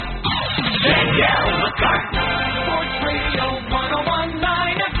Danielle, McCartan. Sports Radio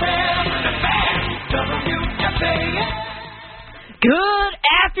 101.9 FM. The Fan. WFAN. Good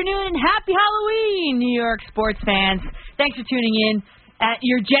afternoon and happy Halloween, New York sports fans. Thanks for tuning in at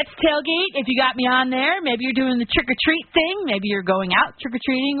your Jets tailgate. If you got me on there, maybe you're doing the trick-or-treat thing. Maybe you're going out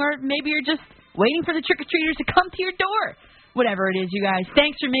trick-or-treating, or maybe you're just waiting for the trick-or-treaters to come to your door. Whatever it is, you guys,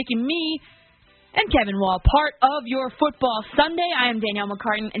 thanks for making me and Kevin Wall part of your football Sunday. I am Danielle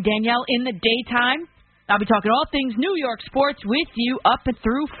McCartan, Danielle in the daytime. I'll be talking all things New York sports with you up and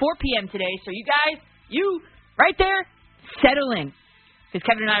through 4 p.m. today. So you guys, you right there, settle in. Because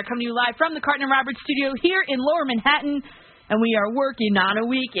Kevin and I are coming to you live from the Carton and Roberts studio here in Lower Manhattan. And we are working on a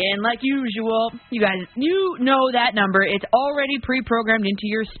weekend like usual. You guys, you know that number. It's already pre-programmed into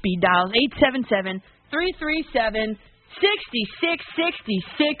your speed dials. 877-337-6666.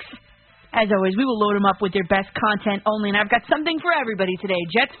 As always, we will load them up with their best content only. And I've got something for everybody today.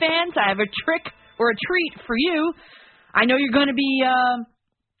 Jets fans, I have a trick or a treat for you. I know you're going to be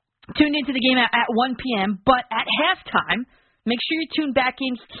tuned into the game at 1 p.m., but at halftime, make sure you tune back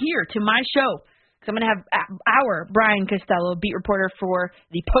in here to my show. Because I'm going to have our Brian Costello, beat reporter for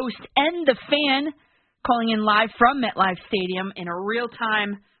the Post and the Fan, calling in live from MetLife Stadium in a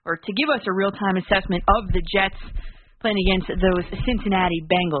real-time, or to give us a real-time assessment of the Jets playing against those Cincinnati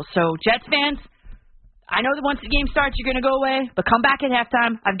Bengals. So, Jets fans, I know that once the game starts, you're going to go away, but come back at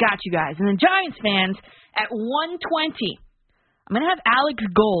halftime. I've got you guys. And then Giants fans, at 1:20, I'm going to have Alex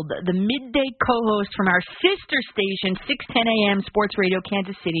Gold, the midday co-host from our sister station, 610 AM Sports Radio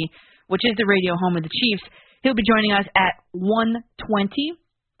Kansas City, which is the radio home of the Chiefs. He'll be joining us at 1:20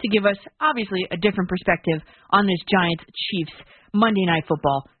 to give us, obviously, a different perspective on this Giants-Chiefs Monday Night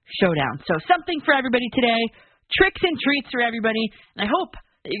Football showdown. So something for everybody today. Tricks and treats for everybody, and I hope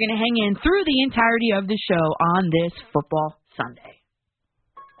that you're going to hang in through the entirety of the show on this football Sunday.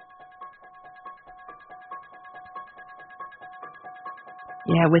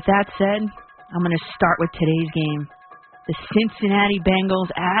 Yeah, with that said, I'm going to start with today's game. The Cincinnati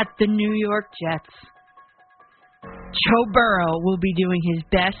Bengals at the New York Jets. Joe Burrow will be doing his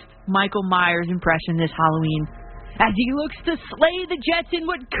best Michael Myers impression this Halloween as he looks to slay the Jets in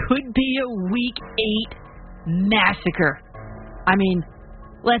what could be a Week 8 massacre. I mean,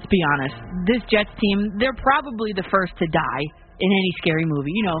 let's be honest. This Jets team, they're probably the first to die in any scary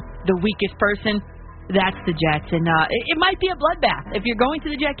movie. You know, the weakest person, that's the Jets. And it might be a bloodbath. If you're going to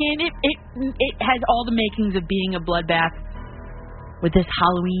the Jet game, it has all the makings of being a bloodbath with this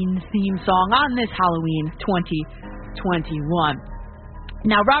Halloween theme song on this Halloween 2021.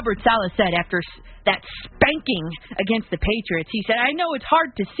 Now, Robert Saleh said after that spanking against the Patriots, he said, I know it's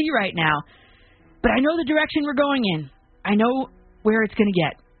hard to see right now, but I know the direction we're going in. I know where it's going to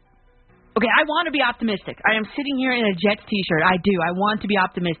get. Okay, I want to be optimistic. I am sitting here in a Jets t-shirt. I do. I want to be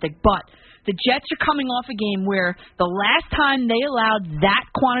optimistic. But the Jets are coming off a game where the last time they allowed that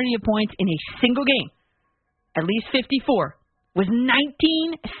quantity of points in a single game, at least 54, was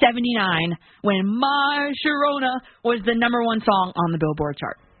 1979 when My Sharona was the #1 song on the Billboard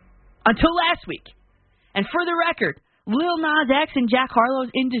chart. Until last week. And for the record, Lil Nas X and Jack Harlow's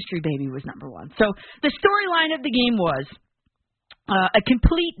Industry Baby was #1. So the storyline of the game was a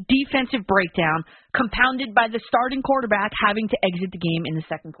complete defensive breakdown compounded by the starting quarterback having to exit the game in the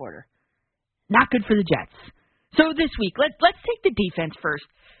second quarter. Not good for the Jets. So this week, let's take the defense first.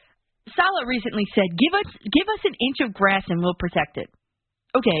 Saleh recently said, give us an inch of grass and we'll protect it.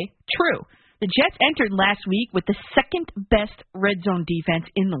 Okay, true. The Jets entered last week with the second best red zone defense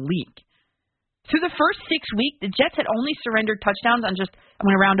in the league. Through the first 6 weeks, the Jets had only surrendered touchdowns on just, I'm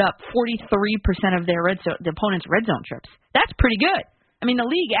going to round up, 43% of their the opponent's red zone trips. That's pretty good. I mean, the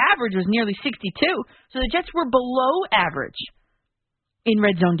league average was nearly 62, so the Jets were below average in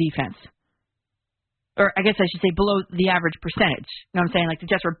red zone defense. Or I guess I should say below the average percentage. You know what I'm saying? Like the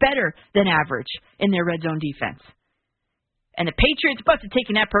Jets were better than average in their red zone defense. And the Patriots must have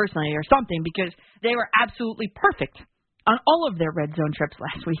taken that personally or something because they were absolutely perfect on all of their red zone trips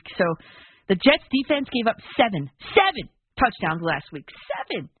last week. So the Jets defense gave up seven touchdowns last week.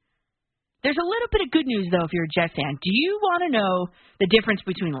 7. There's a little bit of good news, though, if you're a Jets fan. Do you want to know the difference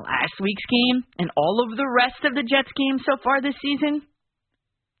between last week's game and all of the rest of the Jets games so far this season?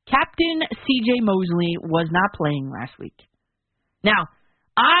 Captain C.J. Mosley was not playing last week. Now,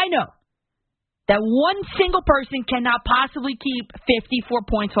 I know that one single person cannot possibly keep 54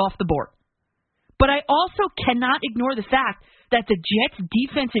 points off the board. But I also cannot ignore the fact that the Jets'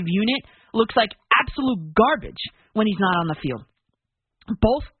 defensive unit looks like absolute garbage when he's not on the field.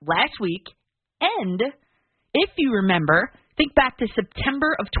 Both last week and, if you remember, think back to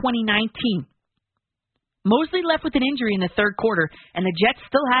September of 2019. Mosley left with an injury in the third quarter, and the Jets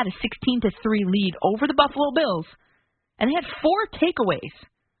still had a 16-3 lead over the Buffalo Bills, and they had 4 takeaways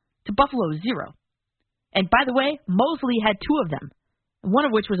to Buffalo's 0. And by the way, Mosley had 2 of them, one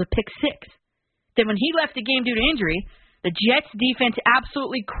of which was a pick 6. Then when he left the game due to injury, the Jets' defense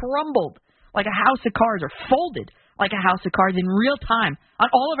absolutely crumbled like a house of cards, or folded like a house of cards in real time on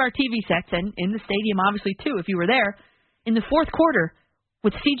all of our TV sets and in the stadium, obviously, too, if you were there. In the fourth quarter,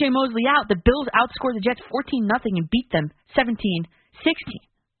 with C.J. Mosley out, the Bills outscored the Jets 14-0 and beat them 17-16.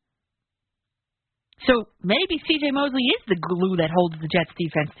 So maybe C.J. Mosley is the glue that holds the Jets'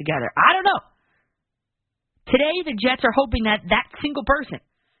 defense together. I don't know. Today, the Jets are hoping that that single person,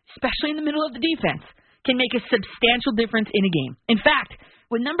 especially in the middle of the defense, can make a substantial difference in a game. In fact,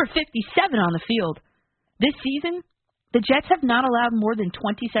 with number 57 on the field, this season, the Jets have not allowed more than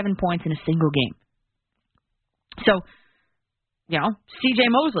 27 points in a single game. So, C.J.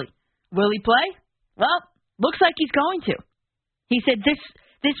 Mosley, will he play? Well, looks like he's going to. He said,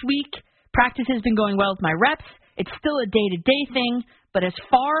 this week, practice has been going well with my reps. It's still a day-to-day thing, but as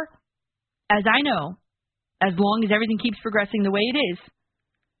far as I know, as long as everything keeps progressing the way it is,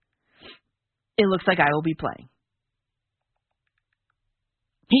 it looks like I will be playing.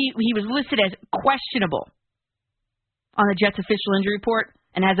 He was listed as questionable on the Jets' official injury report,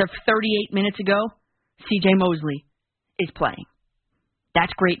 and as of 38 minutes ago, C.J. Mosley is playing.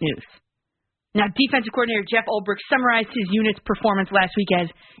 That's great news. Now, defensive coordinator Jeff Ulbrich summarized his unit's performance last week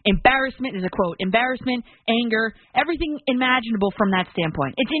as embarrassment, is a quote, embarrassment, anger, everything imaginable from that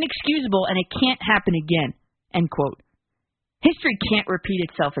standpoint. It's inexcusable and it can't happen again, end quote. History can't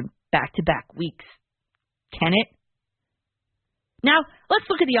repeat itself in back-to-back weeks, can it? Now, let's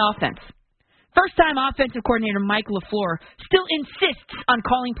look at the offense. First-time offensive coordinator Mike LaFleur still insists on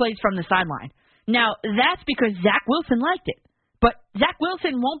calling plays from the sideline. Now, that's because Zach Wilson liked it. But Zach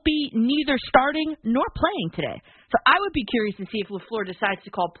Wilson won't be neither starting nor playing today. So I would be curious to see if LaFleur decides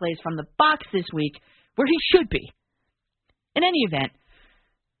to call plays from the box this week, where he should be. In any event,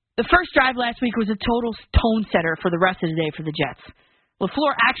 the first drive last week was a total tone setter for the rest of the day for the Jets.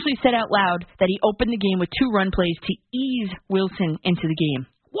 LaFleur actually said out loud that he opened the game with 2 run plays to ease Wilson into the game.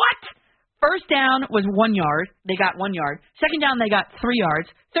 What? First down was 1 yard. They got 1 yard. Second down, they got 3 yards.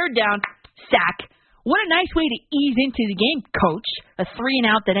 Third down, sack. What a nice way to ease into the game, coach. A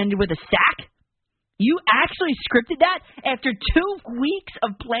 3-and-out that ended with a sack. You actually scripted that after 2 weeks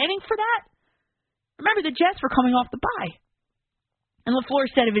of planning for that? Remember, the Jets were coming off the bye. And LaFleur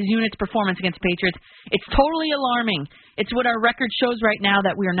said of his unit's performance against Patriots, it's totally alarming. It's what our record shows right now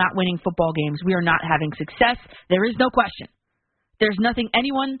that we are not winning football games. We are not having success. There is no question. There's nothing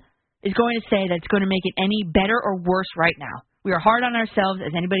anyone is going to say that's going to make it any better or worse right now. We are hard on ourselves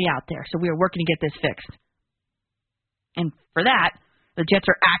as anybody out there, so we are working to get this fixed. And for that, the Jets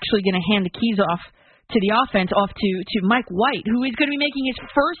are actually going to hand the keys off to the offense, off to Mike White, who is going to be making his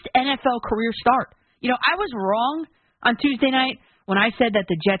first NFL career start. I was wrong on Tuesday night when I said that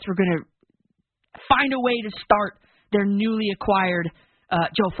the Jets were going to find a way to start their newly acquired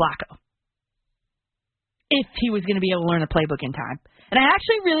Joe Flacco, if he was going to be able to learn the playbook in time. And I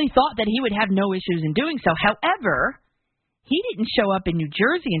actually really thought that he would have no issues in doing so. However, he didn't show up in New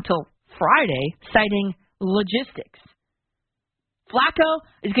Jersey until Friday, citing logistics. Flacco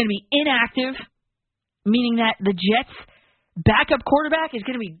is going to be inactive, meaning that the Jets' backup quarterback is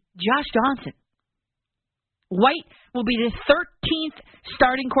going to be Josh Johnson. White will be the 13th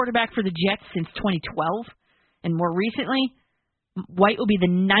starting quarterback for the Jets since 2012, and more recently, White will be the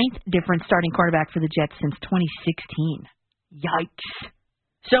 9th different starting quarterback for the Jets since 2016. Yikes.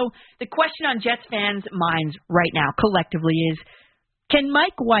 So the question on Jets fans' minds right now, collectively, is, can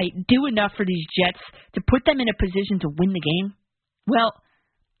Mike White do enough for these Jets to put them in a position to win the game? Well,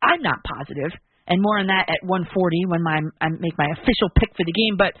 I'm not positive, and more on that at 1:40 when I make my official pick for the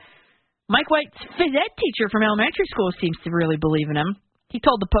game, but Mike White's phys ed teacher from elementary school seems to really believe in him. He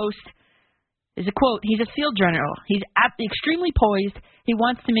told the Post, is a quote, he's a field general. He's extremely poised. He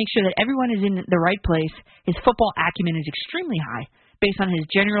wants to make sure that everyone is in the right place. His football acumen is extremely high, based on his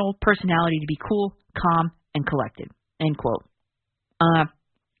general personality to be cool, calm, and collected, end quote.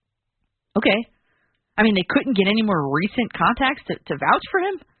 Okay. I mean, they couldn't get any more recent contacts to vouch for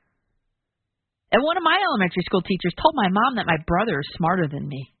him? And one of my elementary school teachers told my mom that my brother is smarter than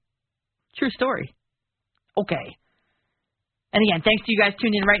me. True story. Okay. And again, thanks to you guys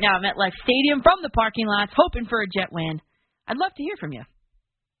tuning in right now at MetLife Stadium from the parking lots, hoping for a Jet win. I'd love to hear from you.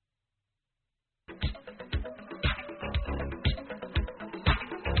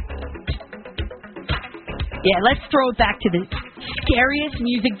 Yeah, let's throw it back to the scariest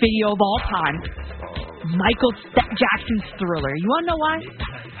music video of all time, Michael Jackson's Thriller. You want to know why?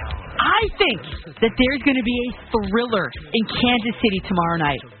 I think that there's going to be a thriller in Kansas City tomorrow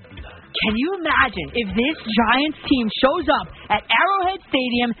night. Can you imagine if this Giants team shows up at Arrowhead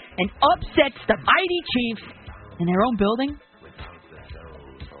Stadium and upsets the mighty Chiefs in their own building?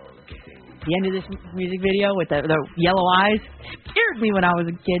 The end of this music video with the yellow eyes scared me when I was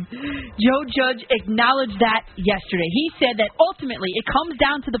a kid. Joe Judge acknowledged that yesterday. He said that ultimately it comes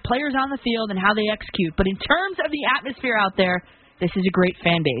down to the players on the field and how they execute. But in terms of the atmosphere out there, this is a great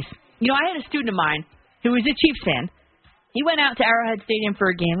fan base. You know, I had a student of mine who was a Chiefs fan. He went out to Arrowhead Stadium for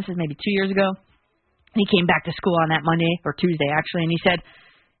a game. This is maybe 2 years ago. He came back to school on that Monday, or Tuesday actually, and he said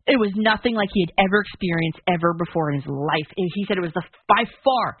it was nothing like he had ever experienced ever before in his life. He said it was by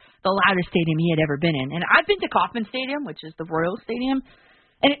far the loudest stadium he had ever been in. And I've been to Kauffman Stadium, which is the Royals Stadium,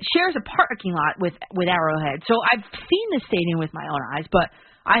 and it shares a parking lot with Arrowhead. So I've seen the stadium with my own eyes, but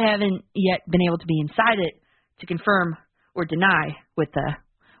I haven't yet been able to be inside it to confirm or deny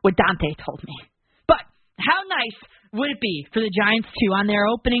what Dante told me. But how nice would it be for the Giants to, on their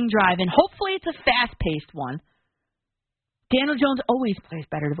opening drive, and hopefully it's a fast-paced one. Daniel Jones always plays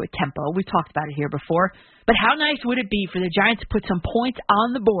better with tempo. We've talked about it here before. But how nice would it be for the Giants to put some points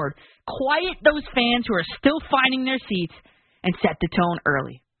on the board, quiet those fans who are still finding their seats, and set the tone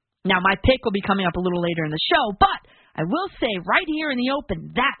early? Now, my pick will be coming up a little later in the show, but I will say right here in the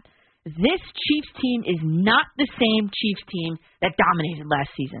open that this Chiefs team is not the same Chiefs team that dominated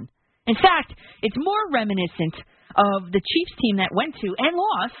last season. In fact, it's more reminiscent of the Chiefs team that went to and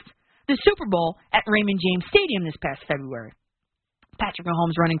lost the Super Bowl at Raymond James Stadium this past February. Patrick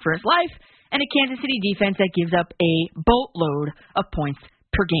Mahomes running for his life, and a Kansas City defense that gives up a boatload of points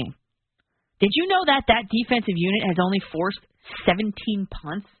per game. Did you know that defensive unit has only forced 17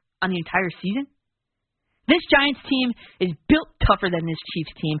 punts on the entire season? This Giants team is built tougher than this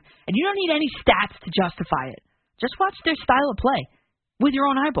Chiefs team, and you don't need any stats to justify it. Just watch their style of play with your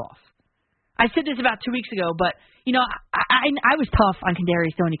own eyeballs. I said this about 2 weeks ago, but, you know, I was tough on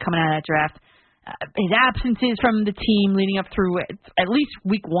Kadarius Toney coming out of that draft. His absences from the team leading up through at least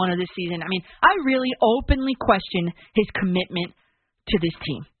week 1 of this season. I mean, I really openly question his commitment to this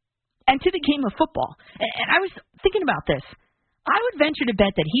team and to the game of football. And I was thinking about this. I would venture to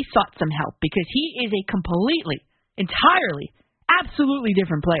bet that he sought some help because he is a completely, entirely, absolutely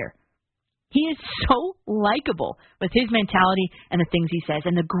different player. He is so likable with his mentality and the things he says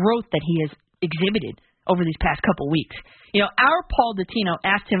and the growth that he has exhibited over these past couple weeks. You know, our Paul Dottino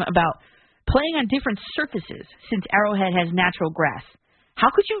asked him about playing on different surfaces since Arrowhead has natural grass.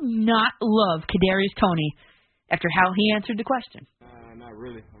 How could you not love Kadarius Toney after how he answered the question? Not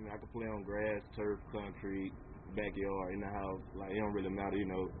really. I mean, I could play on grass, turf, concrete, backyard, in the house. Like, it don't really matter, you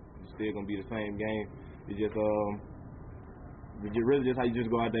know. It's still going to be the same game. It's just really just how you just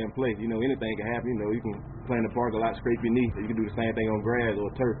go out there and play. You know, anything can happen. You know, you can play in the park a lot, scrape your knee. You can do the same thing on grass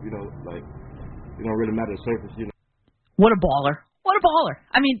or turf, you know. Like, it don't really matter the surface, you know. What a baller. What a baller.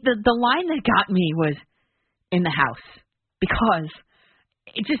 I mean, the line that got me was in the house because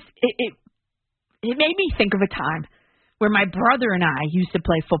it made me think of a time where my brother and I used to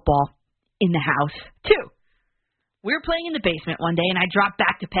play football in the house, too. We were playing in the basement one day, and I dropped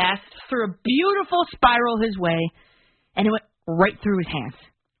back to pass, threw a beautiful spiral his way, and it went right through his hands.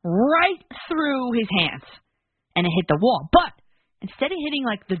 Right through his hands. And it hit the wall. But instead of hitting,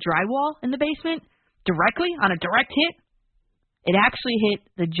 like, the drywall in the basement directly on a direct hit, it actually hit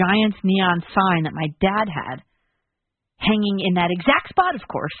the Giants neon sign that my dad had hanging in that exact spot, of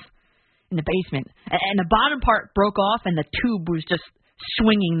course, in the basement. And the bottom part broke off, and the tube was just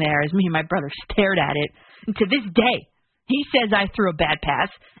swinging there as me and my brother stared at it. And to this day, he says I threw a bad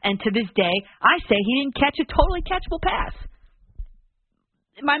pass, and to this day, I say he didn't catch a totally catchable pass.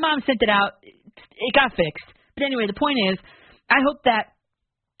 My mom sent it out. It got fixed. But anyway, the point is, I hope that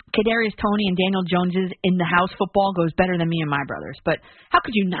Kadarius Toney and Daniel Jones's in-the-house football goes better than me and my brothers. But how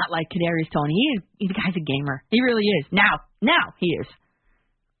could you not like Kadarius Toney? The guy's a gamer. He really is. Now he is.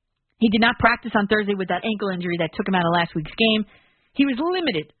 He did not practice on Thursday with that ankle injury that took him out of last week's game. He was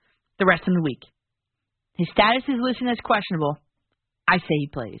limited the rest of the week. His status is listed as questionable. I say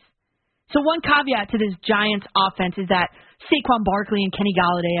he plays. So one caveat to this Giants offense is that Saquon Barkley and Kenny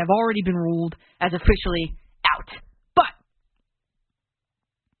Golladay have already been ruled as officially out. But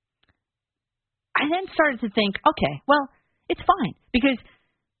I then started to think, okay, well, it's fine because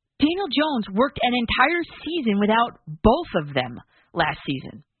Daniel Jones worked an entire season without both of them last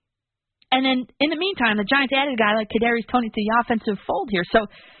season. And then in the meantime, the Giants added a guy like Kadarius Toney to the offensive fold here. So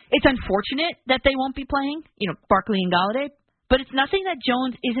it's unfortunate that they won't be playing, Barkley and Golladay, but it's nothing that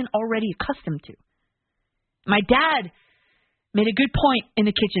Jones isn't already accustomed to. My dad made a good point in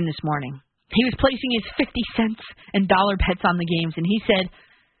the kitchen this morning. He was placing his 50 cents and dollar bets on the games, and he said,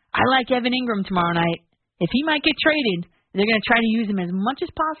 I like Evan Ingram tomorrow night. If he might get traded, they're going to try to use him as much as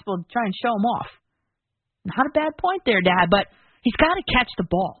possible to try and show him off. Not a bad point there, Dad, but he's got to catch the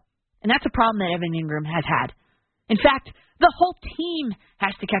ball. And that's a problem that Evan Ingram has had. In fact, the whole team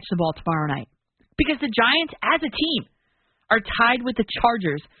has to catch the ball tomorrow night. Because the Giants, as a team, are tied with the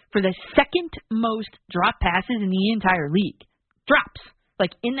Chargers for the second most drop passes in the entire league. Drops.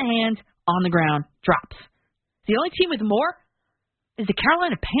 Like in the hands, on the ground, drops. The only team with more is the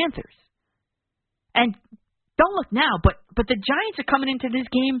Carolina Panthers. And don't look now, but the Giants are coming into this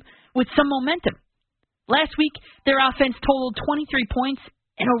game with some momentum. Last week, their offense totaled 23 points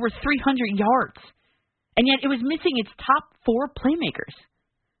and over 300 yards. And yet it was missing its top 4 playmakers.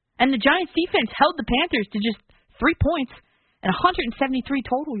 And the Giants defense held the Panthers to just 3 points and 173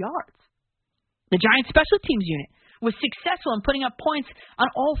 total yards. The Giants special teams unit was successful in putting up points on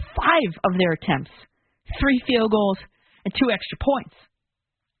all 5 of their attempts. 3 field goals and 2 extra points.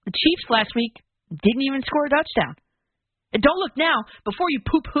 The Chiefs last week didn't even score a touchdown. And don't look now, before you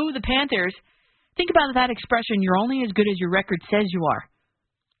poo-poo the Panthers, think about that expression, you're only as good as your record says you are.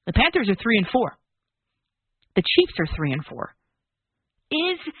 The Panthers are 3-4. The Chiefs are 3-4.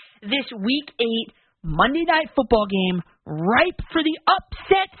 Is this Week 8 Monday Night Football game ripe for the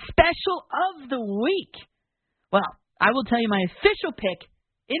upset special of the week? Well, I will tell you my official pick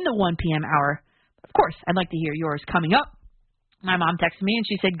in the 1 p.m. hour. Of course, I'd like to hear yours coming up. My mom texted me, and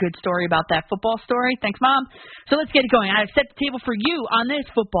she said, good story about that football story. Thanks, Mom. So let's get it going. I've set the table for you on this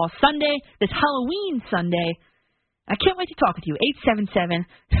football Sunday, this Halloween Sunday. I can't wait to talk with you.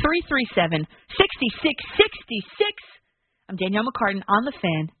 877-337-6666. I'm Danielle McCartan on The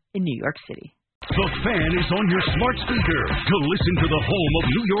Fan in New York City. The Fan is on your smart speaker. To listen to the home of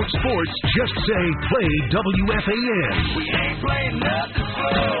New York sports, just say, play WFAN. We ain't playing nothing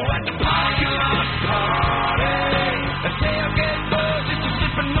slow at the parking lot party. The tailgate buzz is just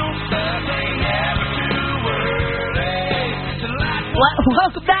sipping on stuff. Ain't never too early.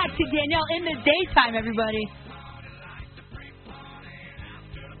 Welcome back to Danielle in the daytime, everybody.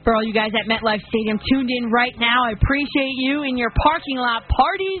 For all you guys at MetLife Stadium tuned in right now, I appreciate you in your parking lot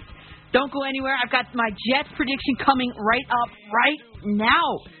parties. Don't go anywhere. I've got my Jets prediction coming right up right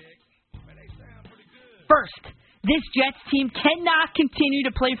now. First, this Jets team cannot continue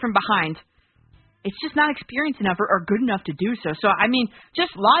to play from behind. It's just not experienced enough or good enough to do so. So, I mean,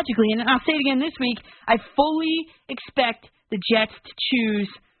 just logically, and I'll say it again this week, I fully expect the Jets to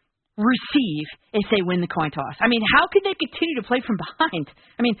choose receive if they win the coin toss. I mean, how could they continue to play from behind?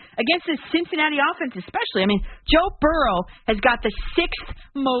 I mean, against the Cincinnati offense especially. I mean, Joe Burrow has got the 6th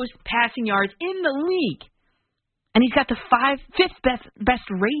most passing yards in the league. And he's got the 5th best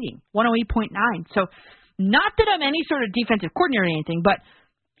rating, 108.9. So, not that I'm any sort of defensive coordinator or anything, but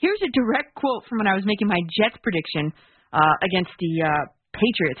here's a direct quote from when I was making my Jets prediction against the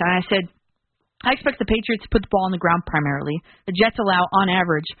Patriots. And I said, I expect the Patriots to put the ball on the ground primarily. The Jets allow, on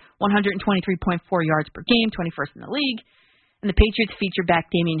average, 123.4 yards per game, 21st in the league. And the Patriots feature back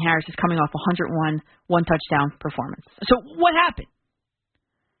Damian Harris is coming off a 101 one-touchdown performance. So what happened?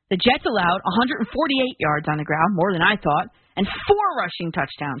 The Jets allowed 148 yards on the ground, more than I thought, and 4 rushing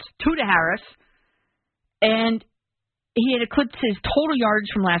touchdowns, 2 to Harris. And he had eclipsed his total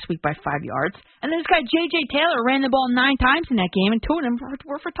yards from last week by 5 yards. And this guy, J.J. Taylor, ran the ball 9 times in that game, and 2 of them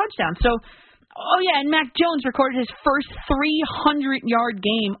were for touchdowns. So, oh, yeah, and Mac Jones recorded his first 300-yard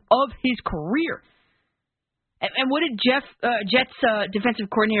game of his career. And what did Jets defensive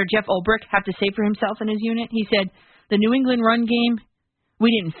coordinator Jeff Ulbrich have to say for himself and his unit? He said, the New England run game,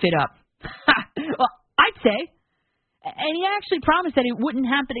 we didn't fit up. Well, I'd say. And he actually promised that it wouldn't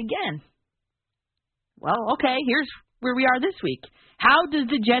happen again. Well, okay, here's where we are this week. How does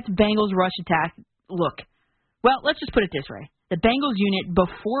the Jets-Bengals rush attack look? Well, let's just put it this way. The Bengals unit,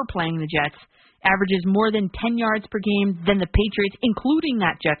 before playing the Jets, averages more than 10 yards per game than the Patriots, including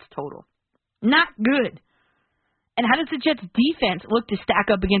that Jets total. Not good. And how does the Jets defense look to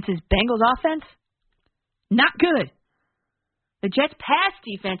stack up against this Bengals offense? Not good. The Jets pass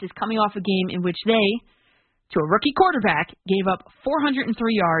defense is coming off a game in which they, to a rookie quarterback, gave up 403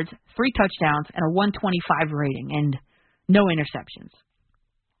 yards, 3 touchdowns, and a 125 rating, and no interceptions.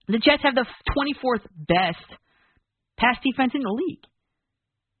 The Jets have the 24th best pass defense in the league.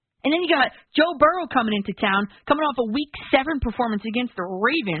 And then you got Joe Burrow coming into town, coming off a Week 7 performance against the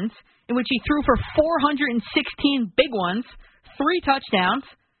Ravens, in which he threw for 416 big ones, 3 touchdowns,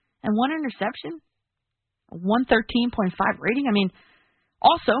 and 1 interception, a 113.5 rating. I mean,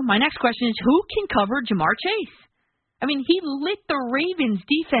 also, my next question is, who can cover Jamar Chase? I mean, he lit the Ravens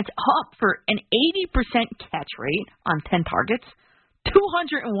defense up for an 80% catch rate on 10 targets,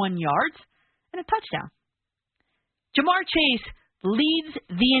 201 yards, and a touchdown. Jamar Chase leads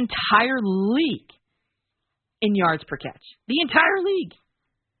the entire league in yards per catch. The entire league.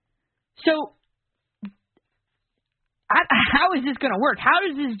 So, how is this going to work? How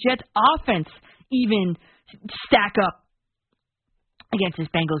does this Jets offense even stack up against this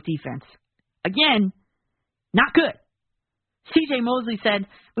Bengals defense? Again, not good. C.J. Mosley said,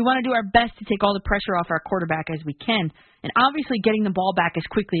 we want to do our best to take all the pressure off our quarterback as we can, and obviously getting the ball back as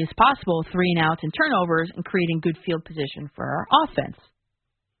quickly as possible, 3-and-outs and turnovers, and creating good field position for our offense.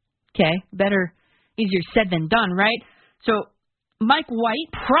 Okay, easier said than done, right? So Mike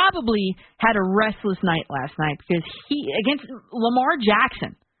White probably had a restless night last night because against Lamar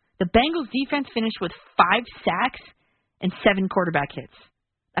Jackson, the Bengals defense finished with 5 sacks and 7 quarterback hits.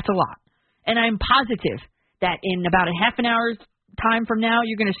 That's a lot. And I'm positive that in about a half an hour's time from now,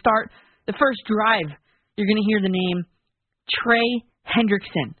 you're going to start the first drive. You're going to hear the name Trey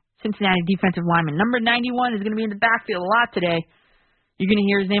Hendrickson, Cincinnati defensive lineman. Number 91 is going to be in the backfield a lot today. You're going to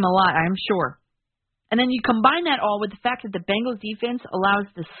hear his name a lot, I'm sure. And then you combine that all with the fact that the Bengals defense allows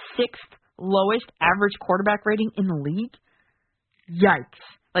the 6th lowest average quarterback rating in the league. Yikes.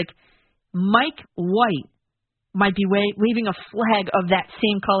 Like, Mike White might be waving a flag of that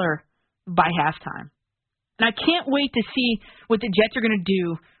same color by halftime. And I can't wait to see what the Jets are going to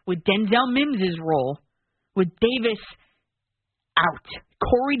do with Denzel Mims' role, with Davis out.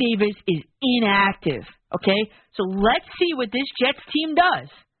 Corey Davis is inactive, okay? So let's see what this Jets team does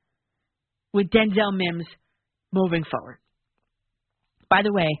with Denzel Mims moving forward. By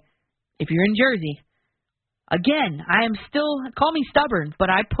the way, if you're in Jersey, again, I am still, call me stubborn, but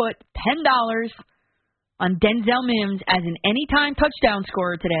I put $10 on Denzel Mims as an anytime touchdown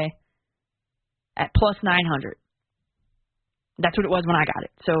scorer today at plus 900. That's what it was when I got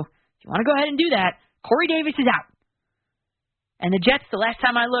it. So if you want to go ahead and do that, Corey Davis is out. And the Jets, the last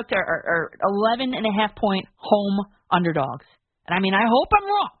time I looked, are 11.5-point home underdogs. And I mean, I hope I'm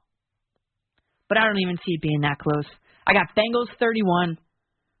wrong. But I don't even see it being that close. I got Bengals 31,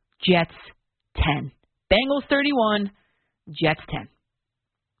 Jets 10. Bengals 31, Jets 10.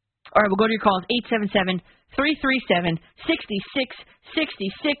 All right, we'll go to your calls, 877-337-6666.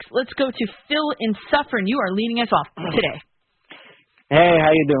 Let's go to Phil in Suffern. You are leading us off today. Hey,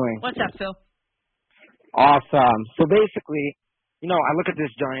 how you doing? What's up, Phil? Awesome. So basically, I look at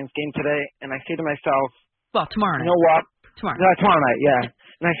this Giants game today, and I say to myself, well, tomorrow night. You know what? Tomorrow night, yeah.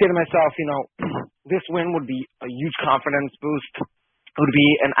 And I say to myself, this win would be a huge confidence boost. It would be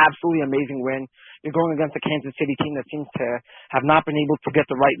an absolutely amazing win. You're going against a Kansas City team that seems to have not been able to get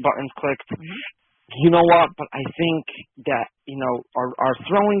the right buttons clicked. Mm-hmm. You know what? But I think that, our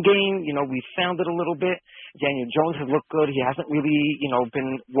throwing game, we found it a little bit. Daniel Jones has looked good. He hasn't really,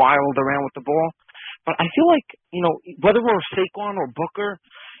 been wild around with the ball. But I feel like, whether we're Saquon or Booker,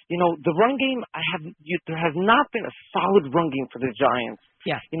 the run game, there has not been a solid run game for the Giants.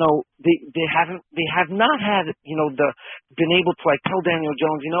 Yeah. They have not had, been able to tell Daniel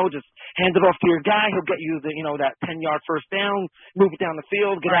Jones, just hand it off to your guy. He'll get you that 10-yard first down, move it down the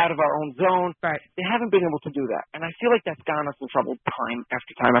field, get out of our own zone. Right. They haven't been able to do that. And I feel like that's gotten us in trouble time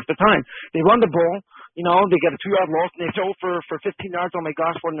after time after time. They run the ball, they get a 2-yard loss, and they throw for 15 yards. Oh my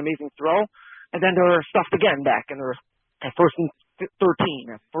gosh, what an amazing throw. And then they're stuffed again back, and they're at first and 13,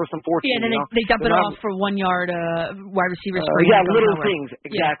 first and 14. Yeah, and then they dump it off for 1 yard wide receiver screen. Yeah, little things,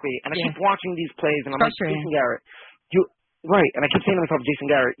 exactly. Yeah. And I keep watching these plays, and I'm like, Jason Garrett, and I keep saying to myself,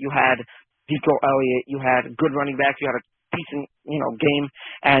 Jason Garrett, you had Deco Elliott, you had good running backs, you had a decent, game,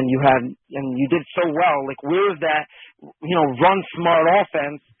 and you did so well. Like, where's that, run smart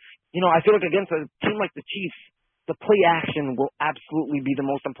offense? I feel like against a team like the Chiefs, the play action will absolutely be the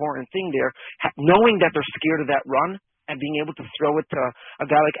most important thing there. Knowing that they're scared of that run and being able to throw it to a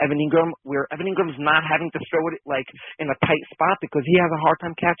guy like Evan Ingram, where Evan Ingram's not having to throw it in a tight spot because he has a hard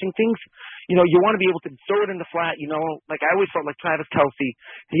time catching things. You want to be able to throw it in the flat. I always felt like Travis Kelce.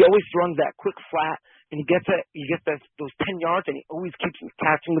 He always runs that quick flat, and he gets those 10 yards, and he always keeps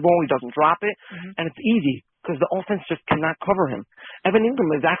catching the ball. He doesn't drop it, and it's easy because the offense just cannot cover him. Evan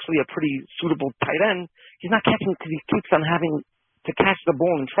Ingram is actually a pretty suitable tight end. He's not catching because he keeps on having to catch the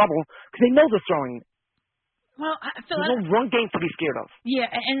ball in trouble because they know they're throwing. Well, there's no run game to be scared of. Yeah,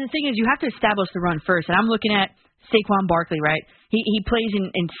 and the thing is, you have to establish the run first. And I'm looking at Saquon Barkley, right? He plays in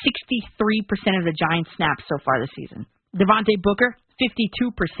 63% of the Giants' snaps so far this season. Devontae Booker,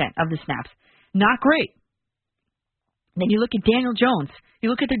 52% of the snaps. Not great. Then you look at Daniel Jones. You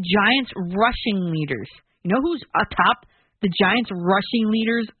look at the Giants' rushing leaders. You know who's atop the Giants' rushing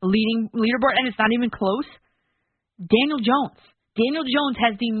leaderboard? And it's not even close. Daniel Jones. Daniel Jones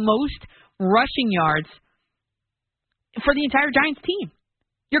has the most rushing yards for the entire Giants team.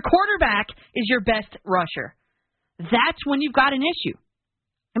 Your quarterback is your best rusher. that's when you've got an issue.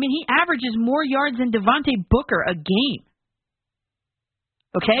 I mean, he averages more yards than Devontae Booker a game.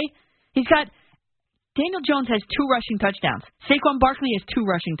 Okay? He's got Daniel Jones has 2 rushing touchdowns. Saquon Barkley has 2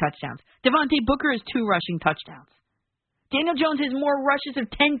 rushing touchdowns. Devontae Booker has 2 rushing touchdowns. Daniel Jones has more rushes of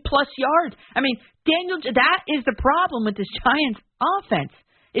 10-plus yards. I mean, that is the problem with this Giants offense,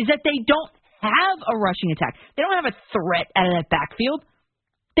 is that they don't have a rushing attack. They don't have a threat out of that backfield.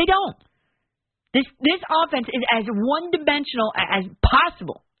 They don't. This offense is as one-dimensional as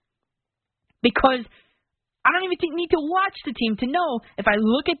possible because I don't even need to watch the team to know if I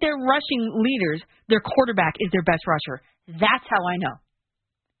look at their rushing leaders, their quarterback is their best rusher. That's how I know.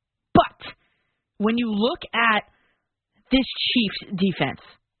 But when you look at this Chiefs defense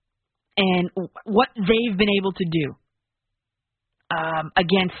and what they've been able to do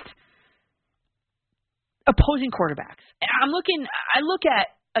against opposing quarterbacks, I look at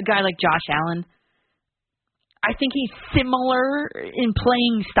a guy like Josh Allen. I think he's similar in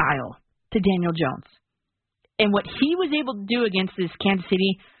playing style to Daniel Jones. And what he was able to do against this Kansas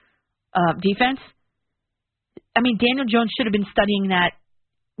City defense, I mean, Daniel Jones should have been studying that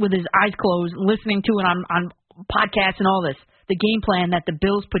with his eyes closed, listening to it on podcasts and all this, the game plan that the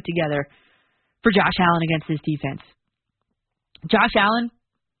Bills put together for Josh Allen against this defense. Josh Allen,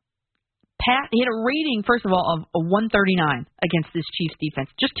 he had a rating, first of all, of a 139 against this Chiefs defense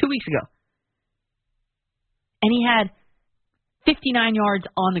just 2 weeks ago. And he had 59 yards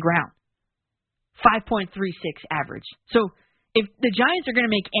on the ground, 5.36 average. So if the Giants are going to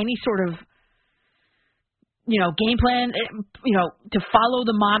make any sort of, game plan, to follow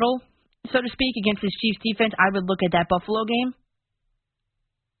the model, so to speak, against this Chiefs defense, I would look at that Buffalo game.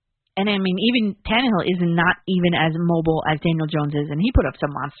 And I mean, even Tannehill is not even as mobile as Daniel Jones is, and he put up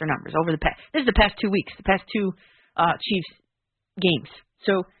some monster numbers over the past. This is the past 2 weeks, the past 2 Chiefs games.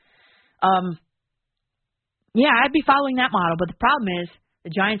 So, yeah, I'd be following that model, but the problem is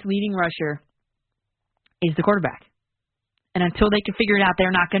the Giants' leading rusher is the quarterback. And until they can figure it out, they're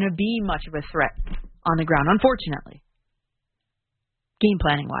not going to be much of a threat on the ground, unfortunately. Game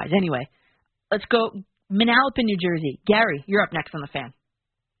planning-wise. Anyway, let's go Manalapan, New Jersey. Gary, you're up next on the Fan.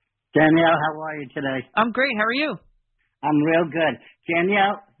 Danielle, how are you today? I'm great. How are you? I'm real good.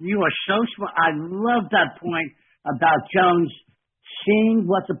 Danielle, you are so smart. I love that point about Jones seeing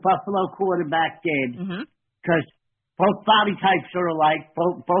what the Buffalo quarterback did. Because both body types are alike.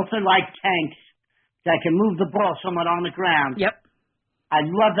 Both are like tanks that can move the ball somewhat on the ground. Yep. I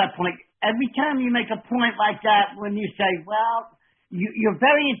love that point. Every time you make a point like that, when you say, well, you're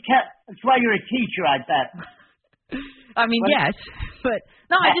very intelligent. That's why you're a teacher, I bet. I mean, yes, but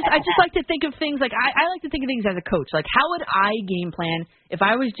no, I just like to think of things like I like to think of things as a coach. Like, how would I game plan if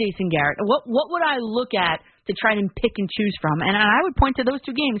I was Jason Garrett? What would I look at to try and pick and choose from? And I would point to those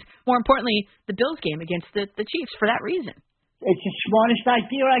 2 games. More importantly, the Bills game against the Chiefs for that reason. It's the smartest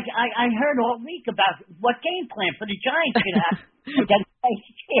idea I heard all week about what game plan for the Giants should have.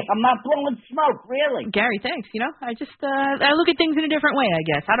 I'm not blowing smoke, really. Gary, thanks. I just I look at things in a different way, I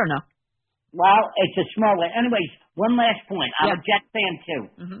guess. I don't know. Well, it's a small way. Anyways, one last point. I'm a Jets fan, too.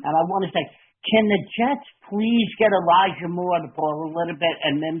 And I want to say, can the Jets please get Elijah Moore the ball a little bit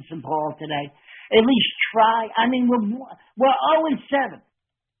and then some ball today? At least try. I mean, we're 0-7.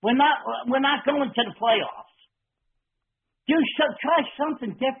 We're not going to the playoffs. Try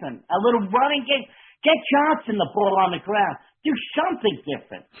something different. A little running game. Get Johnson the ball on the ground. Do something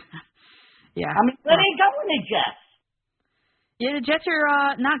different. Yeah. I mean, where are they going, the Jets? Yeah, the Jets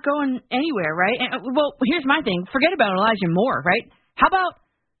are not going anywhere, right? And, well, here's my thing. Forget about Elijah Moore, right? How about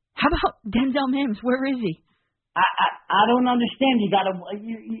Denzel Mims? Where is he? I don't understand. You got to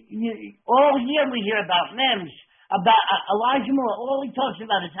all year we hear about Mims, about Elijah Moore. All he talks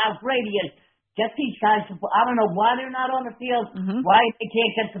about is how great he is. Get these guys. I don't know why they're not on the field. Why they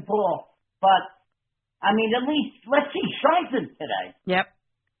can't get the ball. But I mean, at least let's see something today. Yep.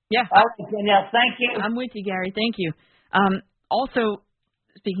 Yeah. All right, Danielle. Thank you. I'm with you, Gary. Thank you. Also,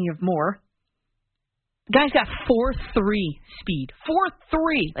 speaking of Moore, the guy's got 4.3 speed.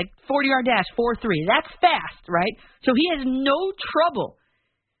 4.3, like 40-yard dash, 4.3. That's fast, right? So he has no trouble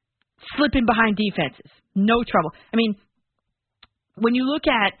slipping behind defenses. No trouble. I mean, when you look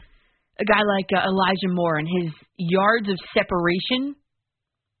at a guy like Elijah Moore and his yards of separation,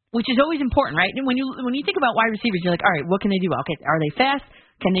 which is always important, right? And when you think about wide receivers, you're like, all right, what can they do? Okay, are they fast?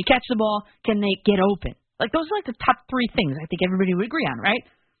 Can they catch the ball? Can they get open? Like, those are like the top 3 things I think everybody would agree on, right?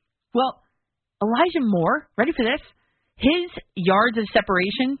 Well, Elijah Moore, ready for this? His yards of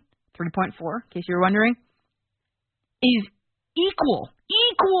separation, 3.4, in case you were wondering, is equal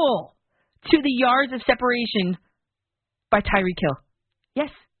to the yards of separation by Tyreek Hill. Yes,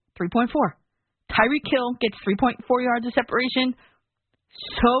 3.4. Tyreek Hill gets 3.4 yards of separation.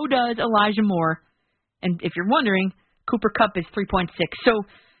 So does Elijah Moore. And if you're wondering, Cooper Kupp is 3.6. So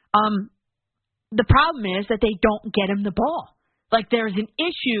the problem is that they don't get him the ball. Like, there's an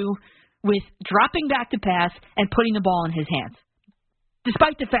issue with dropping back to pass and putting the ball in his hands,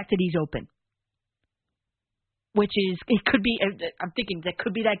 despite the fact that he's open. Which is, it could be, I'm thinking that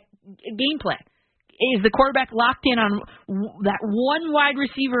could be that game plan. Is the quarterback locked in on that one wide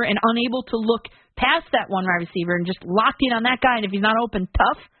receiver and unable to look past that one wide receiver and just locked in on that guy, and if he's not open,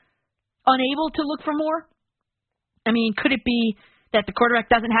 tough? Unable to look for more? I mean, could it be that the quarterback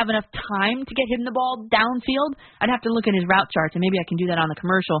doesn't have enough time to get him the ball downfield? I'd have to look at his route charts, and maybe I can do that on the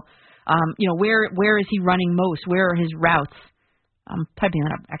commercial. Where is he running most? Where are his routes? I'm typing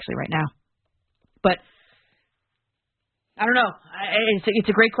that up actually right now. But I don't know. It's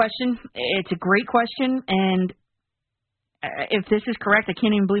a great question. It's a great question, and if this is correct, I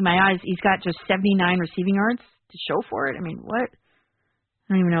can't even believe my eyes. He's got just 79 receiving yards to show for it. I mean, what? I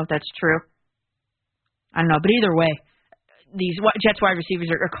don't even know if that's true. I don't know, but either way, these Jets wide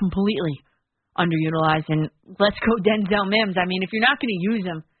receivers are completely underutilized, and let's go Denzel Mims. I mean, if you're not going to use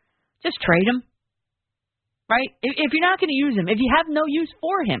him, just trade him, right? If you're not going to use him, if you have no use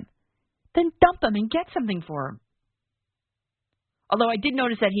for him, then dump him and get something for him. Although I did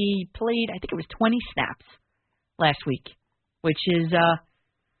notice that he played, I think it was 20 snaps last week, which is,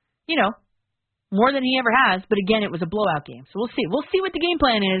 more than he ever has. But again, it was a blowout game. So we'll see. We'll see what the game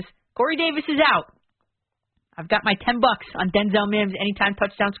plan is. Corey Davis is out. I've got my $10 on Denzel Mims, anytime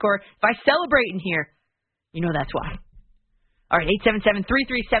touchdown scorer. If I celebrate in here, you know that's why. All right, 877-337-6666.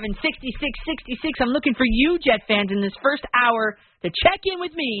 I'm looking for you, Jet fans, in this first hour to check in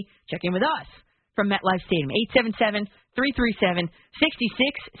with me, check in with us from MetLife Stadium. 877-337-6666.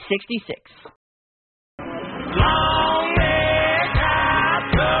 Long neck, high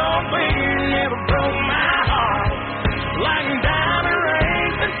tumbling, never broke my heart. Like diamond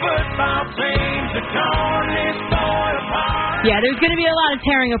rings and football teams that torn this boy apart. Yeah, there's going to be a lot of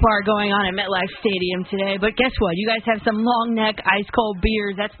tearing apart going on at MetLife Stadium today. But guess what? You guys have some long neck, ice cold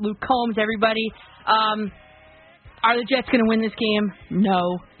beers. That's Luke Combs, everybody. Are the Jets going to win this game?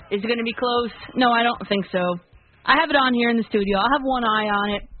 No. Is it going to be close? No, I don't think so. I have it on here in the studio. I'll have one eye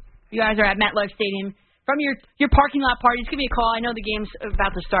on it. You guys are at MetLife Stadium. From your parking lot parties, give me a call. I know the game's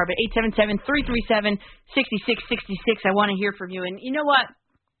about to start, but 877-337-6666. I want to hear from you. And you know what?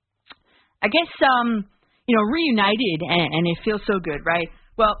 I guess, reunited, and it feels so good, right?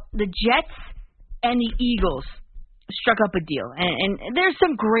 Well, the Jets and the Eagles struck up a deal. And there's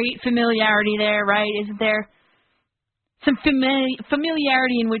some great familiarity there, right? Isn't there? Some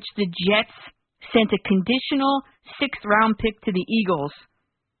familiarity in which the Jets sent a conditional 6th-round pick to the Eagles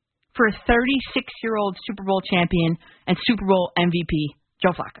for a 36-year-old Super Bowl champion and Super Bowl MVP,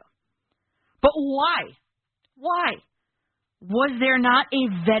 Joe Flacco. But why? Why was there not a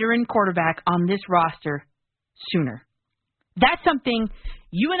veteran quarterback on this roster sooner? That's something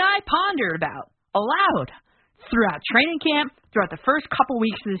you and I pondered about aloud throughout training camp, throughout the first couple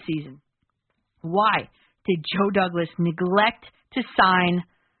weeks of the season. Why did Joe Douglas neglect to sign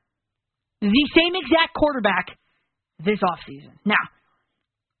the same exact quarterback this offseason? Now,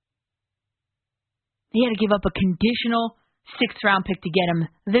 he had to give up a conditional 6th-round pick to get him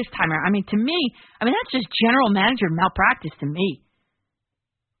this time around. To me, that's just general manager malpractice to me.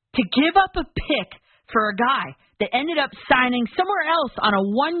 To give up a pick for a guy that ended up signing somewhere else on a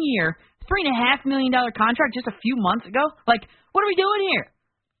 1-year, $3.5 million contract just a few months ago? Like, what are we doing here?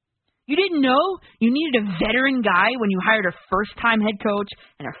 You didn't know you needed a veteran guy when you hired a first-time head coach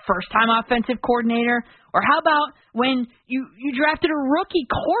and a first-time offensive coordinator? Or how about when you drafted a rookie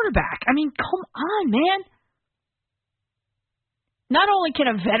quarterback? Come on, man. Not only can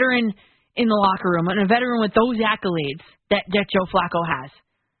a veteran in the locker room and a veteran with those accolades that Joe Flacco has,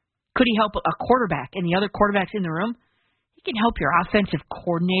 could he help a quarterback and the other quarterbacks in the room? He can help your offensive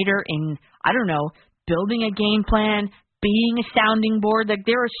coordinator in, building a game plan, being a sounding board. Like,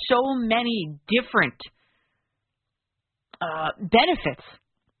 there are so many different benefits,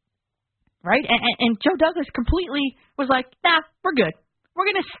 right? And Joe Douglas completely was like, nah, we're good. We're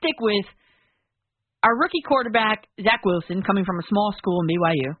going to stick with our rookie quarterback, Zach Wilson, coming from a small school in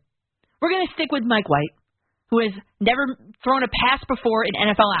BYU. We're going to stick with Mike White, who has never thrown a pass before in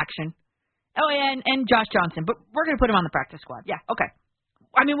NFL action. Oh, yeah, and Josh Johnson. But we're going to put him on the practice squad. Yeah, okay.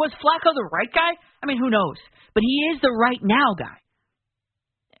 Was Flacco the right guy? Who knows? But he is the right now guy.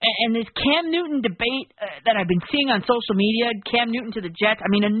 And this Cam Newton debate that I've been seeing on social media, Cam Newton to the Jets,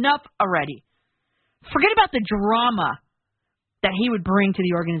 enough already. Forget about the drama that he would bring to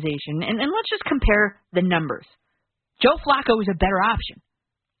the organization. And let's just compare the numbers. Joe Flacco is a better option.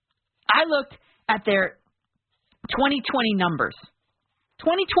 I looked at their 2020 numbers.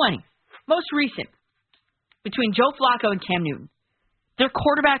 2020, most recent, between Joe Flacco and Cam Newton. Their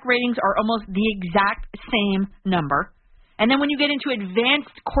quarterback ratings are almost the exact same number. And then when you get into advanced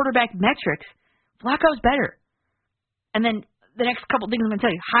quarterback metrics, Flacco's better. And then the next couple things I'm going to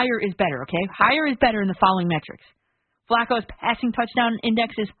tell you, higher is better, okay? Higher is better in the following metrics. Flacco's passing touchdown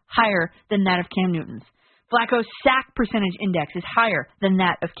index is higher than that of Cam Newton's. Flacco's sack percentage index is higher than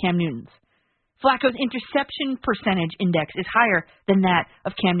that of Cam Newton's. Flacco's interception percentage index is higher than that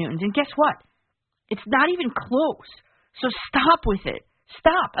of Cam Newton's. And guess what? It's not even close. So stop with it.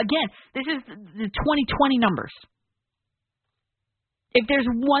 Stop. Again, this is the 2020 numbers. If there's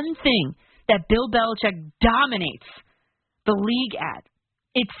one thing that Bill Belichick dominates the league at,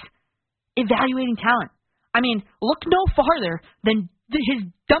 it's evaluating talent. I mean, look no farther than his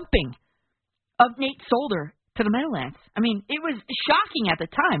dumping of Nate Solder to the Meadowlands. I mean, it was shocking at the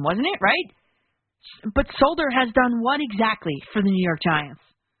time, wasn't it, right? But Solder has done what exactly for the New York Giants?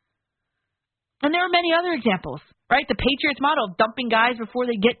 And there are many other examples, right? The Patriots model, dumping guys before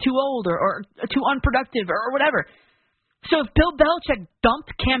they get too old or too unproductive or whatever. So if Bill Belichick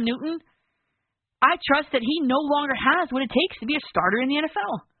dumped Cam Newton, I trust that he no longer has what it takes to be a starter in the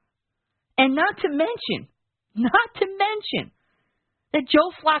NFL. And not to mention that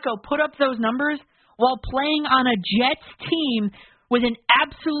Joe Flacco put up those numbers while playing on a Jets team with an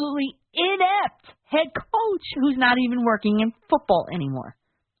absolutely inept head coach who's not even working in football anymore.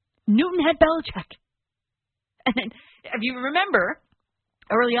 Newton had Belichick. And then, if you remember,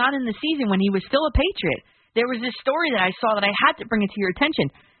 early on in the season when he was still a Patriot, there was this story that I saw that I had to bring it to your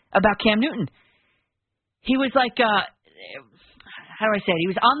attention about Cam Newton. He was like, how do I say it?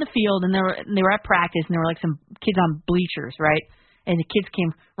 He was on the field, and they were at practice, and there were like some kids on bleachers, right? And the kids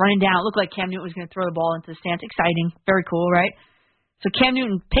came running down. It looked like Cam Newton was going to throw the ball into the stands. Exciting. Very cool, right? So Cam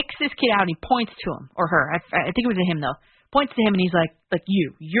Newton picks this kid out, and he points to him, or her. I think it was a him, though. Points to him, and he's like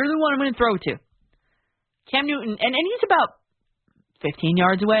you're the one I'm going to throw to. Cam Newton, and he's about 15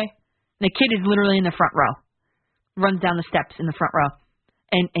 yards away. And the kid is literally in the front row. Runs down the steps in the front row.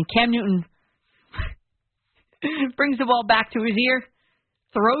 And Cam Newton brings the ball back to his ear,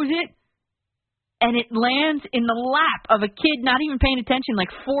 throws it, and it lands in the lap of a kid not even paying attention, like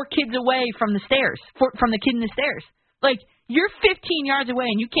 4 kids away from the stairs, from the kid in the stairs. Like, you're 15 yards away,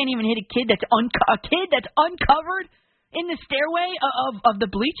 and you can't even hit a kid that's uncovered in the stairway of the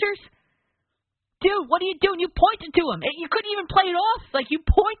bleachers? Dude, what are you doing? You pointed to him. You couldn't even play it off. Like, you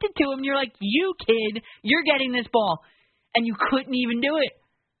pointed to him, and you're like, you kid, you're getting this ball. And you couldn't even do it.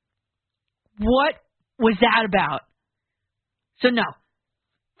 What was that about? So, no.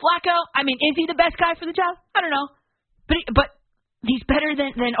 Flacco, I mean, is he the best guy for the job? I don't know. But he's better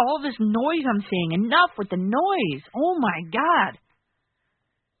than all this noise I'm seeing. Enough with the noise. Oh, my God.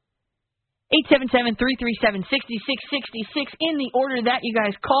 877-337-6666 in the order that you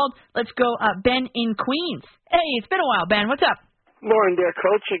guys called. Let's go, Ben in Queens. Hey, it's been a while, Ben. What's up? Morning there,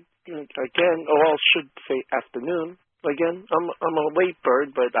 Coach. Again, should say afternoon. Again, I'm a late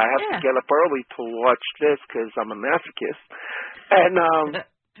bird, but I have to get up early to watch this because I'm a masochist. And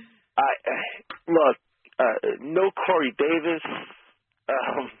no Corey Davis.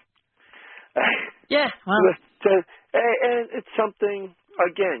 And it's something.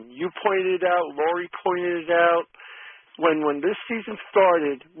 Again, you pointed it out, Lori pointed it out. When this season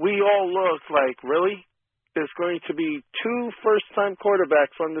started, we all looked like, really? There's going to be 2 first-time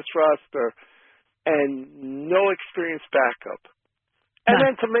quarterbacks on this roster and no experienced backup. And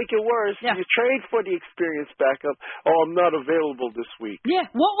then to make it worse, you trade for the experienced backup. Oh, I'm not available this week. Yeah,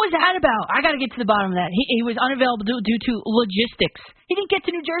 what was that about? I got to get to the bottom of that. He was unavailable due to logistics. He didn't get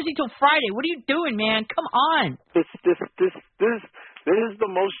to New Jersey till Friday. What are you doing, man? Come on. This is the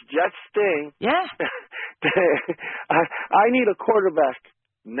most Jets thing. Yeah. I need a quarterback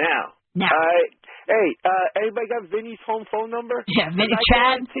now. Anybody got Vinny's home phone number? Yeah, Vinny,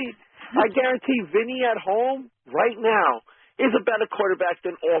 Chad. I guarantee Vinny at home right now is a better quarterback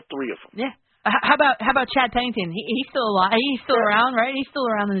than all 3 of them. Yeah. How about Chad Pennington? He's still alive. He's still around, right? He's still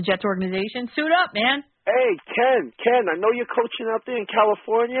around in the Jets organization. Suit up, man. Hey, Ken, I know you're coaching out there in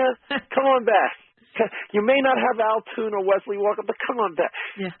California. Come on back. You may not have Al Toon or Wesley Walker, but come on back.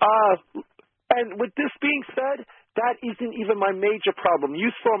 Yeah. And with this being said, that isn't even my major problem. You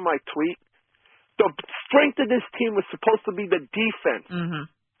saw my tweet. The strength of this team was supposed to be the defense. Mm-hmm.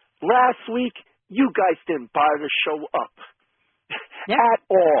 Last week, you guys didn't bother to show up at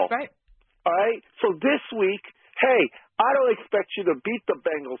all. Right. All right? So this week, hey, I don't expect you to beat the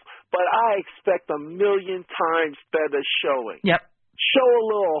Bengals, but I expect a million times better showing. Yep. show a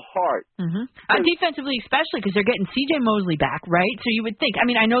little heart. Mm-hmm. Defensively, especially because they're getting C.J. Mosley back, right? So you would think. I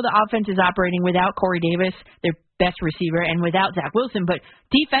mean, I know the offense is operating without Corey Davis, their best receiver, and without Zach Wilson, but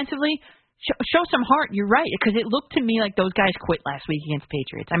defensively, show some heart. You're right, because it looked to me like those guys quit last week against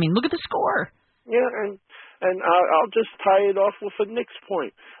Patriots. I mean, look at the score. Yeah, and I'll just tie it off with a Knicks point.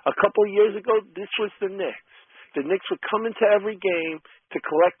 A couple of years ago, this was the Knicks. The Knicks would come into every game to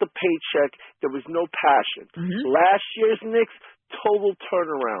collect the paycheck. There was no passion. Mm-hmm. Last year's Knicks, total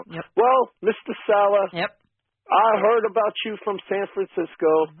turnaround. Yep. Well, Mr. Salah, yep. I heard about you from San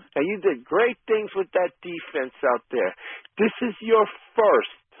Francisco, and you did great things with that defense out there. This is your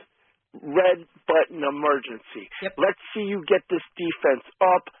first red button emergency. Yep. Let's see you get this defense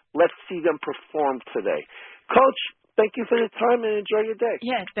up. Let's see them perform today. Coach, thank you for your time and enjoy your day.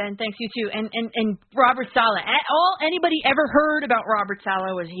 Yes, Ben, thanks, you too. And Robert Saleh. All anybody ever heard about Robert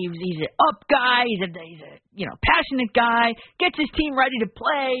Saleh was he's an up guy, he's a passionate guy, gets his team ready to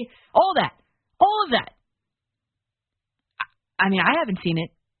play, all of that. I mean, I haven't seen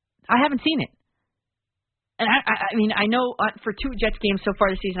it. And I mean, I know for 2 Jets games so far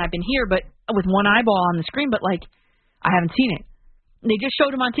this season I've been here, but with one eyeball on the screen, but like I haven't seen it. They just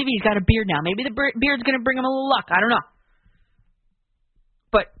showed him on TV. He's got a beard now. Maybe the beard's going to bring him a little luck. I don't know.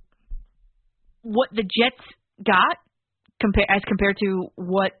 But what the Jets got as compared to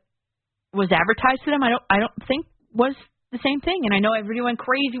what was advertised to them, I don't think was the same thing. And I know everybody went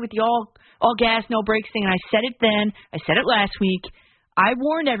crazy with the all gas, no brakes thing. And I said it then. I said it last week. I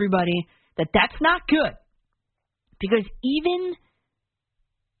warned everybody that that's not good. Because even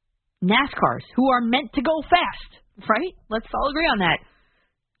NASCARs, who are meant to go fast, right? Let's all agree on that.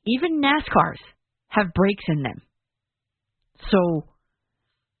 Even NASCARs have brakes in them. So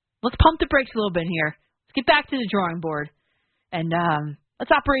let's pump the brakes a little bit here. Let's get back to the drawing board. And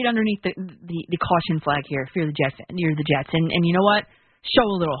let's operate underneath the caution flag here if you're the Jets. And you know what? Show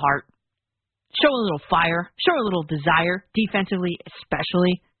a little heart. Show a little fire. Show a little desire, defensively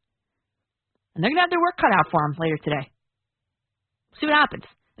especially. And they're going to have their work cut out for them later today. See what happens.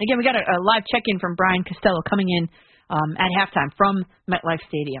 And again, we got a live check-in from Brian Costello coming in at halftime from MetLife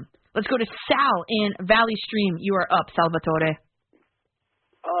Stadium. Let's go to Sal in Valley Stream. You are up, Salvatore.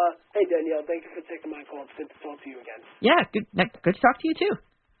 Hey, Danielle. Thank you for taking my call. It's good to talk to you again. Yeah, good to talk to you, too.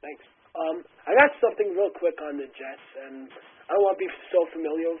 Thanks. I got something real quick on the Jets, and I don't want to be so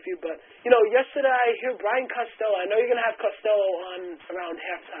familiar with you, but, yesterday I hear Brian Costello. I know you're going to have Costello on around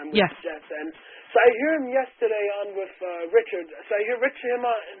halftime with the Jets, and so I hear him yesterday on with Richard. So I hear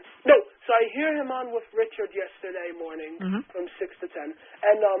I hear him on with Richard yesterday morning from 6 to 10,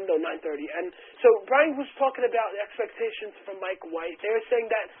 and 9:30. And so Brian was talking about the expectations from Mike White. They were saying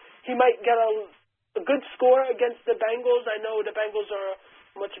that he might get a good score against the Bengals. I know the Bengals are a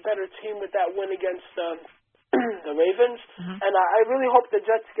much better team with that win against the Ravens, and I really hope the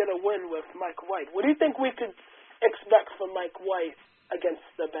Jets get a win with Mike White. What do you think we could expect from Mike White against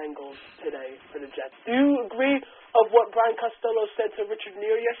the Bengals today for the Jets? Do you agree of what Brian Costello said to Richard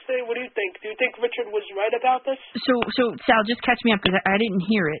Neer yesterday? What do you think? Do you think Richard was right about this? So Sal, just catch me up because I didn't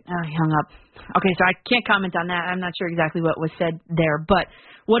hear it. I hung up. Okay, so I can't comment on that. I'm not sure exactly what was said there, but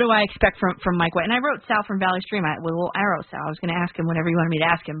what do I expect from Mike White? And I wrote Sal from Valley Stream with a little arrow, Sal. I was going to ask him whenever you wanted me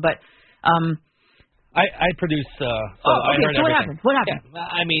to ask him, but I produce. I heard so everything. What happened? Yeah,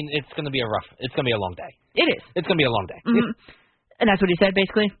 I mean, it's going to be a long day. It is. It's going to be a long day. Mm-hmm. And that's what he said,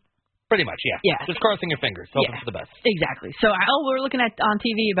 basically? Pretty much, yeah. Yeah. Just crossing your fingers, hoping for the best. Exactly. So we're looking at on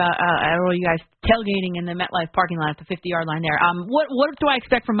TV about all you guys tailgating in the MetLife parking lot at the 50-yard line there. What do I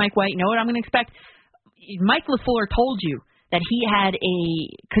expect from Mike White? You know what I'm going to expect? Mike LaFleur told you that he had a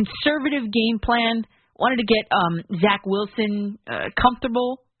conservative game plan, wanted to get Zach Wilson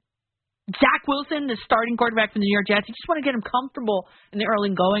comfortable. Zach Wilson, the starting quarterback for the New York Jets, he just want to get him comfortable in the early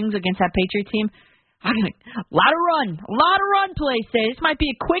goings against that Patriot team. A lot of run plays today. This might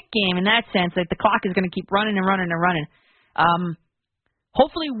be a quick game in that sense. Like the clock is going to keep running and running and running.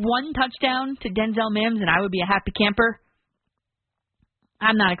 Hopefully one touchdown to Denzel Mims, and I would be a happy camper.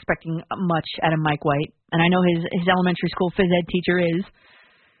 I'm not expecting much out of Mike White, and I know his elementary school phys ed teacher is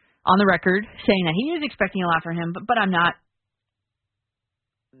on the record saying that he is expecting a lot from him, but I'm not.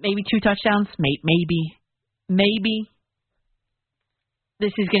 Maybe 2 touchdowns, maybe.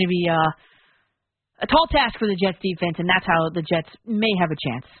 This is going to be a tall task for the Jets defense, and that's how the Jets may have a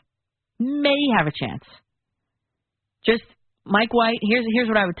chance. Just Mike White, here's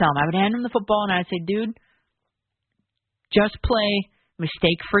what I would tell him. I would hand him the football, and I'd say, dude, just play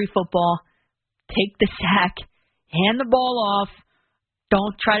mistake-free football. Take the sack. Hand the ball off.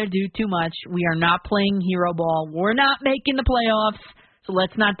 Don't try to do too much. We are not playing hero ball. We're not making the playoffs, so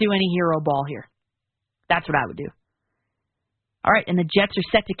let's not do any hero ball here. That's what I would do. All right, and the Jets are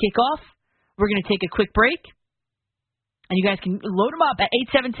set to kick off. We're going to take a quick break. And you guys can load them up at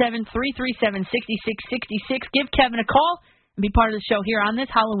 877-337-6666. Give Kevin a call and be part of the show here on this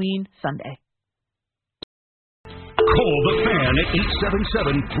Halloween Sunday. Call the Fan at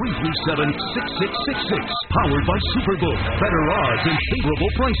 877-337-6666. Powered by Superbook. Better odds and favorable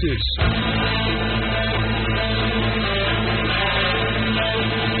prices.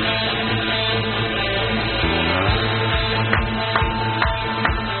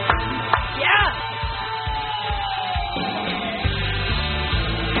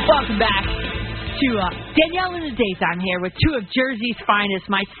 Welcome back to Danielle in the Daytime here with two of Jersey's finest,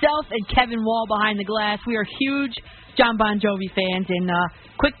 myself and Kevin Wall behind the glass. We are huge John Bon Jovi fans. And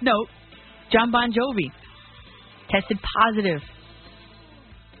quick note, John Bon Jovi tested positive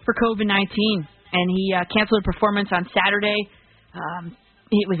for COVID-19, and he canceled a performance on Saturday.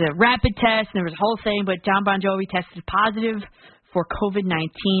 It was a rapid test, and there was a whole thing, but John Bon Jovi tested positive for COVID-19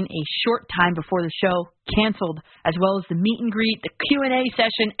 a short time before the show canceled, as well as the meet and greet, the Q&A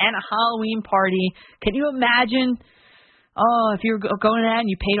session, and a Halloween party. Can you imagine? Oh, if you were going to that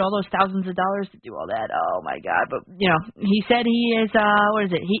and you paid all those thousands of dollars to do all that. Oh, my God. But, you know, he said he is,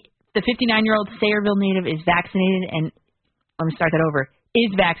 the 59-year-old Sayreville native is vaccinated, and let me start that over,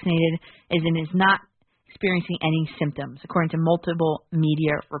 is vaccinated, as in is not experiencing any symptoms, according to multiple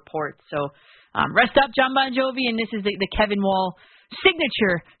media reports. So, rest up, John Bon Jovi, and this is the Kevin Wall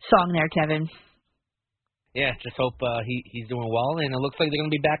signature song there, Kevin. Yeah, just hope he's doing well, and it looks like they're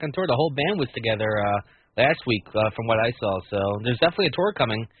going to be back on tour. The whole band was together last week, from what I saw, so there's definitely a tour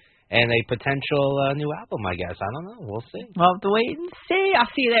coming and a potential new album, I guess. I don't know. We'll see. Well, have to wait and see. I'll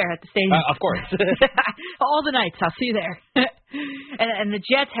see you there at the stadium. Of course. All the nights, I'll see you there. and the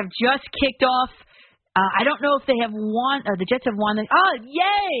Jets have just kicked off. I don't know if they have won. The Jets have won.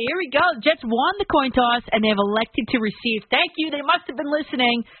 Yay! Here we go. The Jets won the coin toss, and they have elected to receive. Thank you. They must have been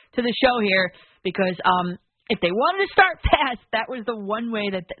listening to the show here because if they wanted to start fast, that was the one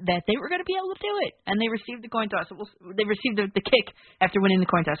way that they were going to be able to do it. And they received the coin toss. So they received the kick after winning the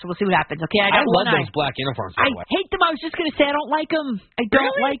coin toss. So we'll see what happens. Okay, I love those black uniforms. I hate them. I was just going to say I don't like them. I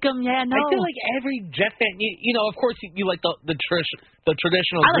don't like them. Yeah, no. I feel like every Jet fan, you know, of course you like the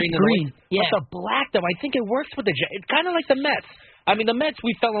traditional I green. Like green. Yeah. But the black, though, I think it works with the Jets. It's kind of like the Mets. I mean, the Mets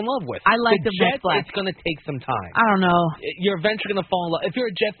we fell in love with. I like the Jets. Mets black. It's going to take some time. I don't know. You're eventually going to fall in love. If you're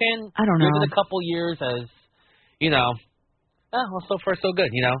a Jet fan, I don't know. Give it a couple years as, you know. Well, so far so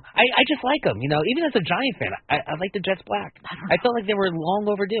good, you know. I just like them, you know. Even as a Giant fan, I like the Jets black. I felt like they were long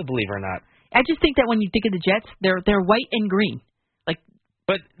overdue, believe it or not. I just think that when you think of the Jets, they're white and green.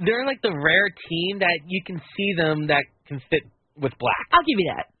 But they're like the rare team that you can see them that can fit with black. I'll give you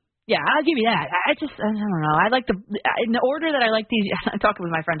that. Yeah, I'll give you that. I don't know. I like in the order that I like these. I'm talking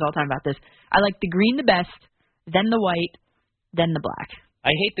with my friends all the time about this. I like the green the best, then the white, then the black.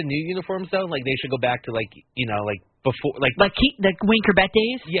 I hate the new uniforms though. Like they should go back to before keep the Wayne Corbett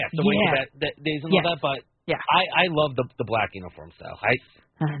days. Yes, the Wayne Corbett days and all that. But yeah, I love the black uniforms though. I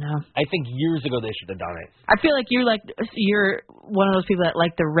don't know. I think years ago they should have done it. I feel like you're one of those people that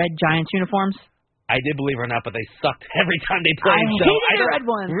like the red Giants uniforms. I did, believe it or not, but they sucked every time they played. I hated the red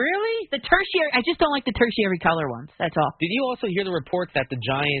ones. Really? The tertiary. I just don't like the tertiary color ones. That's all. Did you also hear the report that the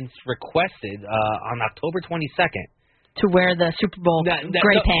Giants requested on October 22nd to wear the Super Bowl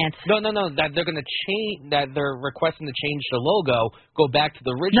gray pants? No. That they're going to change. That they're requesting to change the logo, go back to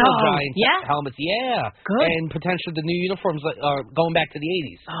the original Giants helmets. Yeah. Good. And potentially the new uniforms going back to the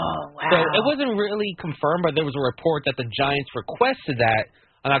 80s. Oh wow. So it wasn't really confirmed, but there was a report that the Giants requested that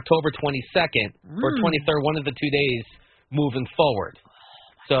on October 22nd or 23rd, one of the 2 days moving forward.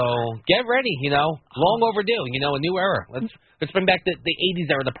 So get ready, you know, long overdue, you know, a new era. Let's bring back the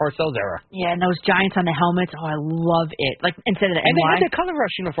 80s era, the Parcells era. Yeah, and those Giants on the helmets, I love it. Like instead of the NY. And they had the color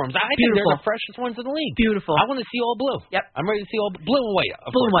rush uniforms. I think they're the freshest ones in the league. Beautiful. I want to see all blue. Yep. I'm ready to see all blue and white,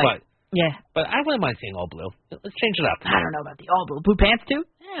 of blue course. And white. But I wouldn't mind seeing all blue. Let's change it up. I don't know about the all blue. Blue pants too?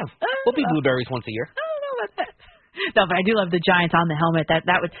 Yeah. We'll be blueberries once a year. I don't know about that. No, but I do love the Giants on the helmet.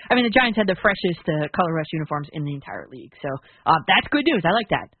 The Giants had the freshest color rush uniforms in the entire league. So that's good news. I like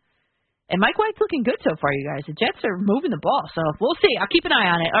that. And Mike White's looking good so far, you guys. The Jets are moving the ball, so we'll see. I'll keep an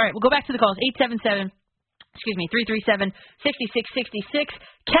eye on it. All right, we'll go back to the calls. 337-6666.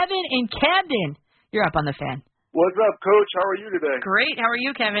 Kevin in Camden, you're up on the Fan. What's up, Coach? How are you today? Great. How are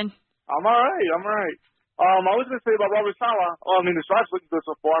you, Kevin? I'm all right. I was going to say about Robert Saleh. The start's looking good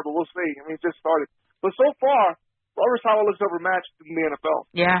so far, but we'll see. It just started. But so far, Robert Saleh looks overmatched in the NFL.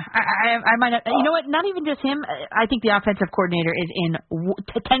 Yeah, I might have. You know what? Not even just him. I think the offensive coordinator is in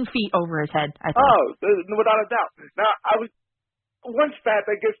 10 feet over his head, I think. Oh, without a doubt. Now, one stat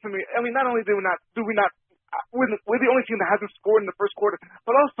that gets to me. Not only do we not we're the only team that hasn't scored in the first quarter,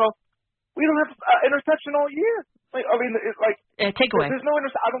 but also we don't have interception all year. Like, I mean, it's like takeaway. There's no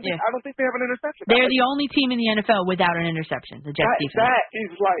interception. I don't think they have an interception. They're the only team in the NFL without an interception. The Jets defense. That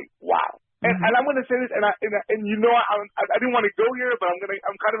is like wow. And I'm going to say this, and you know, I didn't want to go here, but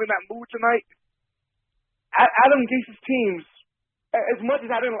I'm kind of in that mood tonight. Adam Gase's teams, as much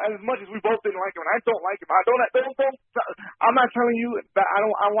as we both didn't like him, and I don't like him. I'm not telling you that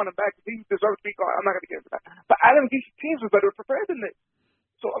I want him back. He deserves to be gone. I'm not going to get into that. But Adam Gase's teams were better prepared than this.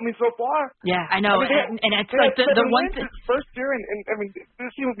 So I mean, so far. Yeah, I know, and it's like the one thing. First year, and I mean, this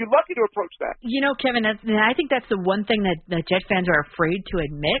team would be lucky to approach that. You know, Kevin, I think that's the one thing that Jet fans are afraid to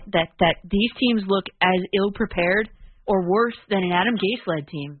admit, that these teams look as ill prepared or worse than an Adam Gase led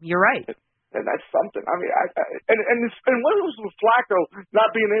team. You're right. And that's something. I mean, and what was with Flacco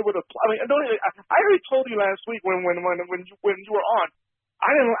not being able to? I mean, I already told you last week when you were on.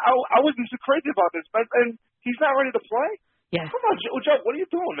 I wasn't too crazy about this, but and he's not ready to play. Yeah. Come on, Joe, what are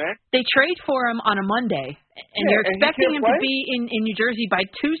you doing, man? They trade for him on a Monday, and you're expecting him to be in New Jersey by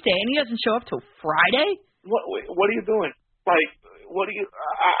Tuesday, and he doesn't show up till Friday? What are you doing? Like, what do you?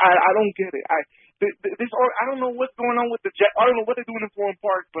 I don't get it. I don't know what's going on with the Jets. I don't know what they're doing in Florham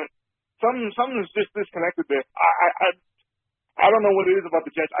Park, but something is just disconnected there. I don't know what it is about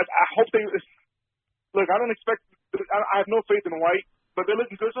the Jets. I hope they look. I don't expect. I have no faith in White, but they're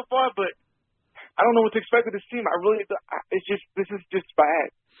looking good so far. But I don't know what to expect of this team. This is just bad.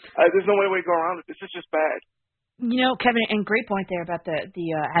 There's no way we go around it. This is just bad. You know, Kevin, and great point there about the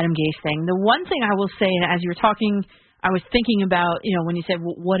Adam Gase thing. The one thing I will say, and as you were talking, I was thinking about, you know, when you said,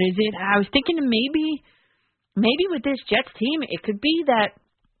 what is it? I was thinking maybe with this Jets team, it could be that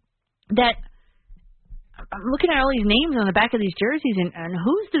I'm looking at all these names on the back of these jerseys, and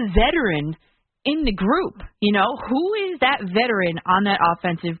who's the veteran in the group? You know, who is that veteran on that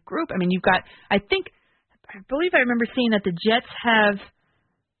offensive group? I mean, you've got, I believe I remember seeing that the Jets have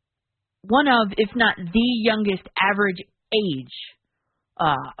one of, if not the youngest average age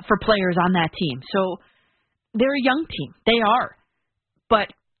for players on that team. So they're a young team. They are. But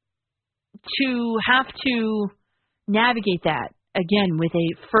to have to navigate that, again, with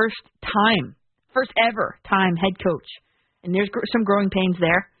a first ever time head coach, and there's some growing pains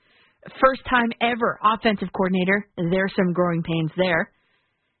there. First time ever offensive coordinator, there's some growing pains there.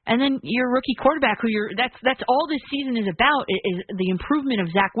 And then your rookie quarterback, that's all this season is about, is the improvement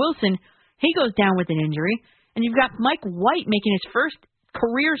of Zach Wilson. He goes down with an injury. And you've got Mike White making his first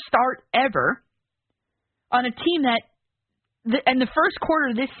career start ever on a team that, in the first quarter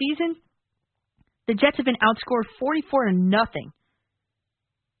of this season, the Jets have been outscored 44-0.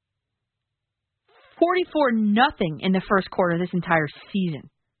 44-0 in the first quarter of this entire season.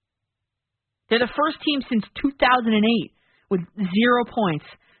 They're the first team since 2008 with 0 points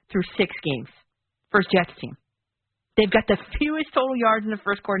through 6 games. First Jets team. They've got the fewest total yards in the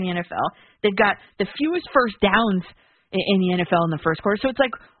first quarter in the NFL. They've got the fewest first downs in the NFL in the first quarter. So it's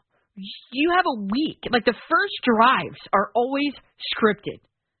like you have a week. Like the first drives are always scripted.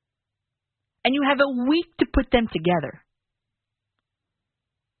 And you have a week to put them together.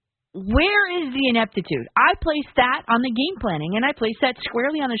 Where is the ineptitude? I place that on the game planning, and I place that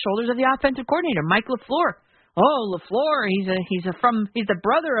squarely on the shoulders of the offensive coordinator, Mike LaFleur. Oh, LaFleur, he's the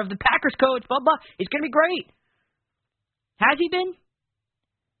brother of the Packers coach, blah, blah. He's going to be great. Has he been?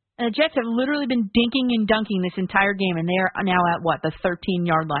 And the Jets have literally been dinking and dunking this entire game, and they are now at, the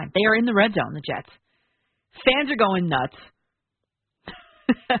 13-yard line. They are in the red zone, the Jets. Fans are going nuts.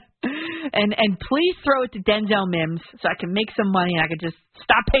 and please throw it to Denzel Mims so I can make some money and I can just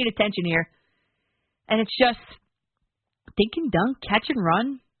stop paying attention here. And it's just dink and dunk, catch and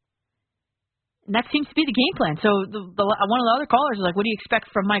run. And that seems to be the game plan. So one of the other callers was like, what do you expect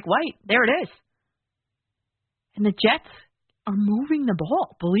from Mike White? There it is. And the Jets are moving the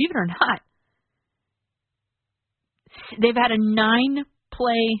ball, believe it or not. They've had a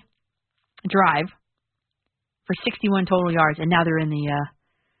 9-play drive for 61 total yards, and now they're in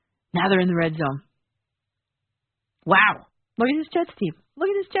the red zone. Wow. Look at this Jets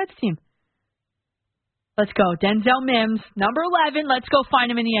team. Let's go. Denzel Mims, number 11. Let's go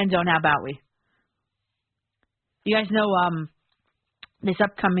find him in the end zone. How about we? You guys know this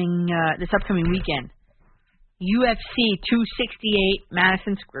upcoming weekend, UFC 268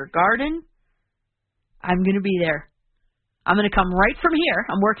 Madison Square Garden. I'm going to be there. I'm going to come right from here.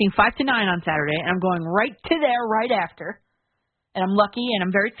 I'm working 5 to 9 on Saturday, and I'm going right to there right after. And I'm lucky, and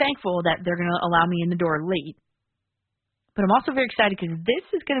I'm very thankful that they're going to allow me in the door late. But I'm also very excited because this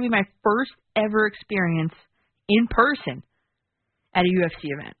is going to be my first ever experience in person at a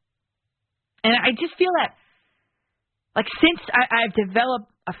UFC event. And I just feel that, like, since I've developed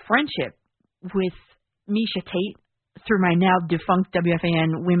a friendship with Misha Tate through my now defunct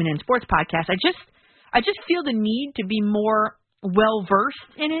WFAN Women in Sports podcast. I just feel the need to be more well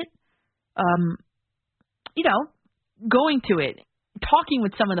versed in it. Going to it, talking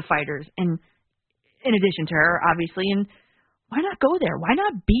with some of the fighters, and in addition to her, obviously, and why not go there? Why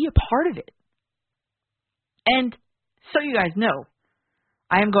not be a part of it? And so you guys know,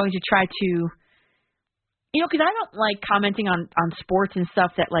 I am going to try to, because I don't like commenting on sports and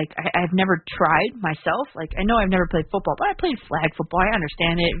stuff that, like, I've never tried myself. Like, I know I've never played football, but I played flag football. I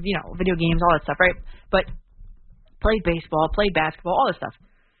understand it, video games, all that stuff, right? But played baseball, played basketball, all this stuff.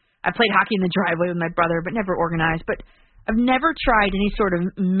 I played hockey in the driveway with my brother, but never organized. But I've never tried any sort of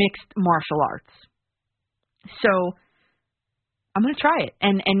mixed martial arts. So I'm going to try it.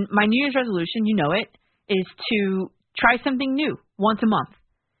 And my New Year's resolution, you know it, is to try something new once a month.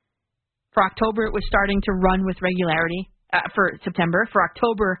 For October, it was starting to run with regularity. For September. For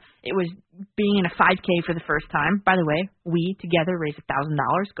October, it was being in a 5K for the first time. By the way, we together raised $1,000.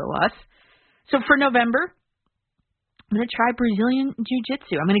 Go us. So for November, I'm going to try Brazilian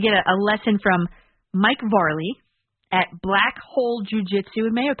Jiu-Jitsu. I'm going to get a lesson from Mike Varley at Black Hole Jiu-Jitsu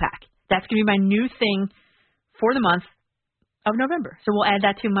in Mahopac. That's going to be my new thing for the month of November. So we'll add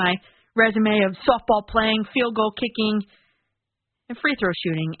that to my resume of softball playing, field goal kicking, and free throw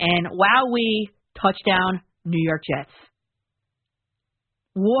shooting. And wowee, touchdown, New York Jets.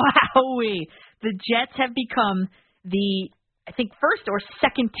 Wowee. The Jets have become the, I think, first or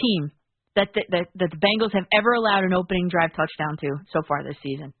second team that the Bengals have ever allowed an opening drive touchdown to so far this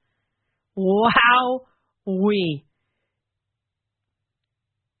season. Wowee.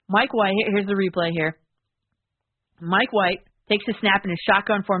 Mike White, here's the replay here. Mike White takes a snap in a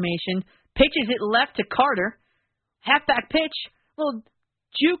shotgun formation, pitches it left to Carter. Halfback pitch, little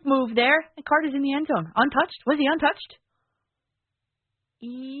juke move there, and Carter's in the end zone. Untouched? Was he untouched?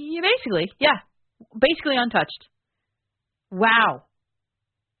 Yeah, basically. Yeah, basically untouched. Wow.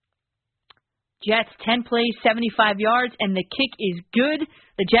 Jets, 10 plays, 75 yards, and the kick is good.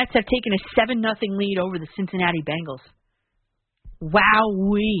 The Jets have taken a 7-0 lead over the Cincinnati Bengals.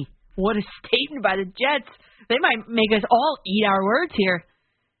 Wowee. What a statement by the Jets. They might make us all eat our words here.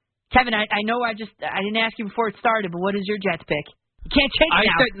 Kevin, I know I didn't ask you before it started, but what is your Jets pick? You can't change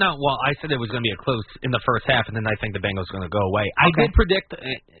it now. I said it was going to be a close in the first half, and then I think the Bengals are going to go away. Okay.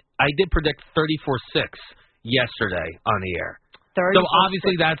 I did predict 34-6 yesterday on the air. So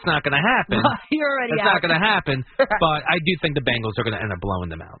obviously that's not going to happen. That's not going to happen. But I do think the Bengals are going to end up blowing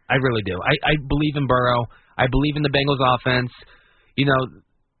them out. I really do. I believe in Burrow. I believe in the Bengals offense.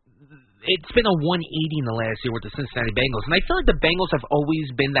 It's been a 180 in the last year with the Cincinnati Bengals. And I feel like the Bengals have always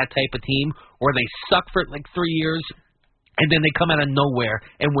been that type of team where they suck for like 3 years and then they come out of nowhere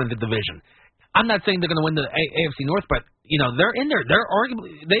and win the division. I'm not saying they're going to win the AFC North, but they're in there.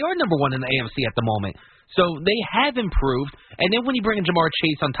 They are number one in the AFC at the moment. So they have improved. And then when you bring in Jamar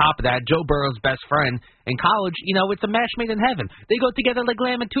Chase on top of that, Joe Burrow's best friend in college, it's a match made in heaven. They go together like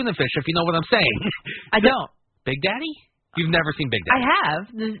lamb and tuna fish, if you know what I'm saying. I don't. Big Daddy? You've never seen Big Daddy? I have.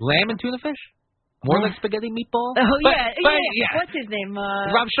 Lamb and tuna fish? More like spaghetti meatball? Oh, but, yeah. What's his name?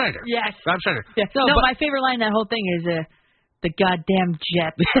 Rob Schneider. Yes. Rob Schneider. Yeah. No, my favorite line in that whole thing is the goddamn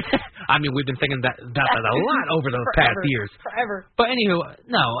Jets. I mean, we've been thinking about that a lot over the past years. Forever. But anywho,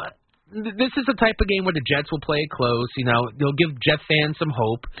 no. This is the type of game where the Jets will play it close. They'll give Jet fans some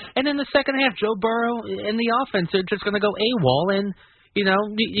hope. And in the second half, Joe Burrow and the offense are just going to go AWOL, and,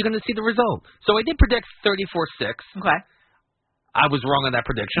 you're going to see the result. So I did predict 34-6. Okay. I was wrong on that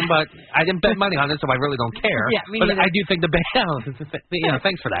prediction, but I didn't bet money on it, so I really don't care. Yeah, me but neither. I do think the Bengals,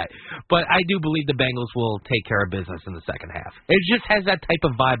 thanks for that. But I do believe the Bengals will take care of business in the second half. It just has that type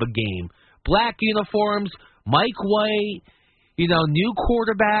of vibe of game. Black uniforms, Mike White, new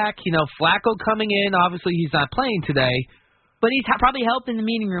quarterback, Flacco coming in. Obviously, he's not playing today. But he's probably helped in the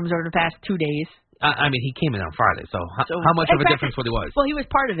meeting rooms over the past 2 days. I mean, he came in on Friday, so how much of a difference what he was? Well, he was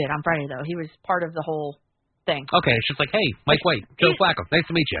part of it on Friday, though. He was part of the whole thing. Okay, it's just like, hey, Mike White, Joe Flacco, nice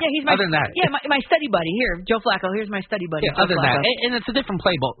to meet you. Yeah, he's other than that. Yeah, my study buddy. Here, Joe Flacco, here's my study buddy. Yeah, other than that. And it's a different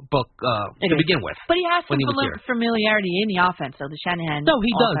playbook to begin with. But he has some familiarity in the offense, though, the Shanahan. No,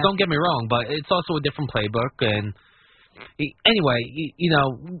 he does, don't get me wrong, but it's also a different playbook. And anyway,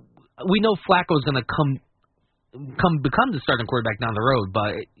 we know Flacco's going to become the starting quarterback down the road,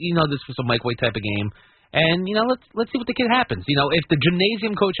 but this was a Mike White type of game, and let's see what the kid happens. If the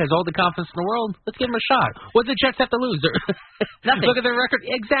gymnasium coach has all the confidence in the world, let's give him a shot. What do the Jets have to lose? Nothing. Look at their record.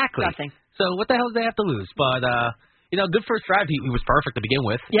 Exactly. Nothing. So what the hell do they have to lose? But good first drive. He was perfect to begin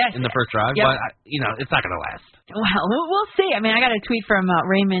with in the first drive, but, it's not going to last. Well, we'll see. I mean, I got a tweet from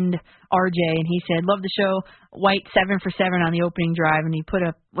Raymond RJ, and he said, love the show. White 7 for 7 on the opening drive, and he put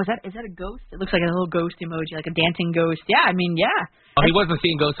is that a ghost? It looks like a little ghost emoji, like a dancing ghost. Yeah, I mean, yeah. Oh, he wasn't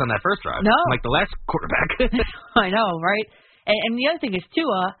seeing ghosts on that first drive. No. Like the last quarterback. I know, right? And the other thing is, too,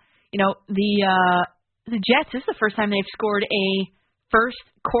 the Jets, this is the first time they've scored a first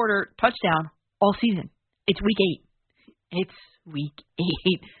quarter touchdown all season. It's week 8. It's week 8.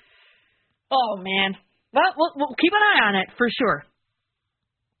 Oh, man. Well, we'll keep an eye on it for sure.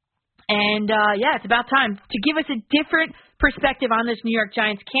 And, it's about time to give us a different perspective on this New York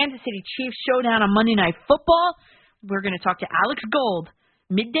Giants-Kansas City Chiefs showdown on Monday Night Football. We're going to talk to Alex Gold,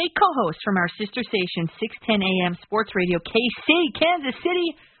 midday co-host from our sister station, 610 AM Sports Radio KC, Kansas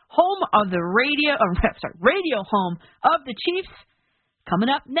City, home of the radio home of the Chiefs. Coming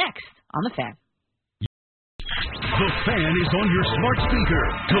up next on The Fan. The Fan is on your smart speaker.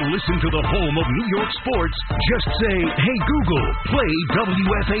 To listen to the home of New York sports, just say, hey, Google, play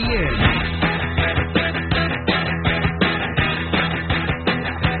WFAN.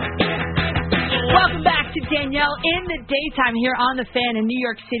 Welcome back to Danielle in the daytime here on The Fan in New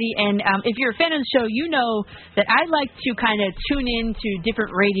York City. And if you're a fan of the show, you know that I like to kind of tune in to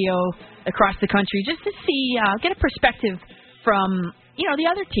different radio across the country just to see, get a perspective from the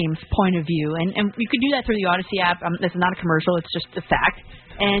other team's point of view. And you can do that through the Odyssey app. This is not a commercial. It's just a fact.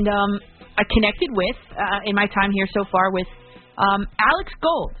 And I connected with, in my time here so far, with Alex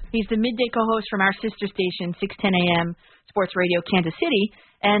Gold. He's the midday co-host from our sister station, 610 AM Sports Radio, Kansas City.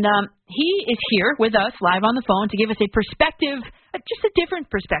 And he is here with us live on the phone to give us a perspective, just a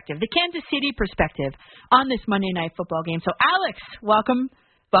different perspective, the Kansas City perspective on this Monday Night Football game. So, Alex, welcome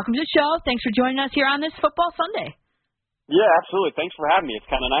to the show. Thanks for joining us here on this Football Sunday. Yeah, absolutely. Thanks for having me. It's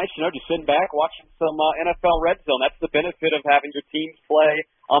kind of nice, just sitting back watching some NFL Red Zone. That's the benefit of having your teams play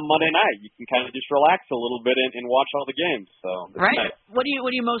on Monday night. You can kind of just relax a little bit and watch all the games. So right. Nice. What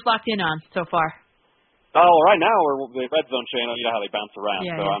are you most locked in on so far? Oh, right now we're the Red Zone channel. You know how they bounce around.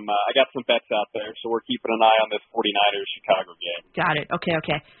 Yeah, so I got some bets out there. So we're keeping an eye on this 49ers Chicago game. Got it. Okay.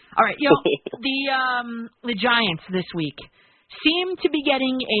 All right. The Giants this week seem to be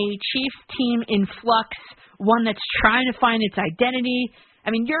getting a Chiefs team in flux. One that's trying to find its identity. I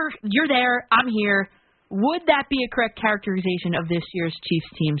mean, you're there. I'm here. Would that be a correct characterization of this year's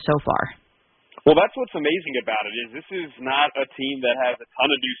Chiefs team so far? Well, that's what's amazing about it is this is not a team that has a ton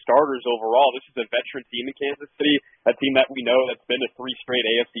of new starters overall. This is a veteran team in Kansas City, a team that we know that's been to 3 straight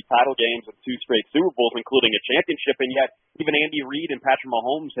AFC title games and 2 straight Super Bowls, including a championship. And yet, even Andy Reid and Patrick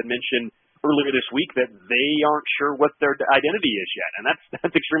Mahomes had mentioned earlier this week that they aren't sure what their identity is yet, and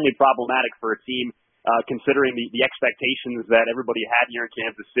that's extremely problematic for a team. Considering the expectations that everybody had here in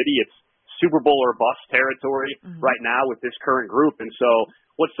Kansas City, it's Super Bowl or bust territory right now with this current group. And so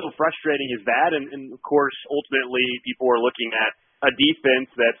what's so frustrating is that, and of course, ultimately, people are looking at a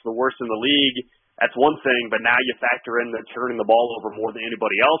defense that's the worst in the league. That's one thing, but now you factor in the turning the ball over more than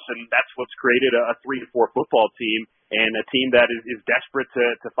anybody else, and that's what's created a 3-4 football team and a team that is desperate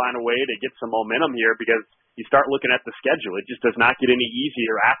to find a way to get some momentum here because you start looking at the schedule. It just does not get any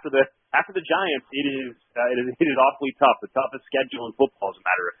easier. After the Giants, it is awfully tough. The toughest schedule in football, as a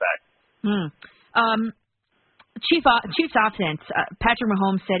matter of fact. Chiefs offense, Patrick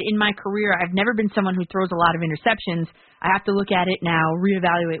Mahomes said, in my career, I've never been someone who throws a lot of interceptions. I have to look at it now,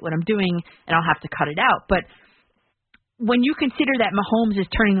 reevaluate what I'm doing, and I'll have to cut it out. But when you consider that Mahomes is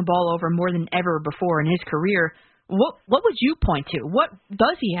turning the ball over more than ever before in his career, what would you point to? What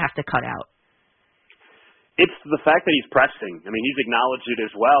does he have to cut out? It's the fact that he's pressing. I mean, he's acknowledged it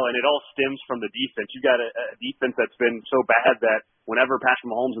as well, and it all stems from the defense. You've got a defense that's been so bad that whenever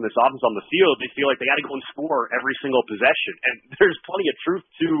Patrick Mahomes and this offense on the field, they feel like they got to go and score every single possession. And there's plenty of truth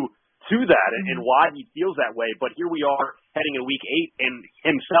to that and why he feels that way. But here we are heading in Week 8, and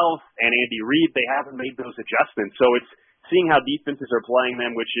himself and Andy Reid, they haven't made those adjustments. So it's seeing how defenses are playing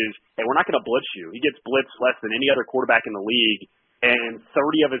them, which is, hey, we're not going to blitz you. He gets blitzed less than any other quarterback in the league. And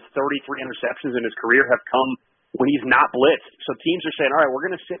 30 of his 33 interceptions in his career have come when he's not blitzed. So teams are saying, all right, we're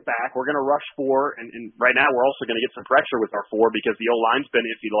going to sit back, we're going to rush 4, and right now we're also going to get some pressure with our 4 because the O-line's been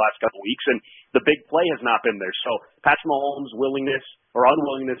iffy the last couple of weeks, and the big play has not been there. So Patrick Mahomes' willingness or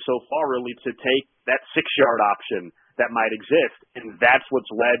unwillingness so far really to take that 6-yard option that might exist, and that's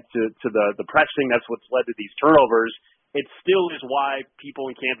what's led to the pressing, that's what's led to these turnovers. It still is why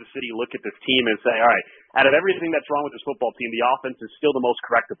people in Kansas City look at this team and say, all right, out of everything that's wrong with this football team, the offense is still the most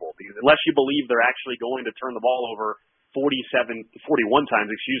correctable because unless you believe they're actually going to turn the ball over 41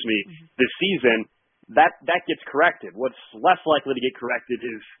 times, this season, that gets corrected. What's less likely to get corrected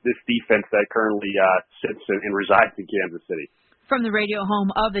is this defense that currently sits and resides in Kansas City. From the radio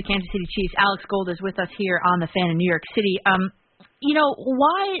home of the Kansas City Chiefs, Alex Gold is with us here on The Fan in New York City.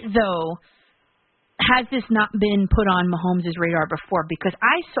 Why, though, has this not been put on Mahomes' radar before? Because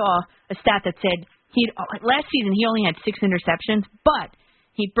I saw a stat that said last season he only had 6 interceptions, but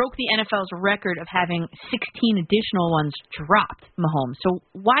he broke the NFL's record of having 16 additional ones dropped, Mahomes. So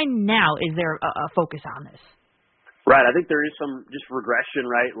why now is there a focus on this? Right. I think there is some just regression,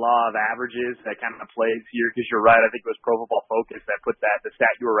 right, law of averages that kind of plays here because you're right. I think it was Pro Football Focus that put the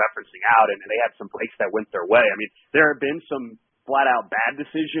stat you were referencing out, and they had some breaks that went their way. I mean, there have been some flat-out bad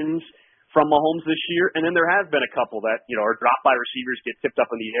decisions from Mahomes this year, and then there have been a couple that, are dropped by receivers, get tipped up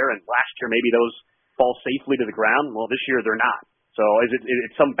in the air, and last year maybe those fall safely to the ground. Well, this year they're not. So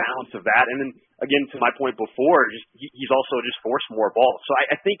it's some balance of that. And then, again, to my point before, he's also just forced more balls. So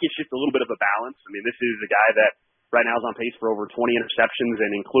I think it's just a little bit of a balance. I mean, this is a guy that right now is on pace for over 20 interceptions,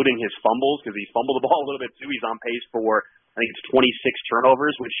 and including his fumbles, because he fumbled the ball a little bit too, he's on pace for, I think it's 26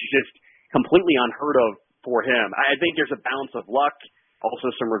 turnovers, which is just completely unheard of for him. I think there's a balance of luck,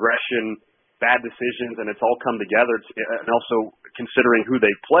 also some regression, bad decisions, and it's all come together. And also considering who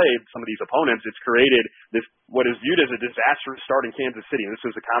they've played, some of these opponents, it's created this what is viewed as a disastrous start in Kansas City. And this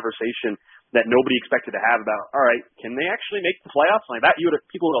was a conversation that nobody expected to have about, all right, can they actually make the playoffs like that?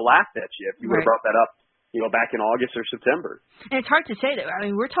 People would have laughed at you if you would have brought that up, back in August or September. And it's hard to say that. I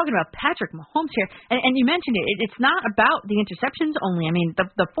mean, we're talking about Patrick Mahomes here, and you mentioned it. It's not about the interceptions only. I mean,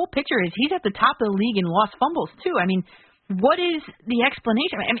 the full picture is he's at the top of the league in lost fumbles too. I mean, what is the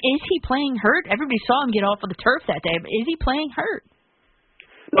explanation? I mean, is he playing hurt? Everybody saw him get off of the turf that day. But is he playing hurt?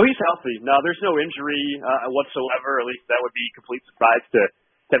 No, he's healthy. No, there's no injury whatsoever. At least that would be a complete surprise to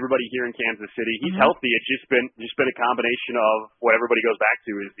everybody here in Kansas City. He's healthy. It's just been a combination of what everybody goes back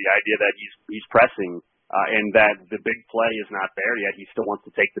to is the idea that he's pressing and that the big play is not there yet. He still wants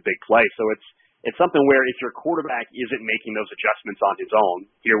to take the big play. So it's something where if your quarterback isn't making those adjustments on his own,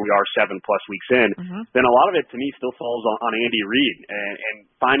 here we are 7+ weeks in, then a lot of it to me still falls on Andy Reid and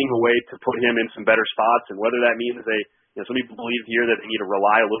finding a way to put him in some better spots, and whether that means some people believe here that they need to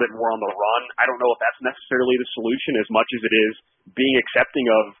rely a little bit more on the run. I don't know if that's necessarily the solution as much as it is being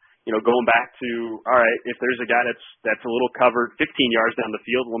accepting of, going back to, all right, if there's a guy that's a little covered 15 yards down the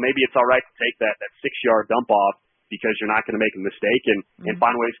field, well, maybe it's all right to take that 6-yard dump off because you're not going to make a mistake and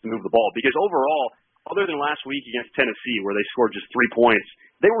find ways to move the ball. Because overall, other than last week against Tennessee where they scored just 3 points,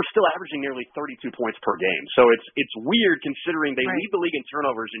 they were still averaging nearly 32 points per game. So it's weird considering they lead the league in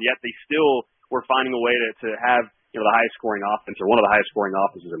turnovers, and yet they still were finding a way to have the highest scoring offense or one of the highest scoring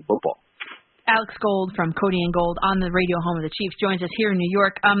offenses in football. Alex Gold from Cody and Gold on the radio home of the Chiefs joins us here in New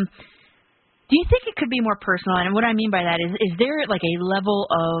York. Do you think it could be more personal? And what I mean by that is there like a level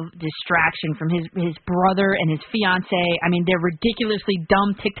of distraction from his brother and his fiance? I mean, they're ridiculously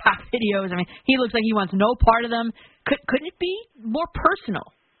dumb TikTok videos. I mean, he looks like he wants no part of them. Could it be more personal?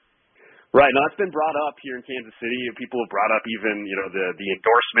 Right. No, that's been brought up here in Kansas City. People have brought up even, the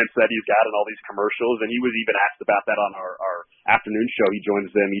endorsements that he's got in all these commercials. And he was even asked about that on our afternoon show. He joins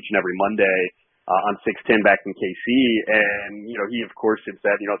them each and every Monday on 610 back in KC. And, he, of course, had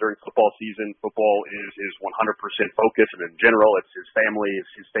said, during football season, football is 100% focus. And in general, it's his family,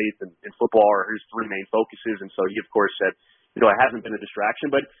 it's his faith in football are his 3 main focuses. And so he, of course, said, it hasn't been a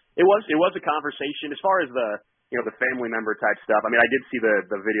distraction. But it was a conversation. As far as the family member type stuff. I mean, I did see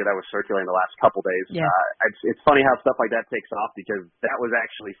the video that was circulating the last couple days. Yeah. It's funny how stuff like that takes off because that was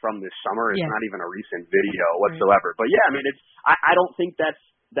actually from this summer. It's not even a recent video whatsoever. But yeah, I mean, I don't think that's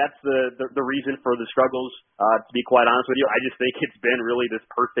the reason for the struggles, to be quite honest with you. I just think it's been really this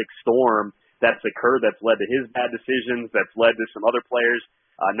perfect storm that's occurred that's led to his bad decisions, that's led to some other players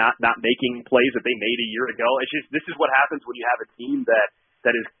not making plays that they made a year ago. It's just, this is what happens when you have a team that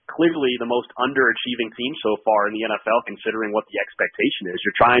is clearly the most underachieving team so far in the NFL, considering what the expectation is.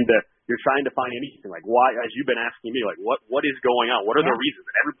 You're trying to find anything like why, as you've been asking me, like what is going on? What are the reasons?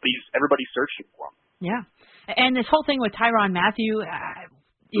 And everybody's searching for them. Yeah, and this whole thing with Tyrann Mathieu,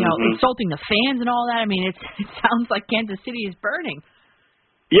 insulting the fans and all that. I mean, it sounds like Kansas City is burning.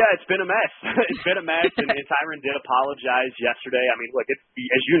 Yeah, it's been a mess. It's been a mess, and Tyrann did apologize yesterday. I mean, look, it's,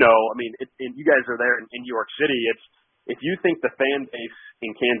 as you know, I mean, and you guys are there in New York City. If you think the fan base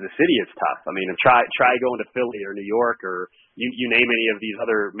in Kansas City is tough, I mean, try going to Philly or New York or you name any of these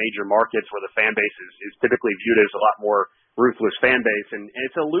other major markets where the fan base is typically viewed as a lot more ruthless fan base, and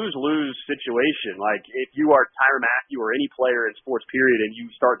it's a lose-lose situation. Like, if you are Tyrann Mathieu or any player in sports period and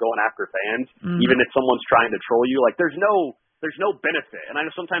you start going after fans, even if someone's trying to troll you, like there's no benefit. And I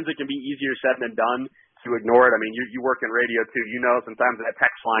know sometimes it can be easier said than done to ignore it. I mean, you work in radio too. Sometimes that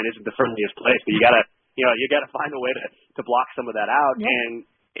text line isn't the friendliest place, but you got to find a way to block some of that out. Yeah. And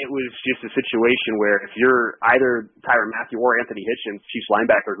it was just a situation where if you're either Tyrann Mathieu or Anthony Hitchens, Chiefs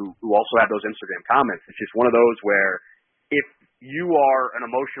linebacker, who also have those Instagram comments, it's just one of those where if you are an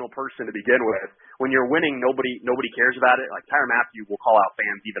emotional person to begin with, when you're winning, nobody cares about it. Like Tyrann Mathieu will call out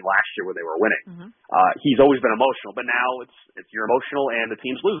fans even last year when they were winning. Mm-hmm. He's always been emotional, but now it's you're emotional and the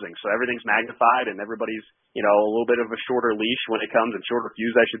team's losing, so everything's magnified and everybody's a little bit of a shorter leash when it comes, and shorter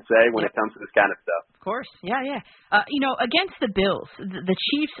fuse, I should say, when it comes to this kind of stuff. Of course, yeah. Against the Bills, the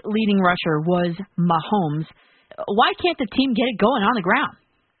Chiefs' leading rusher was Mahomes. Why can't the team get it going on the ground?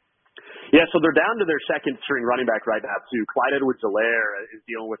 Yeah, so they're down to their second-string running back right now, too. Clyde Edwards-Helaire is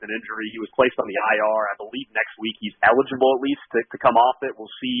dealing with an injury. He was placed on the IR. I believe next week he's eligible at least to come off it. We'll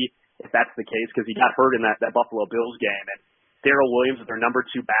see if that's the case because he got hurt in that Buffalo Bills game. And Darrell Williams is their number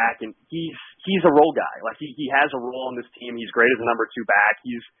 2 back, and he's a role guy. Like he has a role on this team. He's great as a number 2 back.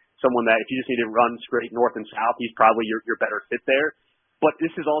 He's someone that if you just need to run straight north and south, he's probably your better fit there. But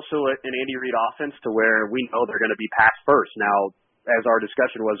this is also an Andy Reid offense to where we know they're going to be pass first. Now, as our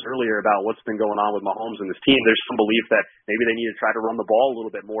discussion was earlier about what's been going on with Mahomes and this team, there's some belief that maybe they need to try to run the ball a little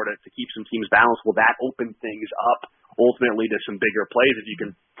bit more to keep some teams balanced. Will that open things up ultimately to some bigger plays if you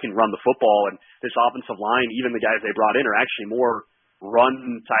can run the football? And this offensive line, even the guys they brought in, are actually more run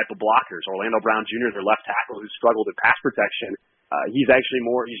type of blockers. Orlando Brown Jr., their left tackle, who struggled in pass protection, he's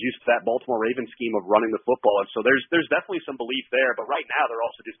used to that Baltimore Ravens scheme of running the football. And so there's definitely some belief there, but right now they're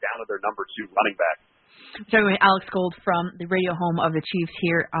also just down to their number 2 running back. So Alex Gold from the radio home of the Chiefs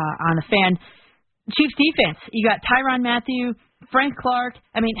here on the Fan. Chiefs defense, you got Tyrann Mathieu, Frank Clark.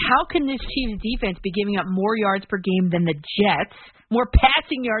 I mean, how can this Chiefs defense be giving up more yards per game than the Jets, more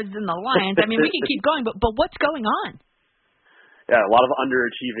passing yards than the Lions? I mean, we can keep going, but what's going on? Yeah, a lot of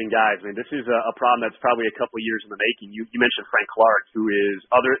underachieving guys. I mean, this is a problem that's probably a couple of years in the making. You mentioned Frank Clark, who is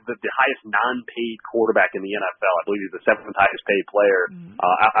the highest non-paid quarterback in the NFL. I believe he's the 7th highest paid player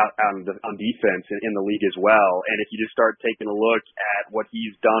on defense in the league as well. And if you just start taking a look at what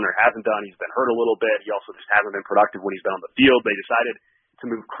he's done or hasn't done, he's been hurt a little bit. He also just hasn't been productive when he's been on the field. They decided to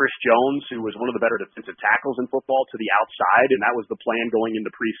move Chris Jones, who was one of the better defensive tackles in football, to the outside, and that was the plan going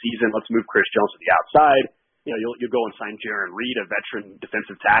into preseason. Let's move Chris Jones to the outside. You'll go and sign Jaron Reed, a veteran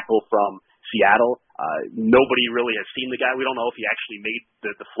defensive tackle from Seattle. Nobody really has seen the guy. We don't know if he actually made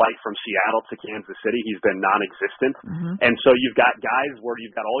the flight from Seattle to Kansas City. He's been non-existent. Mm-hmm. And so you've got guys where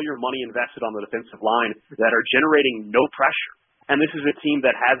you've got all your money invested on the defensive line that are generating no pressure. And this is a team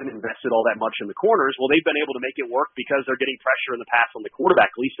that hasn't invested all that much in the corners. Well, they've been able to make it work because they're getting pressure in the pass on the quarterback,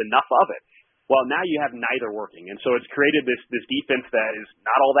 at least enough of it. Well, now you have neither working, and so it's created this defense that is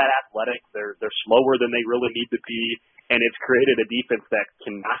not all that athletic. They're slower than they really need to be, and it's created a defense that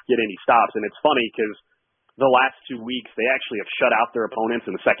cannot get any stops. And it's funny because the last 2 weeks they actually have shut out their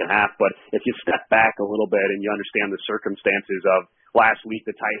opponents in the second half. But if you step back a little bit and you understand the circumstances of last week,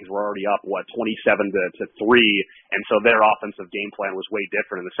 the Titans were already up 27-3, and so their offensive game plan was way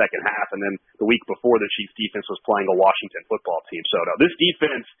different in the second half. And then the week before, the Chiefs defense was playing a Washington football team. So no, this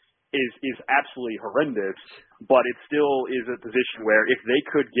defense is absolutely horrendous, but it still is a position where if they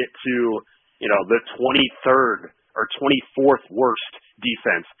could get to, the 23rd or 24th worst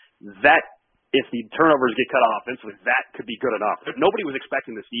defense, that if the turnovers get cut off offensively, that could be good enough. Nobody was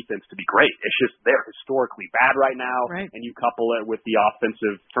expecting this defense to be great. It's just they're historically bad right now, right. And you couple it with the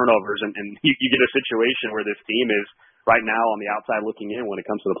offensive turnovers, and you get a situation where this team is right now on the outside looking in when it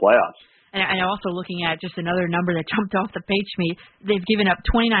comes to the playoffs. And I'm also looking at just another number that jumped off the page to me. They've given up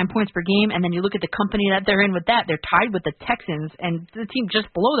 29 points per game, and then you look at the company that they're in with that. They're tied with the Texans, and the team just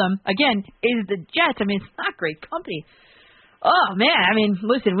below them, again, is the Jets. I mean, it's not great company. Oh, man. I mean,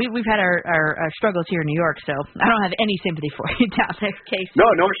 listen, we've had our struggles here in New York, so I don't have any sympathy for you down there, Casey. No,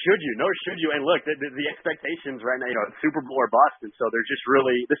 nor should you. And look, the expectations right now, it's Super Bowl or bust, and so there's just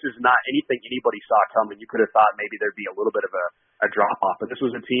really, this is not anything anybody saw coming. You could have thought maybe there'd be a little bit of a drop-off, but this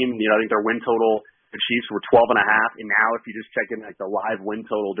was a team, I think their win total, the Chiefs were 12.5, and now if you just check in like the live win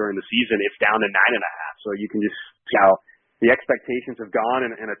total during the season, it's down to 9.5, so you can just see how the expectations have gone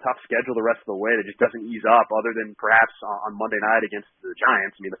and a tough schedule the rest of the way that just doesn't ease up other than perhaps on Monday night against the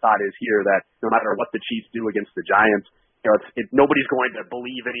Giants. I mean, the thought is here that no matter what the Chiefs do against the Giants, nobody's going to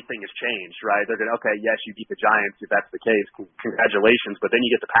believe anything has changed, right? They're going to, okay, yes, you beat the Giants if that's the case. Congratulations. But then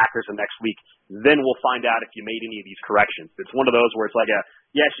you get the Packers the next week. Then we'll find out if you made any of these corrections. It's one of those where it's like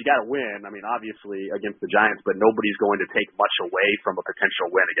yes, you got to win. I mean, obviously against the Giants, but nobody's going to take much away from a potential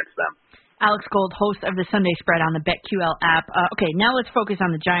win against them. Alex Gold, host of the Sunday Spread on the BetQL app. Okay, now let's focus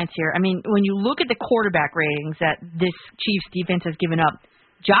on the Giants here. I mean, when you look at the quarterback ratings that this Chiefs defense has given up,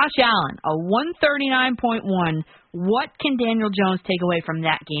 Josh Allen, a 139.1. What can Daniel Jones take away from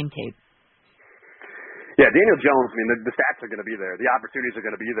that game tape? Yeah, Daniel Jones, I mean, the stats are going to be there. The opportunities are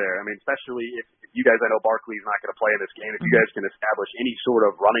going to be there. I mean, especially if you guys, I know Barkley's not going to play in this game. If you guys can establish any sort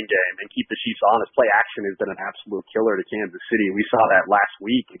of running game and keep the Chiefs honest, play action has been an absolute killer to Kansas City. We saw that last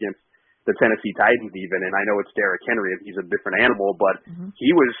week against the Tennessee Titans even, and I know it's Derrick Henry, and he's a different animal, but he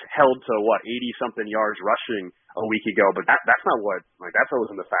was held to, 80-something yards rushing a week ago, but that's not what, that's what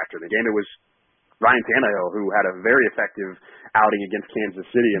was in the factor in the game. It was Ryan Tannehill, who had a very effective outing against Kansas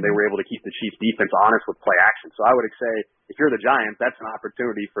City, and they were able to keep the Chiefs defense honest with play action. So I would say, if you're the Giants, that's an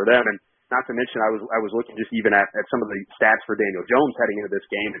opportunity for them. And not to mention, I was looking just even at some of the stats for Daniel Jones heading into this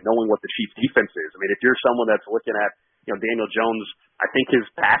game and knowing what the Chiefs defense is. I mean, if you're someone that's looking at, Daniel Jones, I think his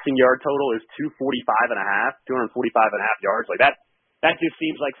passing yard total is 245.5 yards. Like that just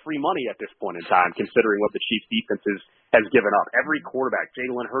seems like free money at this point in time, considering what the Chiefs defense has given up. Every quarterback,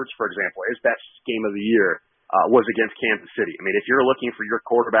 Jalen Hurts, for example, his best game of the year was against Kansas City. I mean, if you're looking for your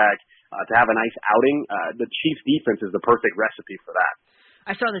quarterback to have a nice outing, the Chiefs defense is the perfect recipe for that.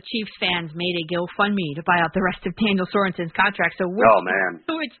 I saw the Chiefs fans made a GoFundMe to buy out the rest of Daniel Sorensen's contract. So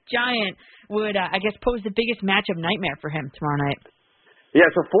which Giant would, I guess, pose the biggest matchup nightmare for him tomorrow night? Yeah,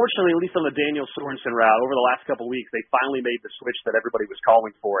 so fortunately, at least on the Daniel Sorensen route, over the last couple of weeks, they finally made the switch that everybody was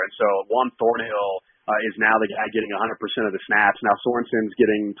calling for. And so Juan Thornhill is now the guy getting 100% of the snaps. Now Sorensen's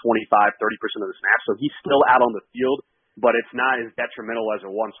getting 25, 30% of the snaps. So he's still out on the field, but it's not as detrimental as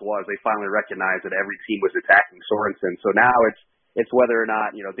it once was. They finally recognized that every team was attacking Sorensen. So now it's whether or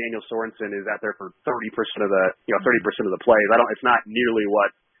not, Daniel Sorensen is out there for 30% of the, 30% of the plays. It's not nearly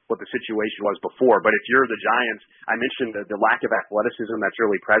what the situation was before. But if you're the Giants, I mentioned the lack of athleticism that's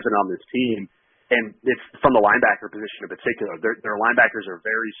really present on this team, and it's from the linebacker position in particular. Their linebackers are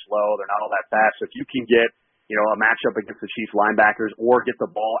very slow. They're not all that fast. So if you can get, a matchup against the Chiefs linebackers or get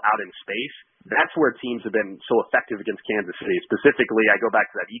the ball out in space, that's where teams have been so effective against Kansas City. Specifically, I go back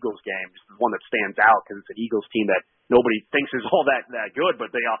to that Eagles game, just the one that stands out because it's an Eagles team that nobody thinks is all that good,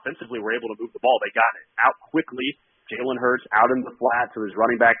 but they offensively were able to move the ball. They got it out quickly. Jalen Hurts out in the flat to his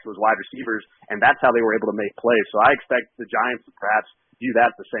running backs, to his wide receivers, and that's how they were able to make plays. So I expect the Giants to perhaps do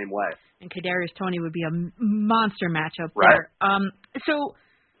that the same way. And Kadarius Toney would be a monster matchup there. So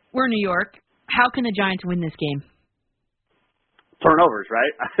we're in New York. How can the Giants win this game? Turnovers,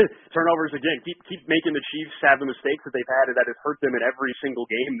 right? Turnovers again. Keep making the Chiefs have the mistakes that they've had, and that has hurt them in every single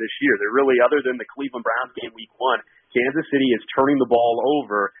game this year. They're really, other than the Cleveland Browns game week 1, Kansas City is turning the ball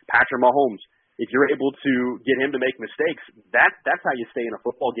over. Patrick Mahomes, if you're able to get him to make mistakes, that's how you stay in a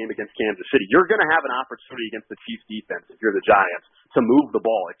football game against Kansas City. You're going to have an opportunity against the Chiefs defense if you're the Giants to move the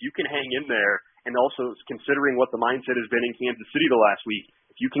ball. If you can hang in there, and also considering what the mindset has been in Kansas City the last week,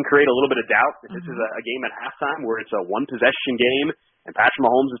 if you can create a little bit of doubt that this is a game at halftime where it's a one-possession game and Patrick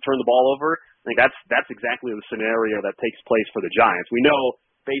Mahomes has turned the ball over, I think that's exactly the scenario that takes place for the Giants. We know,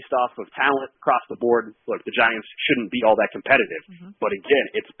 based off of talent across the board, look, the Giants shouldn't be all that competitive. But again,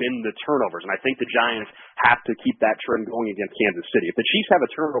 it's been the turnovers, and I think the Giants have to keep that trend going against Kansas City. If the Chiefs have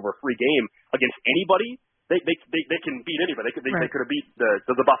a turnover-free game against anybody, they can beat anybody. They could have beat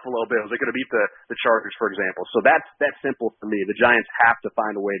the Buffalo Bills. They could have beat the Chargers, for example. So that's simple for me. The Giants have to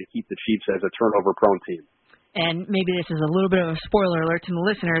find a way to keep the Chiefs as a turnover-prone team. And maybe this is a little bit of a spoiler alert to the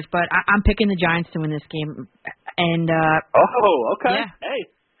listeners, but I'm picking the Giants to win this game. And okay. Yeah.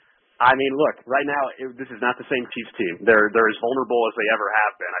 Hey. I mean, look, right now, this is not the same Chiefs team. They're as vulnerable as they ever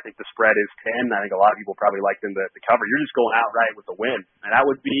have been. I think the spread is 10. I think a lot of people probably like them to cover. You're just going outright with the win. And that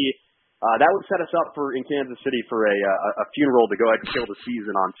would set us up in Kansas City for a funeral to go ahead and kill the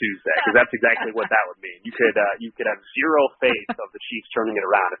season on Tuesday, because that's exactly what that would mean. You could have zero faith of the Chiefs turning it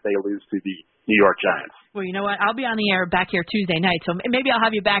around if they lose to the New York Giants. Well, you know what? I'll be on the air back here Tuesday night, so maybe I'll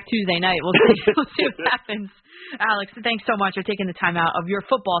have you back Tuesday night. We'll see what happens. Alex, thanks so much for taking the time out of your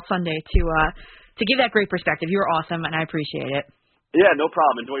football Sunday to give that great perspective. You were awesome, and I appreciate it. Yeah, no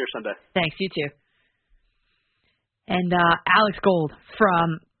problem. Enjoy your Sunday. Thanks. You too. And Alex Gold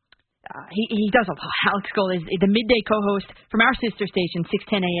from he does a lot. Alex Gold is the midday co-host from our sister station,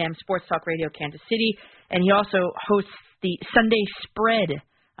 610 AM Sports Talk Radio, Kansas City, and he also hosts the Sunday Spread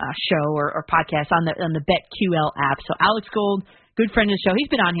show or podcast on the BetQL app. So Alex Gold, good friend of the show. He's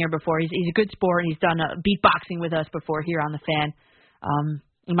been on here before. He's a good sport. He's done beatboxing with us before here on the Fan,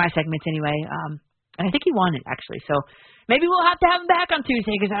 in my segments anyway. And I think he won it, actually. So maybe we'll have to have him back on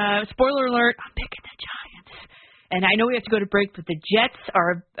Tuesday because, spoiler alert, I'm picking the Giants. And I know we have to go to break, but the Jets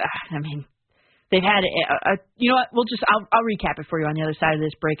are, they've had you know what, I'll recap it for you on the other side of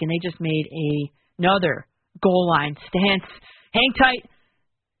this break, and they just made another goal line stance. Hang tight,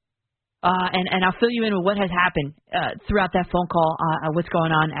 and I'll fill you in with what has happened throughout that phone call, what's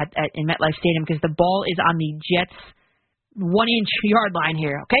going on in MetLife Stadium, because the ball is on the Jets' 1-inch yard line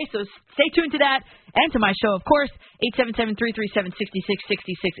here. Okay, so stay tuned to that and to my show, of course. 877-337-6666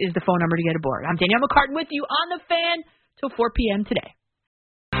 is the phone number to get aboard. I'm Danielle McCartan with you on The Fan till 4 p.m. today.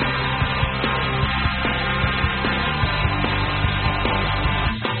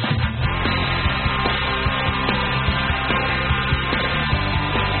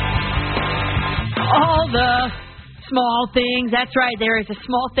 All the small things. That's right. There is a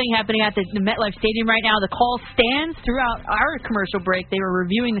small thing happening at the MetLife Stadium right now. The call stands throughout our commercial break. They were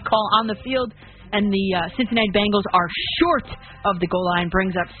reviewing the call on the field, and the Cincinnati Bengals are short of the goal line,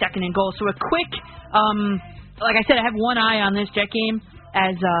 brings up 2nd and goal. So a quick, like I said, I have one eye on this Jet game.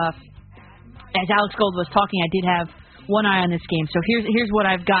 As Alex Gold was talking, I did have one eye on this game. So here's what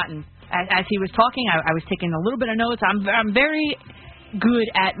I've gotten. As he was talking, I was taking a little bit of notes. I'm very good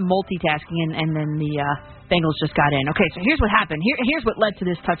at multitasking, and then the Bengals just got in. Okay, so here's what happened. Here's what led to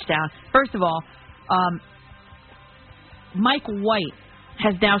this touchdown. First of all, Mike White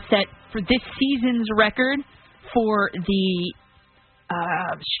has now set for this season's record for the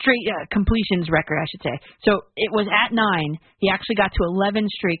straight completions record, I should say. So it was at 9. He actually got to 11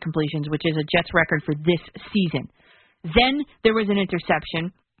 straight completions, which is a Jets record for this season. Then there was an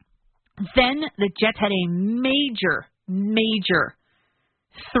interception. Then the Jets had a major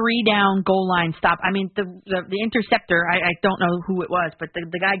 3-down goal line stop. I mean, the interceptor, I don't know who it was, but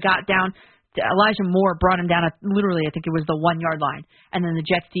the guy got down. Elijah Moore brought him down at literally, I think it was the 1-yard line. And then the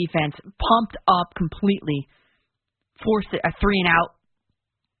Jets defense pumped up completely, forced a 3-and-out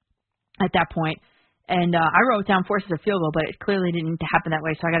at that point. And I wrote down forces a field goal, but it clearly didn't happen that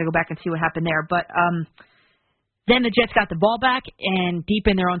way, so I got to go back and see what happened there. But then the Jets got the ball back and deep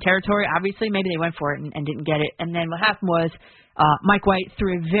in their own territory. Obviously, maybe they went for it and didn't get it. And then what happened was Mike White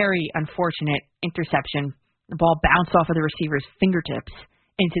threw a very unfortunate interception. The ball bounced off of the receiver's fingertips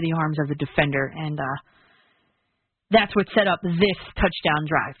into the arms of the defender, and that's what set up this touchdown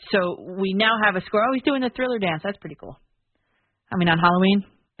drive. So we now have a score. Oh, he's doing the Thriller dance. That's pretty cool. I mean, on Halloween,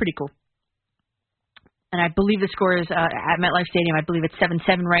 pretty cool. And I believe the score is at MetLife Stadium. I believe it's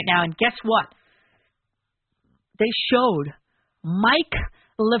 7-7 right now. And guess what? They showed Mike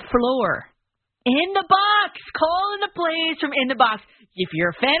LaFleur in the box, calling the plays from in the box. If you're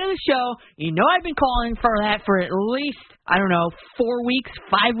a fan of the show, you know I've been calling for that for at least, 4 weeks,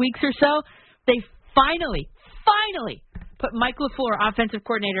 5 weeks or so. They finally put Mike LaFleur, offensive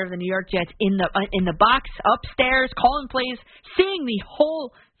coordinator of the New York Jets, in the box, upstairs, calling plays, seeing the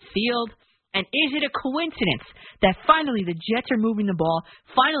whole field. And is it a coincidence that finally the Jets are moving the ball?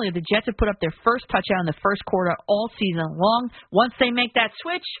 Finally, the Jets have put up their first touchdown in the first quarter all season long. Once they make that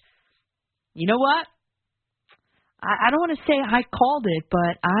switch, you know what? I don't want to say I called it,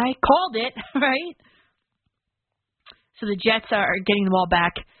 but I called it, right? So the Jets are getting the ball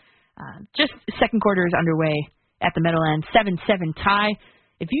back. Just the second quarter is underway at the Meadowlands. 7-7 tie.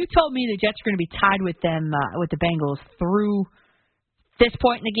 If you told me the Jets are going to be tied with them, with the Bengals through this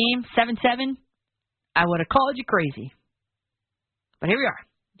point in the game, 7-7, I would have called you crazy. But here we are.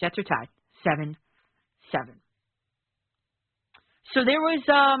 Jets are tied. 7-7. So there was,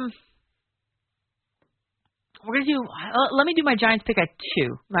 we're going to do, let me do my Giants pick at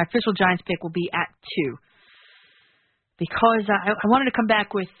 2. My official Giants pick will be at 2. Because I wanted to come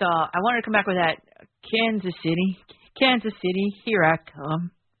back with, that Kansas City, here I come.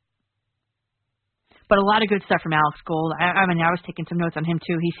 But a lot of good stuff from Alex Gold. I was taking some notes on him,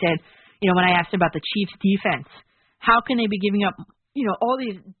 too. He said, when I asked him about the Chiefs' defense, how can they be giving up, all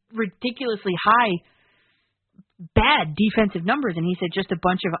these ridiculously high, bad defensive numbers? And he said, just a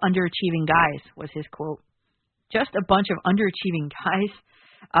bunch of underachieving guys was his quote. Just a bunch of underachieving guys.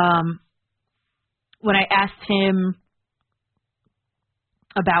 When I asked him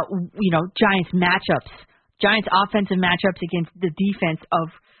about, Giants matchups, Giants offensive matchups against the defense of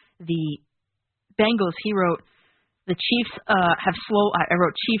the Bengals, he wrote, the Chiefs have slow, I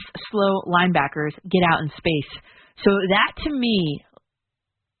wrote, Chiefs slow linebackers get out in space. So that to me,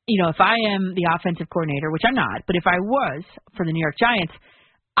 if I am the offensive coordinator, which I'm not, but if I was for the New York Giants,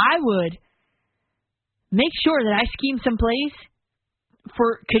 I would make sure that I scheme some plays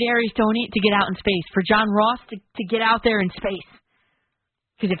for Kadarius Toney to get out in space, for John Ross to get out there in space.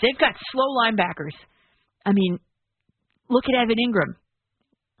 Because if they've got slow linebackers, look at Evan Ingram.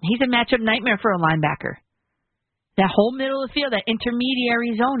 He's a matchup nightmare for a linebacker. That whole middle of the field, that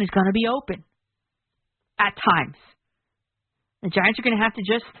intermediary zone is going to be open at times. The Giants are going to have to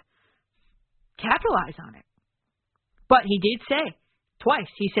just capitalize on it. But he did say twice,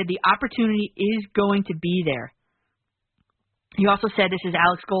 he said the opportunity is going to be there. He also said, this is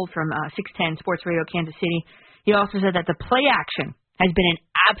Alex Gold from 610 Sports Radio, Kansas City. He also said that the play action has been an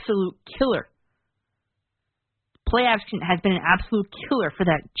absolute killer. play action has been an absolute killer for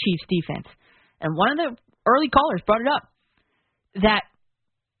that Chiefs defense. And one of the early callers brought it up, that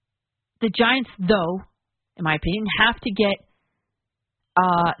the Giants, though, in my opinion, have to get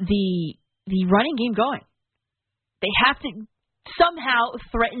the running game going. They have to somehow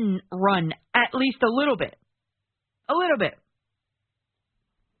threaten run at least a little bit. A little bit.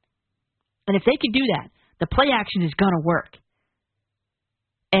 And if they can do that, the play action is going to work.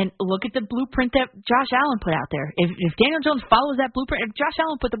 And look at the blueprint that Josh Allen put out there. If Daniel Jones follows that blueprint, if Josh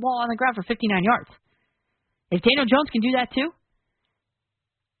Allen put the ball on the ground for 59 yards, if Daniel Jones can do that too,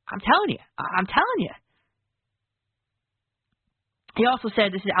 I'm telling you. He also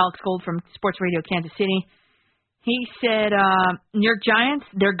said, this is Alex Gold from Sports Radio Kansas City, he said, New York Giants,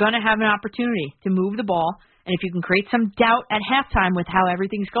 they're going to have an opportunity to move the ball, and if you can create some doubt at halftime with how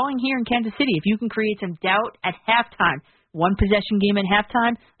everything's going here in Kansas City, if you can create some doubt at halftime, one possession game at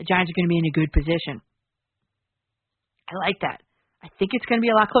halftime, the Giants are going to be in a good position. I like that. I think it's going to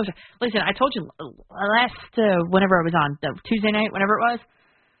be a lot closer. Listen, I told you last, whenever I was on, Tuesday night, whenever it was,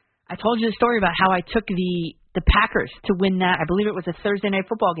 I told you the story about how I took the Packers to win that. I believe it was a Thursday night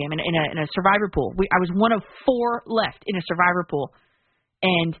football game in a survivor pool. I was one of 4 left in a survivor pool.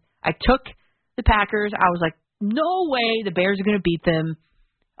 And I took the Packers. I was like, no way the Bears are going to beat them.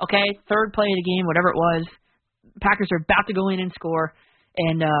 Okay, third play of the game, whatever it was. Packers are about to go in and score,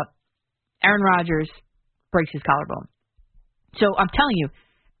 and Aaron Rodgers breaks his collarbone. So I'm telling you,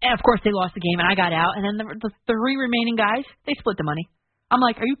 and of course they lost the game, and I got out, and then the 3 remaining guys, they split the money. I'm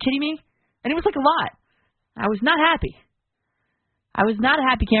like, are you kidding me? And it was like a lot. I was not happy. I was not a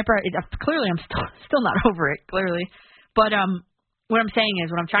happy camper. Clearly, I'm still not over it, clearly. But what I'm saying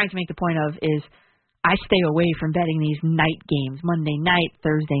is, what I'm trying to make the point of is, I stay away from betting these night games, Monday night,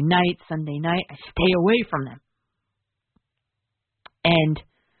 Thursday night, Sunday night. I stay away from them. And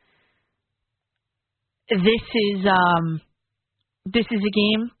this is a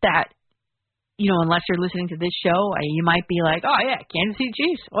game that, unless you're listening to this show, you might be like, oh yeah, Kansas City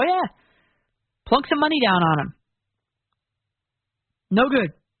Chiefs. Oh yeah, plunk some money down on them. No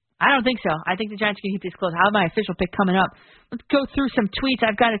good. I don't think so. I think the Giants can keep this close. I have my official pick coming up. Let's go through some tweets.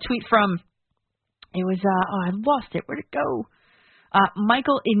 I've got a tweet from, I lost it. Where'd it go?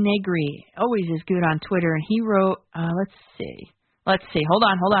 Michael Inegri, always is good on Twitter, and he wrote, let's see. Hold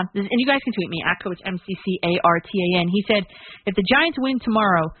on. And you guys can tweet me, at Coach MCCARTAN. He said, if the Giants win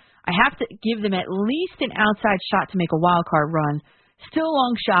tomorrow, I have to give them at least an outside shot to make a wild card run. Still a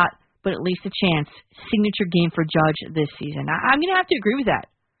long shot, but at least a chance. Signature game for Judge this season. I'm going to have to agree with that.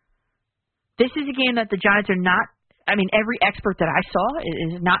 This is a game that the Giants are not, every expert that I saw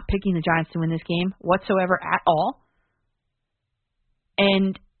is not picking the Giants to win this game whatsoever at all.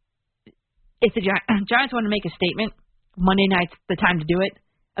 And if the Giants want to make a statement, Monday night's the time to do it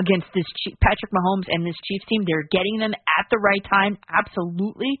against this Patrick Mahomes and this Chiefs team. They're getting them at the right time,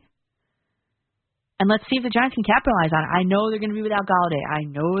 absolutely. And let's see if the Giants can capitalize on it. I know they're going to be without Galladay. I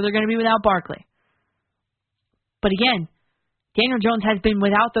know they're going to be without Barkley. But again, Daniel Jones has been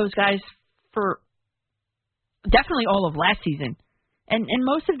without those guys for definitely all of last season and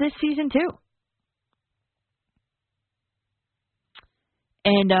most of this season too.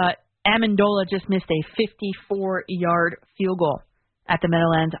 And Amendola just missed a 54-yard field goal at the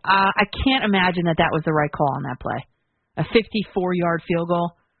Meadowlands. I can't imagine that was the right call on that play. A 54-yard field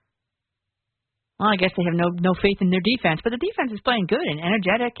goal. Well, I guess they have no faith in their defense, but the defense is playing good and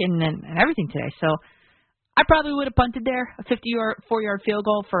energetic and everything today. So I probably would have punted there, a 54-yard field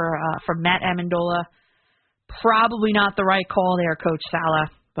goal for Matt Amendola. Probably not the right call there, Coach Saleh,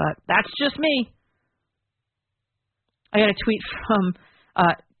 but that's just me. I got a tweet from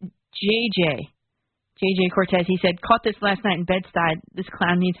JJ Cortez. He said, caught this last night in Bed-Stuy. This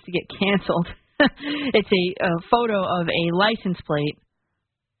clown needs to get canceled. It's a photo of a license plate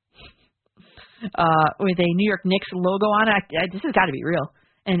with a New York Knicks logo on it. This has got to be real.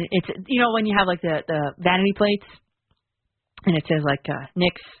 And it's, when you have like the vanity plates and it says like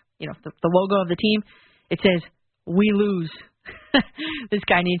Knicks, the logo of the team, it says, we lose. This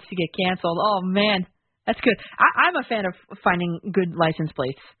guy needs to get canceled. Oh, man. That's good. I'm a fan of finding good license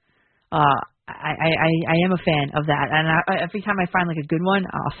plates. I am a fan of that, and every time I find like a good one,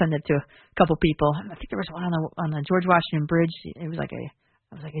 I'll send it to a couple people. I think there was one on the George Washington Bridge. It was like I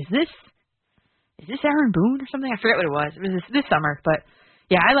was like, is this Aaron Boone or something? I forget what it was. It was this summer, but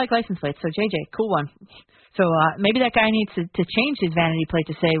yeah, I like license plates. So JJ, cool one. So maybe that guy needs to change his vanity plate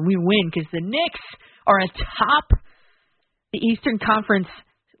to say we win because the Knicks are atop the Eastern Conference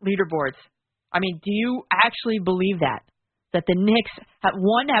leaderboards. Do you actually believe that the Knicks have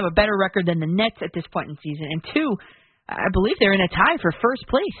a better record than the Nets at this point in the season, and 2, I believe they're in a tie for first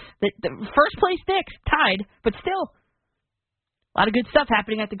place. The first place Knicks tied, but still a lot of good stuff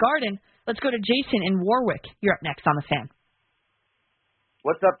happening at the Garden. Let's go to Jason in Warwick. You're up next on the Fan.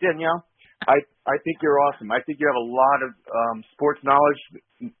 What's up, Danielle? I think you're awesome. I think you have a lot of sports knowledge,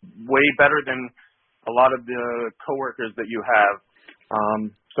 way better than a lot of the coworkers that you have.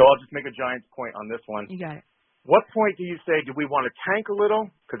 So I'll just make a Giants point on this one. You got it. What point do you say, do we want to tank a little?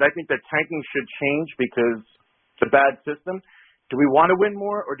 Because I think that tanking should change because it's a bad system. Do we want to win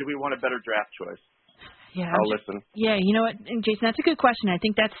more, or do we want a better draft choice? Yeah, I'll listen. Yeah, you know what, Jason, that's a good question. I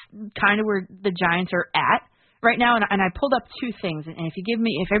think that's kind of where the Giants are at right now, and I pulled up two things. And if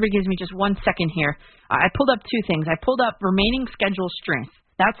everybody gives me just 1 second here, I pulled up two things. I pulled up remaining schedule strength.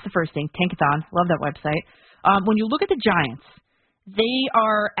 That's the first thing. Tankathon, love that website. When you look at the Giants, they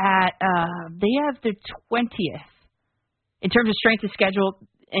are at they have the 20th in terms of strength of schedule.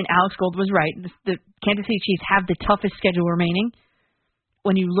 And Alex Gold was right. The Kansas City Chiefs have the toughest schedule remaining.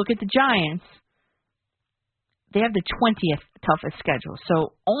 When you look at the Giants, they have the 20th toughest schedule.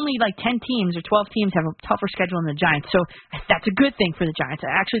 So only like 10 teams or 12 teams have a tougher schedule than the Giants. So that's a good thing for the Giants.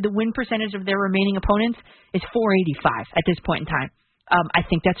 Actually, the win percentage of their remaining opponents is .485 at this point in time. I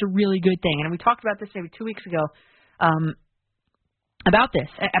think that's a really good thing. And we talked about this maybe 2 weeks ago about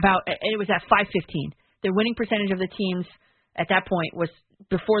this. It was at .515. The winning percentage of the teams at that point was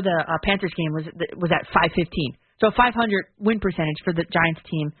before the Panthers game was at .515. So 500 win percentage for the Giants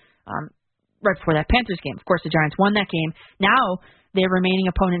team right before that Panthers game. Of course, the Giants won that game. Now their remaining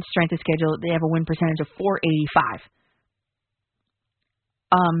opponent's strength of schedule, they have a win percentage of .485.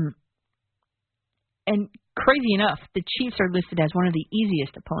 And crazy enough, the Chiefs are listed as one of the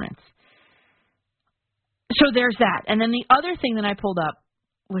easiest opponents. So there's that. And then the other thing that I pulled up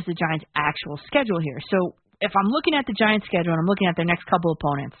was the Giants' actual schedule here. So if I'm looking at the Giants' schedule and I'm looking at their next couple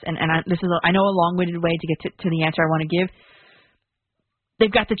opponents, this is I know a long-winded way to get to the answer I want to give.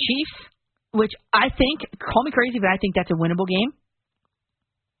 They've got the Chiefs, which I think, call me crazy, but I think that's a winnable game.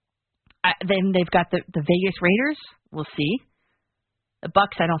 Then they've got the Vegas Raiders. We'll see. The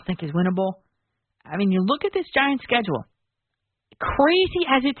Bucs I don't think is winnable. I mean, you look at this Giants schedule. Crazy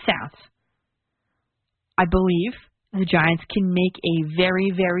as it sounds, I believe the Giants can make a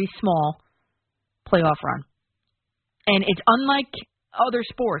very, very small playoff run. And it's unlike other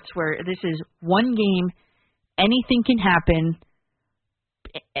sports where this is one game, anything can happen,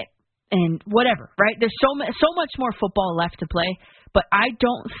 and whatever, right? There's so much more football left to play, but I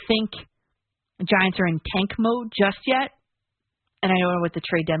don't think the Giants are in tank mode just yet. And I know with the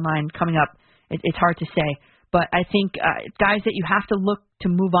trade deadline coming up, it's hard to say. But I think guys that you have to look to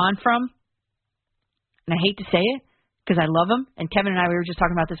move on from, and I hate to say it because I love him, and Kevin and I, we were just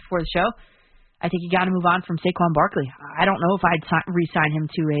talking about this before the show, I think you got to move on from Saquon Barkley. I don't know if I'd re-sign him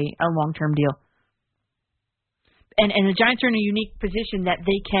to a long-term deal. And the Giants are in a unique position that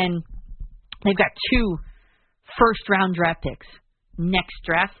they've got 2 first-round draft picks next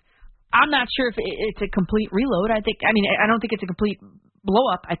draft. I'm not sure if it's a complete reload. I don't think it's a complete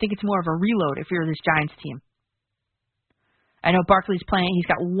blow-up. I think it's more of a reload if you're this Giants team. I know Barkley's playing. He's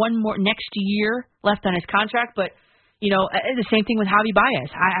got one more next year left on his contract, but, the same thing with Javi Baez.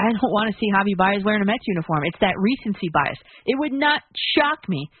 I don't want to see Javi Baez wearing a Mets uniform. It's that recency bias. It would not shock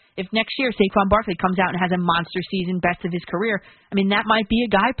me if next year Saquon Barkley comes out and has a monster season, best of his career. I mean, that might be a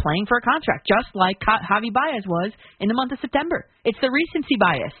guy playing for a contract, just like Javi Baez was in the month of September. It's the recency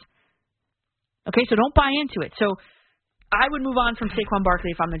bias. Okay, so don't buy into it. So I would move on from Saquon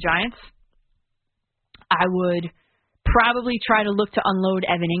Barkley if I'm the Giants. I would probably try to look to unload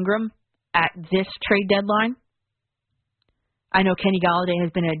Evan Ingram at this trade deadline. I know Kenny Golladay has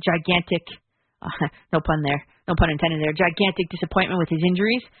been a gigantic, no pun intended there, gigantic disappointment with his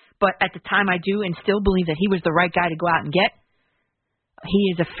injuries. But at the time I do and still believe that he was the right guy to go out and get.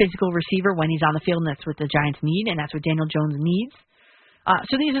 He is a physical receiver when he's on the field, and that's what the Giants need, and that's what Daniel Jones needs.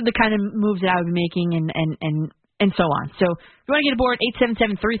 So these are the kind of moves that I would be making and so on. So if you want to get aboard,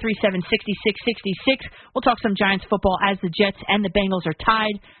 877-337-6666. We'll talk some Giants football as the Jets and the Bengals are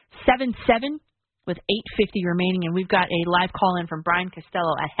tied 7-7 with 8:50 remaining. And we've got a live call-in from Brian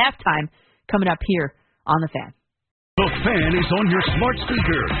Costello at halftime coming up here on The Fan. The Fan is on your smart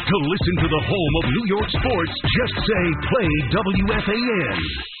speaker. To listen to the home of New York sports, just say play WFAN.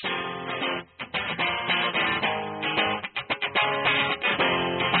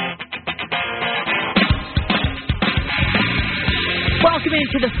 Welcome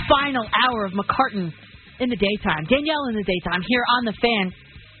into the final hour of McCartan in the daytime. Danielle in the daytime here on The Fan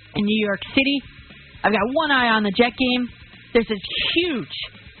in New York City. I've got one eye on the Jet game. There's this huge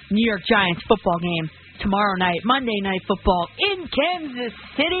New York Giants football game tomorrow night, Monday Night Football in Kansas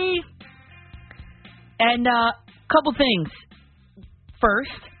City. And couple things.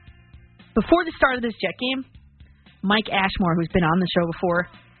 First, before the start of this Jet game, Mike Ashmore, who's been on the show before,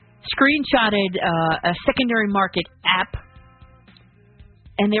 screenshotted a secondary market app,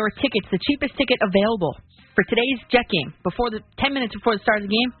 and there were tickets, the cheapest ticket available for today's Jet game, 10 minutes before the start of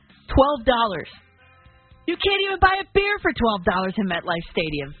the game, $12. You can't even buy a beer for $12 in MetLife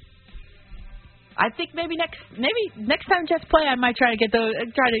Stadium. I think maybe next time Jets play, I might try to get get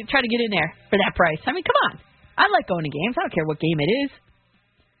in there for that price. I mean, come on. I like going to games. I don't care what game it is.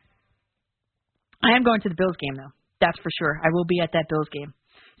 I am going to the Bills game, though. That's for sure. I will be at that Bills game.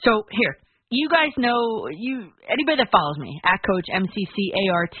 So, here. You guys know, anybody that follows me, @Coach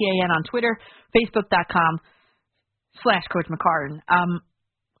MCCARTAN on Twitter, Facebook.com/Coach McCartan.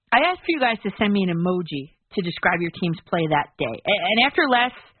 I asked for you guys to send me an emoji to describe your team's play that day. And after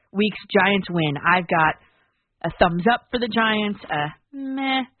last week's Giants win, I've got a thumbs up for the Giants, a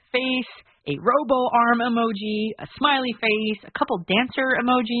meh face, a robo-arm emoji, a smiley face, a couple dancer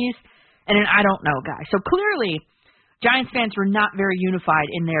emojis, and an I don't know guy. So clearly, Giants fans were not very unified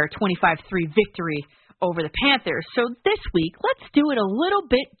in their 25-3 victory over the Panthers. So this week, let's do it a little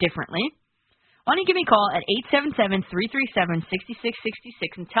bit differently. Why don't you give me a call at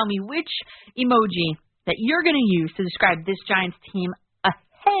 877-337-6666 and tell me which emoji that you're going to use to describe this Giants team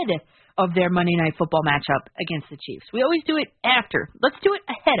ahead of their Monday Night Football matchup against the Chiefs. We always do it after. Let's do it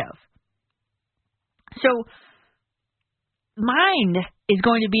ahead of. So mine is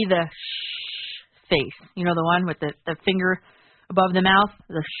going to be the face. You know, the one with the finger above the mouth,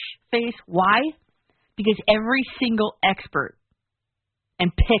 the face. Why? Because every single expert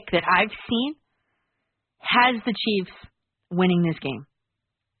and pick that I've seen has the Chiefs winning this game.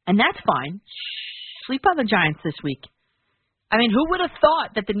 And that's fine. Sleep on the Giants this week. I mean, who would have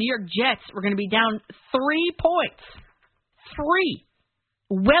thought that the New York Jets were going to be down 3 points? 3.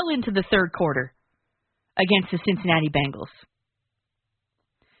 Well into the third quarter against the Cincinnati Bengals.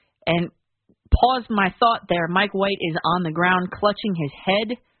 And pause my thought there. Mike White is on the ground clutching his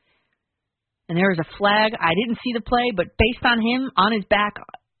head. And there is a flag. I didn't see the play, but based on him on his back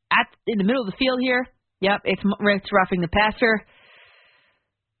in the middle of the field here, yep, it's roughing the passer.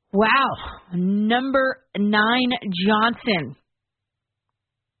 Wow. Number 9, Johnson,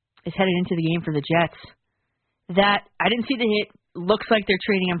 is headed into the game for the Jets. That, I didn't see the hit. Looks like they're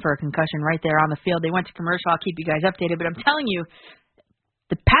treating him for a concussion right there on the field. They went to commercial. I'll keep you guys updated. But I'm telling you,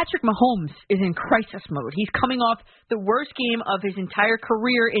 the Patrick Mahomes is in crisis mode. He's coming off the worst game of his entire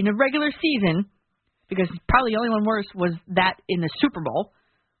career in the regular season, because probably the only one worse was that in the Super Bowl.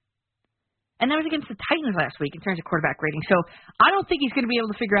 And that was against the Titans last week in terms of quarterback rating. So I don't think he's going to be able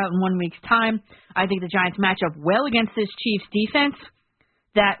to figure out in 1 week's time. I think the Giants match up well against this Chiefs defense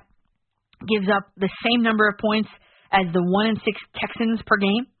that gives up the same number of points as the 1-6 Texans per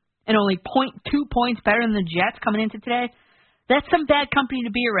game and only 0.2 points better than the Jets coming into today. That's some bad company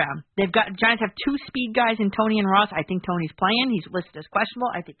to be around. Giants have 2 speed guys in Tony and Ross. I think Tony's playing. He's listed as questionable.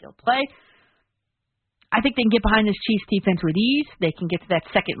 I think he'll play. I think they can get behind this Chiefs defense with ease. They can get to that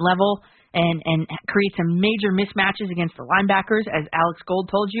second level and create some major mismatches against the linebackers. As Alex Gold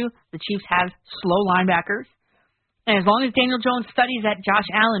told you, the Chiefs have slow linebackers. And as long as Daniel Jones studies that Josh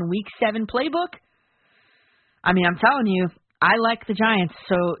Allen Week 7 playbook, I mean, I'm telling you, I like the Giants.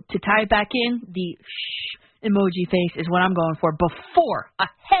 So to tie it back in, the emoji face is what I'm going for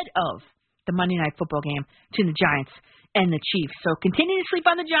ahead of the Monday Night Football game to the Giants and the Chiefs. So continue to sleep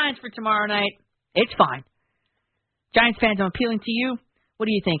on the Giants for tomorrow night. It's fine. Giants fans, I'm appealing to you. What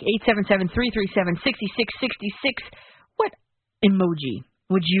do you think? 877-337-6666. What emoji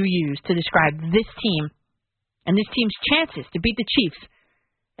would you use to describe this team and this team's chances to beat the Chiefs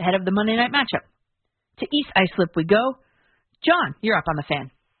ahead of the Monday night matchup? To East Islip we go. John, you're up on the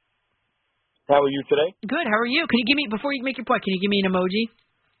fan. How are you today? Good. How are you? Can you give me, before you make your point, can you give me an emoji?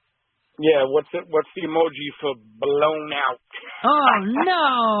 Yeah. What's the emoji for blown out? Oh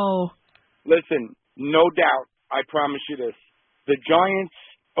no! Listen, no doubt. I promise you this: the Giants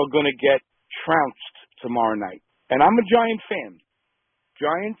are going to get trounced tomorrow night, and I'm a Giant fan.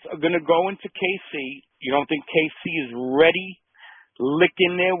 Giants are going to go into KC. You don't think KC is ready,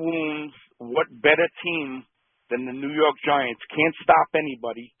 licking their wounds? What better team than the New York Giants? Can't stop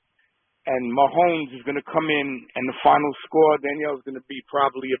anybody. And Mahomes is going to come in, and the final score, Danielle, is going to be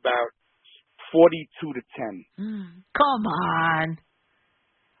probably about 42-10. Come on.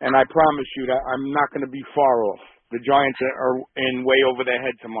 And I promise you that I'm not going to be far off. The Giants are in way over their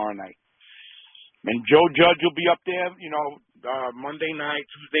head tomorrow night. And Joe Judge will be up there, Monday night,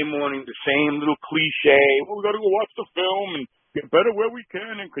 Tuesday morning, the same little cliche. Well, we got to go watch the film and get better where we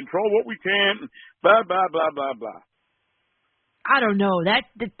can and control what we can, and blah, blah, blah, blah, blah. I don't know.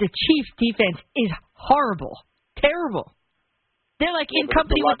 The Chiefs defense is horrible. terrible. They're like in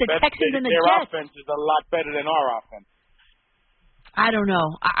company with the Texans and the Jets. Jets. Their offense is a lot better than our offense. I don't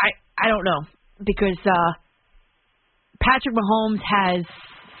know. I don't know because Patrick Mahomes has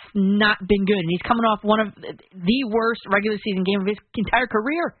not been good, and he's coming off one of the worst regular season game of his entire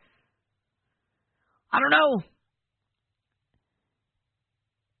career. I don't know.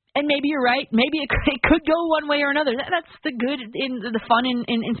 And maybe you're right. Maybe it could go one way or another. That's the good in the fun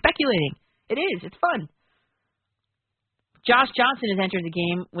in speculating. It is. It's fun. Josh Johnson has entered the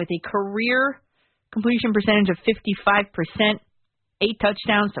game with a career completion percentage of 55%, 8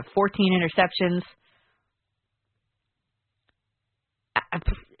 touchdowns to 14 interceptions.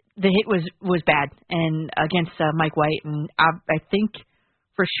 The hit was bad and against Mike White, and I think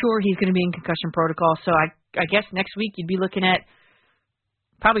for sure he's going to be in concussion protocol. So I guess next week you'd be looking at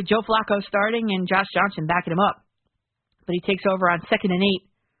probably Joe Flacco starting and Josh Johnson backing him up. But he takes over on 2nd and 8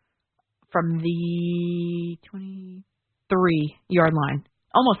 from the 23-yard line.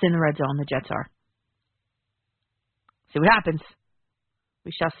 Almost in the red zone, the Jets are. See what happens.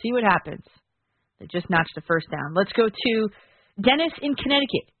 We shall see what happens. They just notched the first down. Let's go to Dennis in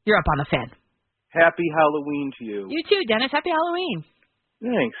Connecticut. You're up on the Fan. Happy Halloween to you. You too, Dennis. Happy Halloween.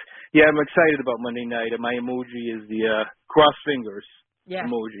 Thanks. Yeah, I'm excited about Monday night. My emoji is the cross fingers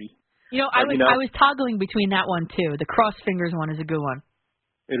emoji. You know, I was toggling between that one too. The cross fingers one is a good one.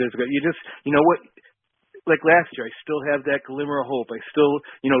 It is good. You know what? Like last year, I still have that glimmer of hope. I still,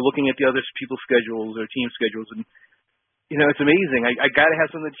 looking at the other people's schedules or team schedules, and it's amazing. I got to have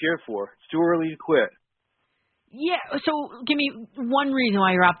something to cheer for. It's too early to quit. Yeah. So, give me one reason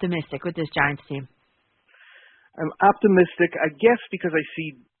why you're optimistic with this Giants team. I'm optimistic, I guess, because I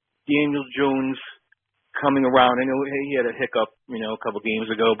see Daniel Jones coming around. I know he had a hiccup, a couple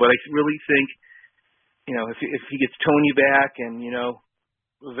games ago, but I really think, if he gets Tony back and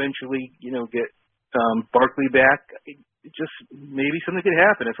eventually, get Barkley back, just maybe something could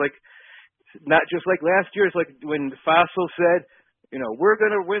happen. It's like not just like last year. It's like when Fassel said, we're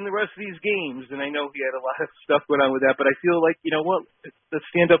going to win the rest of these games, and I know he had a lot of stuff going on with that, but I feel like, what, let's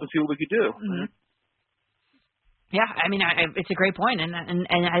stand up and see what we could do. Mm-hmm. Yeah, I mean, it's a great point, and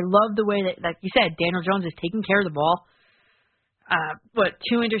I love the way that, like you said, Daniel Jones is taking care of the ball.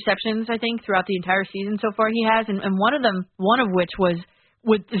 2 interceptions, I think, throughout the entire season so far he has, and one of which was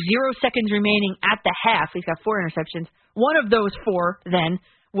with 0 seconds remaining at the half. He's got 4 interceptions. One of those 4 then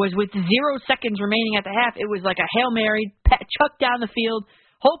was with 0 seconds remaining at the half. It was like a Hail Mary, chuck down the field,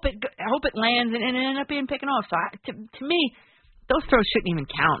 hope it lands, and it ended up being picking off. So to me, those throws shouldn't even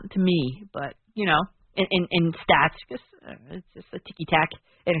count to me, but in stats, it's just a ticky-tack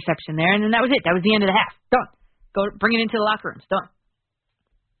interception there, and then that was it. That was the end of the half. Done. Go bring it into the locker rooms. Done.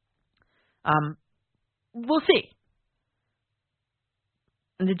 We'll see.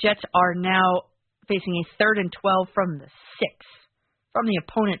 And the Jets are now facing a 3rd and 12 from the 6. From the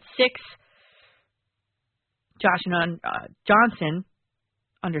opponent's 6. Josh Johnson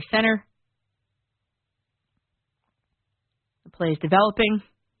under center. The play is developing.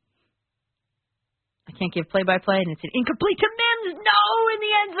 I can't give play-by-play, and it's an incomplete to Mims. No, in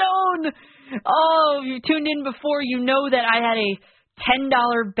the end zone. Oh, if you tuned in before, you know that I had a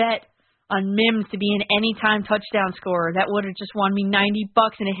 $10 bet on Mims to be an anytime touchdown scorer. That would have just won me $90,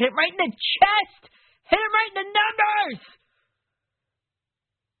 and it hit him right in the chest. Hit him right in the numbers.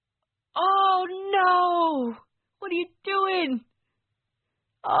 Oh, no. What are you doing?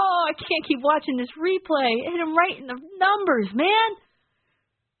 Oh, I can't keep watching this replay. It hit him right in the numbers, man.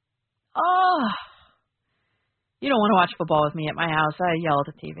 Oh. You don't want to watch football with me at my house. I yell at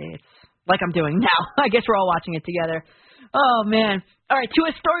the TV. It's like I'm doing now. I guess we're all watching it together. Oh, man. All right, to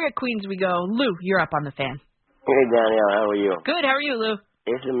Astoria, Queens we go. Lou, you're up on the Fan. Hey, Danielle, how are you? Good. How are you, Lou?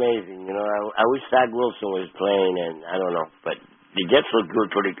 It's amazing. I wish Zach Wilson was playing, and I don't know, but the Jets look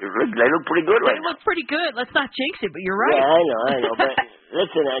good, pretty good. They look pretty good right now. They look pretty good. Let's not jinx it, but you're right. Yeah, I know. But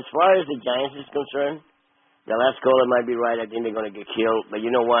listen, as far as the Giants is concerned, the last caller might be right. I think they're going to get killed. But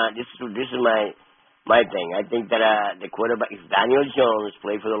you know what? This is my thing. I think that the quarterback, if Daniel Jones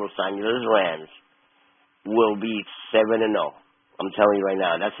played for the Los Angeles Rams, will be 7-0. I'm telling you right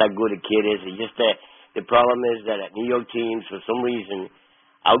now. That's how good a kid is. It's just that the problem is that New York teams, for some reason,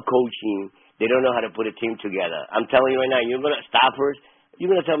 out-coaching, they don't know how to put a team together. I'm telling you right now, you're going to Stafford, you're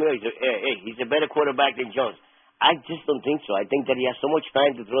going to tell me, hey, he's a better quarterback than Jones. I just don't think so. I think that he has so much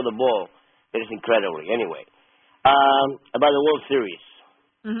time to throw the ball that it's incredible. Anyway, about the World Series.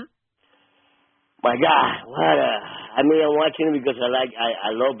 Mm-hmm. My God, I'm watching it because I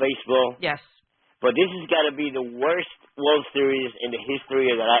love baseball. Yes. But this has got to be the worst World Series in the history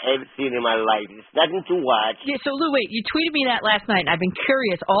that I ever seen in my life. It's nothing to watch. Yeah, so Lou, wait, you tweeted me that last night, and I've been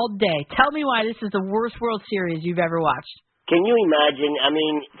curious all day. Tell me why this is the worst World Series you've ever watched. Can you imagine? I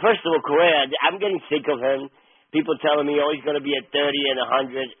mean, first of all, Correa, I'm getting sick of him. People telling me, he's going to be at 30 and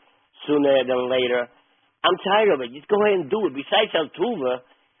 100 sooner than later. I'm tired of it. Just go ahead and do it. Besides Altuve,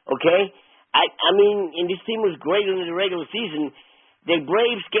 okay? I mean, and this team was great in the regular season. The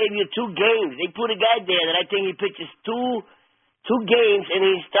Braves gave you 2 games. They put a guy there that I think he pitches two games in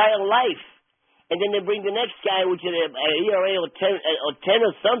his entire life. And then they bring the next guy, which is a ERA or 10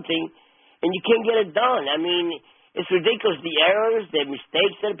 or something, and you can't get it done. I mean, it's ridiculous. The errors, the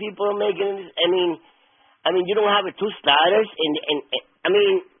mistakes that people are making. I mean, you don't have 2 starters. And I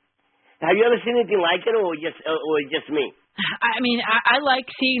mean, have you ever seen anything like it, or just me? I mean, I like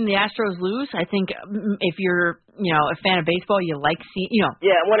seeing the Astros lose. I think if you're, a fan of baseball, you like seeing,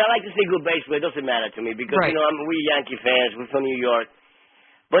 Yeah, when I like to see good baseball, it doesn't matter to me because, right. we're Yankee fans. We're from New York.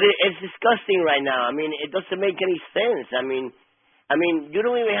 But it's disgusting right now. I mean, it doesn't make any sense. I mean, you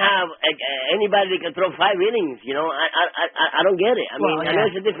don't even have anybody that can throw 5 innings, I don't get it. I mean, I know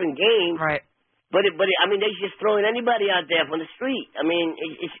it's a different game. Right. But I mean, they're just throwing anybody out there from the street. I mean,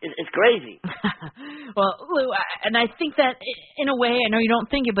 it's crazy. Well, Lou, and I think that in a way, I know you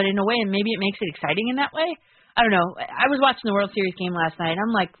don't think it, but in a way, and maybe it makes it exciting in that way. I don't know. I was watching the World Series game last night, and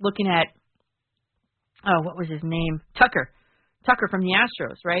I'm like looking at, what was his name? Tucker from the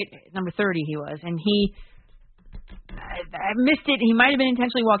Astros, right? Number 30 he was, and I missed it. He might have been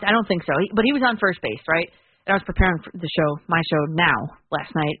intentionally walked. I don't think so. But he was on first base, right? And I was preparing for my show now, last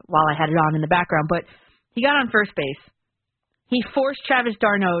night, while I had it on in the background. But he got on first base. He forced Travis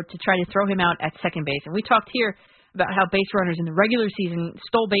d'Arnaud to try to throw him out at second base. And we talked here about how base runners in the regular season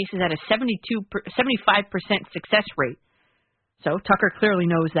stole bases at a 75% success rate. So Tucker clearly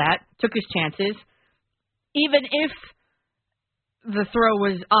knows that, took his chances. Even if the throw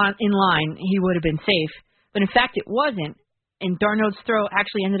was in line, he would have been safe. But in fact, it wasn't. And d'Arnaud's throw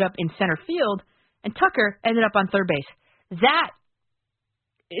actually ended up in center field. And Tucker ended up on third base. That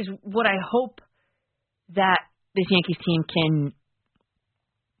is what I hope that this Yankees team can,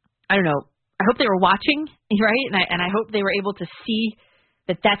 I don't know, I hope they were watching, right? And I hope they were able to see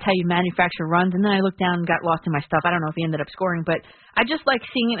that that's how you manufacture runs. And then I looked down and got lost in my stuff. I don't know if he ended up scoring, but I just like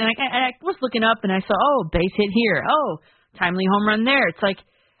seeing it. And I was looking up and I saw, base hit here. Timely home run there. It's like,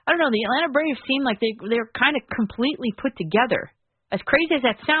 I don't know, the Atlanta Braves seemed like they're kind of completely put together. As crazy as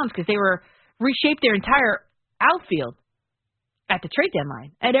that sounds, because they reshaped their entire outfield at the trade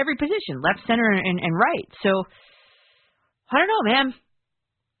deadline at every position, left, center, and right. So, I don't know, man.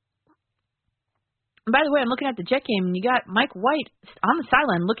 And by the way, I'm looking at the Jet game, and you got Mike White on the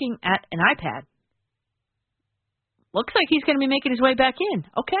sideline looking at an iPad. Looks like he's going to be making his way back in.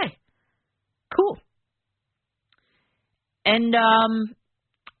 Okay. Cool. And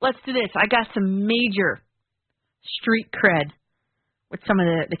let's do this. I got some major street cred with some of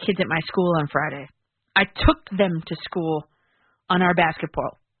the kids at my school on Friday. I took them to school on our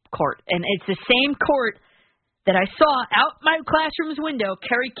basketball court. And it's the same court that I saw out my classroom's window,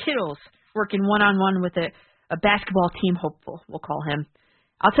 Kerry Kittles working one-on-one with a basketball team hopeful, we'll call him.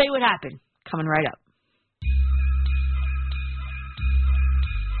 I'll tell you what happened. Coming right up.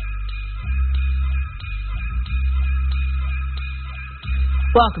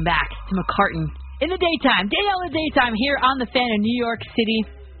 Welcome back to McCartan in the daytime. Danielle in the daytime here on The Fan in New York City.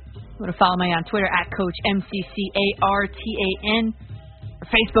 You want to follow me on Twitter at Coach MCCARTAN or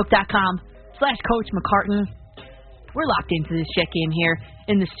Facebook.com/Coach McCartan. We're locked into this Jet game here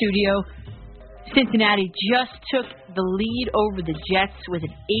in the studio. Cincinnati just took the lead over the Jets with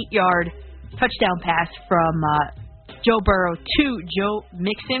an 8-yard touchdown pass from Joe Burrow to Joe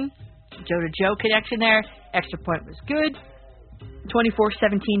Mixon. Joe-to-Joe connection there. Extra point was good.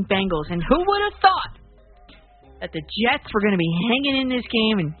 24-17 Bengals. And who would have thought that the Jets were going to be hanging in this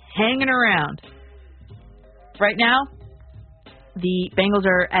game and hanging around? Right now, the Bengals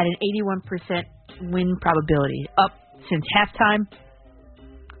are at an 81% win probability, up since halftime.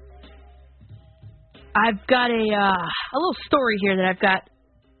 I've got a little story here that I've got.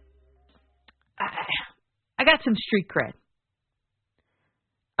 I got some street cred.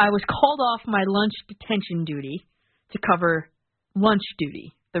 I was called off my lunch detention duty to cover lunch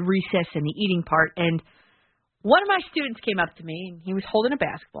duty, the recess and the eating part, and one of my students came up to me, and he was holding a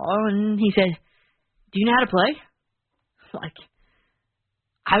basketball, and he said, "Do you know how to play?" Like,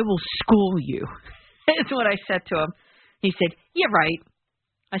 "I will school you." That's what I said to him. He said, "Yeah, right."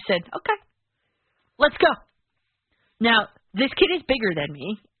 I said, "Okay, let's go." Now, this kid is bigger than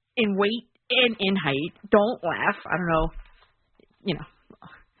me in weight and in height. Don't laugh. I don't know,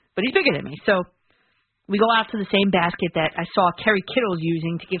 but he's bigger than me. So We go out to the same basket that I saw Kerry Kittles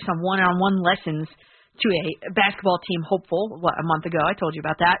using to give some one-on-one lessons to a basketball team hopeful, a month ago. I told you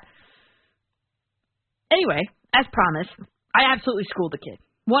about that. Anyway, as promised, I absolutely schooled the kid.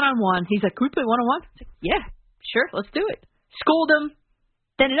 One-on-one. He's like, can we play one-on-one? I was like, yeah, sure, let's do it. Schooled him.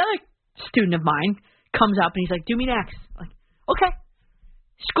 Then another student of mine comes up and he's like, do me next. I'm like, okay.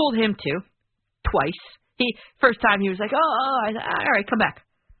 Schooled him too. Twice. First time he was like, I said, all right, come back.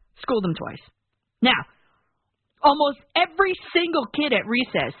 Schooled him twice. Now, almost every single kid at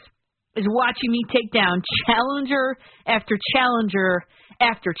recess is watching me take down challenger after challenger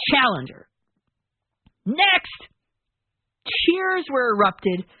after challenger. Next, cheers were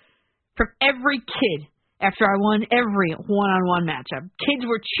erupted from every kid after I won every one-on-one matchup. Kids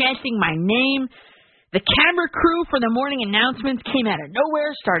were chanting my name. The camera crew for the morning announcements came out of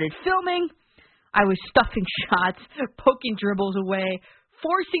nowhere, started filming. I was stuffing shots, poking dribbles away,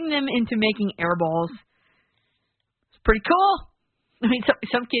 forcing them into making air balls. It's pretty cool. I mean,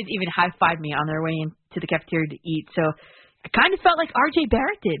 some kids even high-fived me on their way into the cafeteria to eat. So I kind of felt like R.J.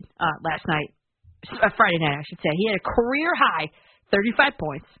 Barrett did last night. Friday night, I should say. He had a career high, 35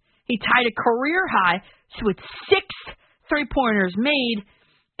 points. He tied a career high with 6 3-pointers made.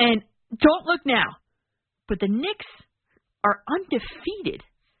 And don't look now, but the Knicks are undefeated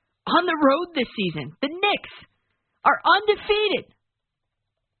on the road this season. The Knicks are undefeated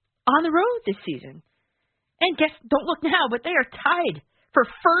on the road this season. And guess, don't look now, but they are tied for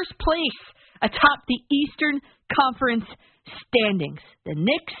first place atop the Eastern Conference standings. The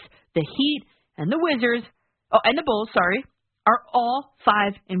Knicks, the Heat, and the Wizards, and the Bulls, are all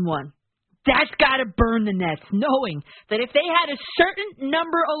 5-1. That's got to burn the Nets, knowing that if they had a certain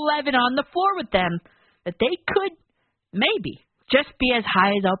number 11 on the floor with them, that they could maybe just be as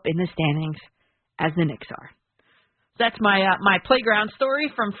high as up in the standings as the Knicks are. That's my playground story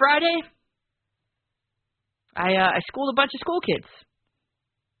from Friday. I schooled a bunch of school kids.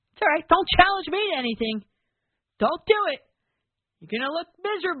 It's all right. Don't challenge me to anything. Don't do it. You're going to look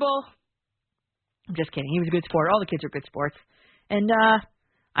miserable. I'm just kidding. He was a good sport. All the kids are good sports. And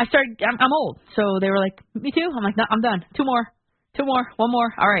I'm old. So they were like, me too? I'm like, no, I'm done. 2 more. 1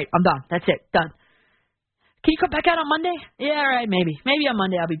 more. All right, I'm done. That's it. Done. Can you come back out on Monday? Yeah, all right, maybe. Maybe on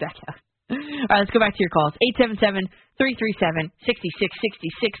Monday I'll be back out. All right, let's go back to your calls.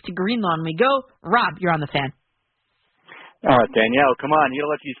 877-337-6666 to Greenlawn we go. Rob, you're on the Fan. Danielle, come on. You got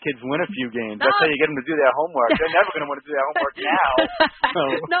to let these kids win a few games. That's how you get them to do their homework. They're never going to want to do their homework now.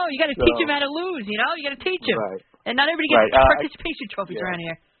 No, you got to teach them how to lose, You got to teach them. Right. And not everybody gets participation trophies around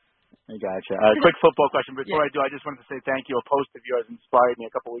here. I gotcha. Quick football question before I do. I just wanted to say thank you. A post of yours inspired me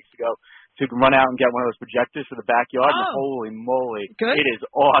a couple weeks ago to run out and get one of those projectors for the backyard. And holy moly, good. It is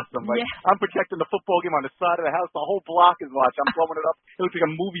awesome. Like I'm projecting the football game on the side of the house. The whole block is watching. I'm blowing it up. It looks like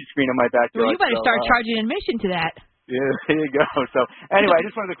a movie screen in my backyard. Well, you better start charging admission to that. Yeah, there you go. So anyway, I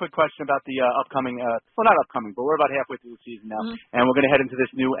just wanted a quick question about the upcoming, not upcoming, but we're about halfway through the season now, and we're going to head into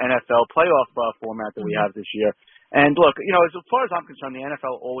this new NFL playoff format that we have this year. And look, as far as I'm concerned, the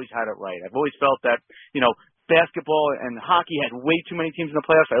NFL always had it right. I've always felt that, basketball and hockey had way too many teams in the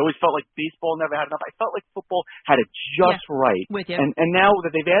playoffs. I always felt like baseball never had enough. I felt like football had it just right. With you. And now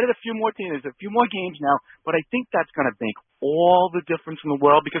that they've added a few more teams, there's a few more games now, but I think that's going to make all the difference in the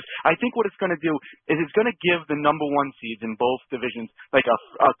world, because I think what it's going to do is it's going to give the number 1 seeds in both divisions like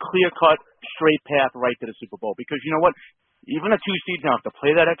a clear-cut, straight path right to the Super Bowl. Because you know what? Even a 2 seeds now have to play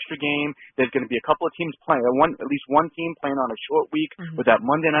that extra game. There's going to be a couple of teams playing, at least one team playing on a short week with that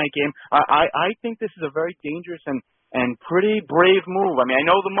Monday night game. I think this is a very dangerous and pretty brave move. I mean, I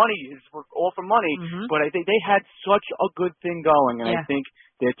know the money is all for money, but I think they had such a good thing going, and I think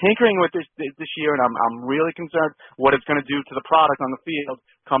they're tinkering with this year, and I'm really concerned what it's going to do to the product on the field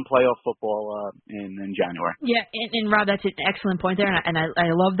come playoff football in January. Yeah, and Rob, that's an excellent point there, and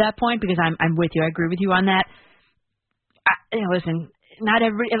I love that point because I'm with you. I agree with you on that. Listen, not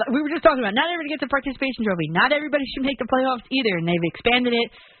everybody. We were just talking about not everybody gets a participation trophy. Not everybody should make the playoffs either, and they've expanded it,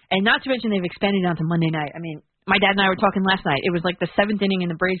 and not to mention they've expanded it onto Monday night. I mean, my dad and I were talking last night. It was like the 7th inning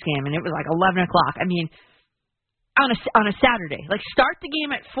in the Braves game, and it was like 11 o'clock. I mean, on a Saturday, like start the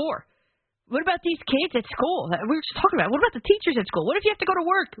game at 4. What about these kids at school? We were just talking about. What about the teachers at school? What if you have to go to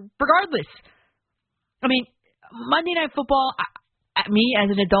work regardless? I mean, Monday Night Football. Me, as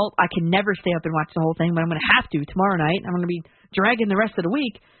an adult, I can never stay up and watch the whole thing, but I'm going to have to tomorrow night. I'm going to be dragging the rest of the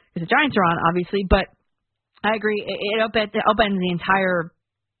week because the Giants are on, obviously. But I agree. It upends the entire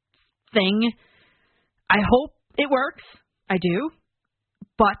thing. I hope it works. I do.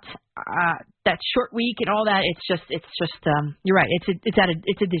 But that short week and all that, it's just you're right.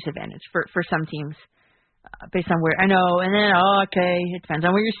 It's a disadvantage for some teams. based on where I know, and then okay, it depends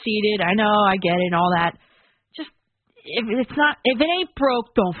on where you're seated. I know, I get it, and all that. Just if it ain't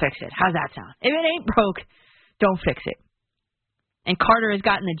broke, don't fix it. How's that sound? If it ain't broke, don't fix it. And Carter has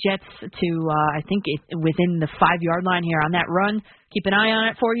gotten the Jets to, I think, within the 5-yard line here on that run. Keep an eye on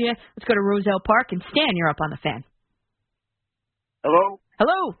it for you. Let's go to Roselle Park. And Stan, you're up on the Fan. Hello?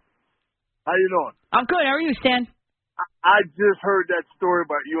 Hello. How you doing? I'm good. How are you, Stan? I just heard that story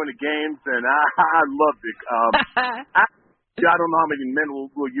about you in the games, and I loved it. I don't know how many men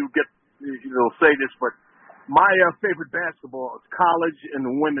will you get, say this, but my favorite basketball is college and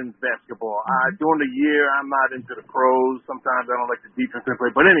women's basketball. During the year, I'm not into the pros. Sometimes I don't like the defensive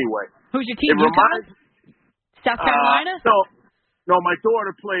play. But anyway. Who's your team? UConn? South Carolina? No, my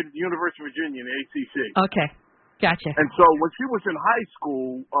daughter played at the University of Virginia in the ACC. Okay. Gotcha. And so when she was in high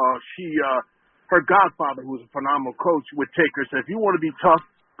school, her godfather, who was a phenomenal coach, would take her and say, if you want to be tough,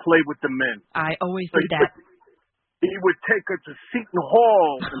 play with the men. I always did that. He would take her to Seton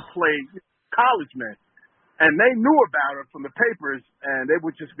Hall and play college men. And they knew about her from the papers, and they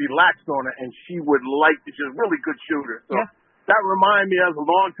would just be laxed on her, and she would like to just really good shooter. So that reminded me, that was a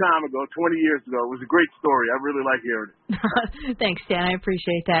long time ago, 20 years ago. It was a great story. I really like hearing it. Thanks, Stan. I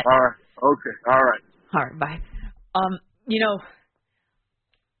appreciate that. All right. Okay. All right. All right. Bye.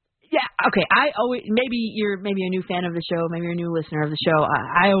 Yeah, okay. Maybe you're a new fan of the show, maybe you're a new listener of the show.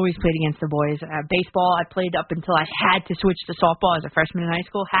 I always played against the boys. Baseball, I played up until I had to switch to softball as a freshman in high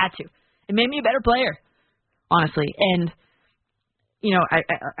school. Had to. It made me a better player, honestly. And, I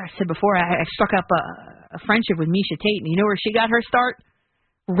said before, I struck up a friendship with Misha Tate. And you know where she got her start?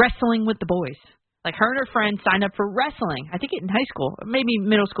 Wrestling with the boys. Like, her and her friend signed up for wrestling. I think in high school, maybe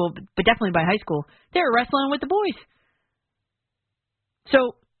middle school, but definitely by high school. They were wrestling with the boys.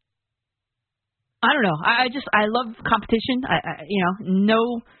 So, I don't know. I love competition.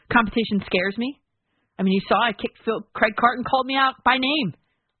 No competition scares me. I mean, you saw I kicked Craig Carton called me out by name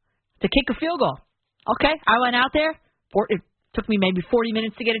to kick a field goal. Okay, I went out there. It took me maybe 40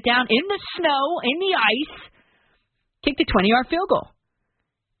 minutes to get it down in the snow, in the ice. Kicked a 20-yard field goal.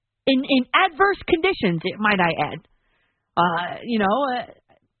 In adverse conditions, might I add.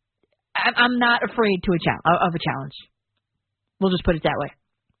 I'm not afraid of a challenge. We'll just put it that way.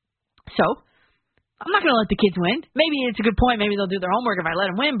 So, I'm not going to let the kids win. Maybe it's a good point. Maybe they'll do their homework if I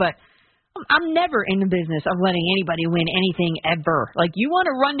let them win, but I'm never in the business of letting anybody win anything ever. Like, you want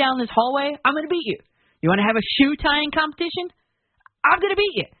to run down this hallway? I'm going to beat you. You want to have a shoe tying competition? I'm going to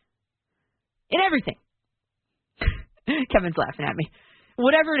beat you. In everything. Kevin's laughing at me.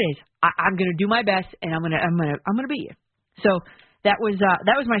 Whatever it is, I'm going to do my best, and I'm going to beat you. So that was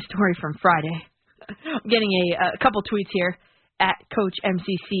my story from Friday. I'm getting a couple tweets here at Coach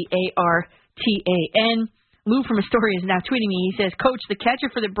MCCARTAN. Lou from Astoria is now tweeting me. He says, Coach, the catcher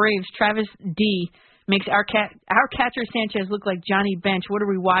for the Braves, Travis D, makes our catcher Sanchez look like Johnny Bench. What are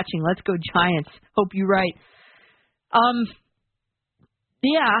we watching? Let's go Giants. Hope you're right.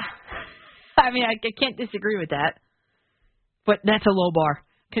 Yeah. I mean, I can't disagree with that. But that's a low bar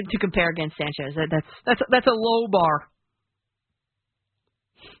to compare against Sanchez. That's a low bar.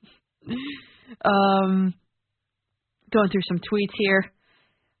 Going through some tweets here.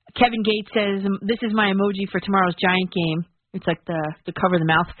 Kevin Gates says, this is my emoji for tomorrow's Giant game. It's like the cover the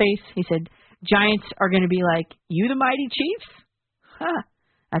mouth face. He said, Giants are going to be like, you the mighty Chiefs? Huh.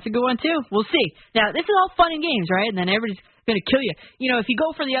 That's a good one, too. We'll see. Now, this is all fun and games, right? And then everybody's going to kill you. If you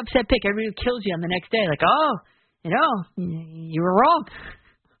go for the upset pick, everybody kills you on the next day. Like, you were wrong.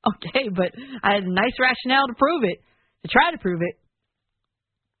 Okay, but I had a nice rationale to prove it, to try to prove it.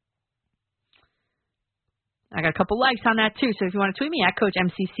 I got a couple likes on that, too. So if you want to tweet me, at Coach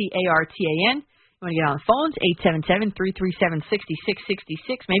MCCARTAN. You want to get on the phones,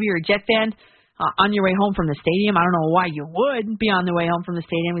 877-337-6666. Maybe you're a Jet fan on your way home from the stadium. I don't know why you would be on the way home from the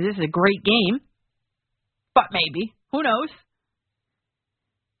stadium, because this is a great game. But maybe. Who knows?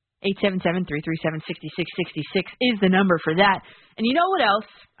 877-337-6666 is the number for that. And you know what else?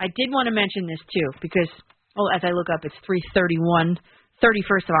 I did want to mention this, too, because, as I look up, it's 3/31,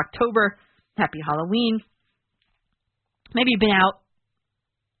 31st of October. Happy Halloween. Maybe you've been out,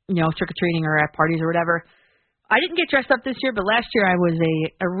 trick-or-treating or at parties or whatever. I didn't get dressed up this year, but last year I was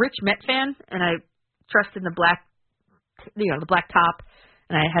a Rich Met fan, and I dressed in the black, the black top,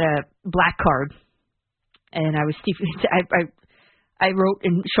 and I had a black card. And I was Steve. I wrote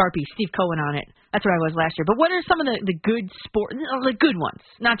in Sharpie Steve Cohen on it. That's what I was last year. But what are some of the good the good ones?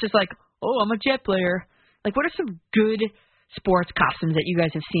 Not just like, I'm a Jet player. Like, what are some good sports costumes that you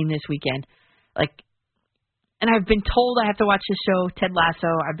guys have seen this weekend? And I've been told I have to watch the show Ted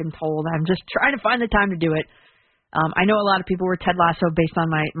Lasso. I've been told. I'm just trying to find the time to do it. I know a lot of people were Ted Lasso based on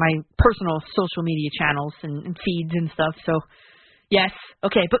my personal social media channels and feeds and stuff. So, yes,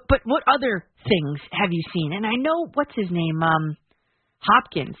 okay. But what other things have you seen? And I know, what's his name?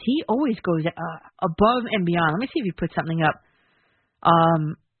 Hopkins. He always goes above and beyond. Let me see if he put something up.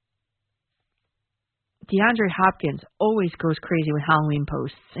 DeAndre Hopkins always goes crazy with Halloween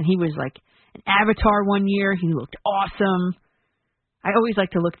posts. And he was like an avatar one year. He looked awesome. I always like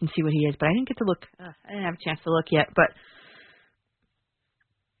to look and see what he is, but I didn't get to look. I didn't have a chance to look yet. But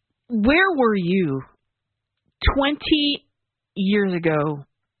where were you 20 years ago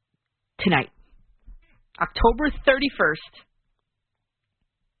tonight? October 31st,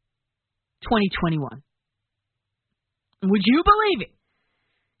 2021. Would you believe it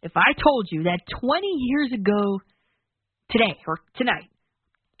if I told you that 20 years ago today, or tonight,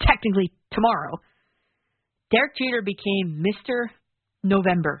 technically tomorrow, Derek Jeter became Mr.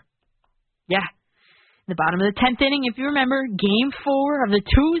 November. Yeah. In the bottom of the 10th inning, if you remember, Game 4 of the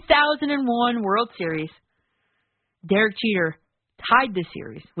 2001 World Series, Derek Jeter tied the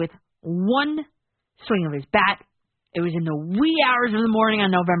series with one swing of his bat. It was in the wee hours of the morning on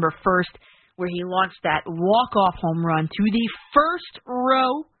November 1st where he launched that walk-off home run to the first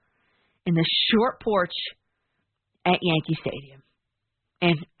row in the short porch at Yankee Stadium.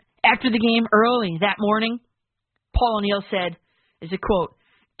 And after the game, early that morning, Paul O'Neill said, is a quote,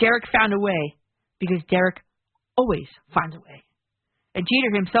 "Derek found a way because Derek always finds a way." And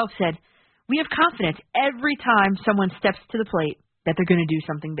Jeter himself said, "We have confidence every time someone steps to the plate that they're going to do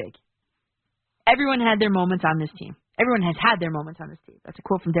something big." Everyone had their moments on this team. Everyone has had their moments on this team. That's a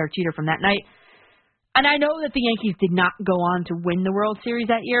quote from Derek Jeter from that night. And I know that the Yankees did not go on to win the World Series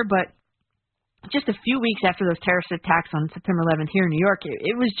that year, but just a few weeks after those terrorist attacks on September 11th here in New York,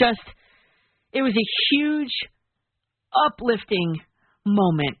 it was a huge, uplifting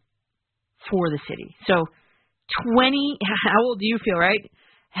moment for the city. So, how old do you feel, right?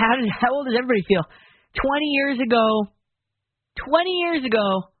 How old does everybody feel? 20 years ago,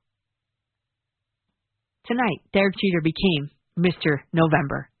 tonight, Derek Jeter became Mr.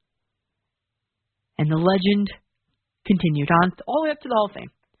 November. And the legend continued on all the way up to the Hall of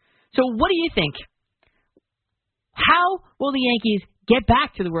Fame. So what do you think? How will the Yankees get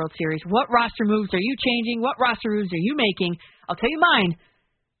back to the World Series? What roster moves are you changing? What roster moves are you making? I'll tell you mine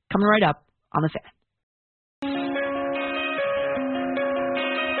coming right up on The Fan.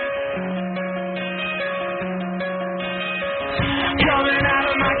 Coming out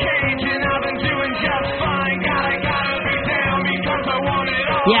of my cage and I've been doing just fine. Gotta be down because I want it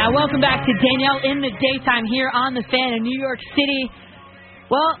all. Yeah, welcome back to Danielle in the daytime here on The Fan in New York City.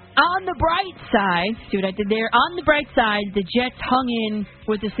 Well, on the bright side, see what I did there? On the bright side, the Jets hung in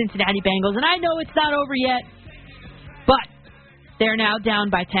with the Cincinnati Bengals. And I know it's not over yet, but they're now down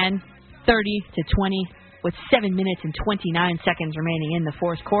by 10, 30-20, with 7 minutes and 29 seconds remaining in the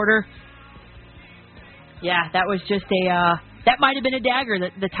fourth quarter. Yeah, that was just that might have been a dagger.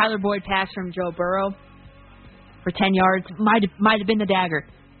 The Tyler Boyd pass from Joe Burrow for 10 yards might have been the dagger.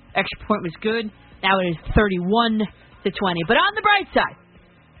 Extra point was good. Now it is 31-20. But on the bright side,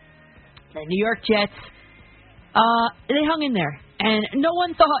 the New York Jets, they hung in there. And no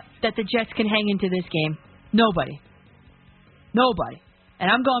one thought that the Jets can hang into this game. Nobody. And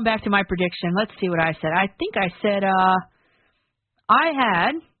I'm going back to my prediction. Let's see what I said. I think I said I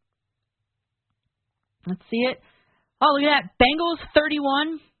had, let's see it. Oh, look at that. Bengals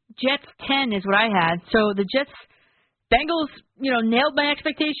 31, Jets 10 is what I had. So the Bengals, nailed my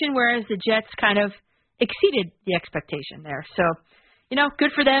expectation, whereas the Jets kind of exceeded the expectation there. So,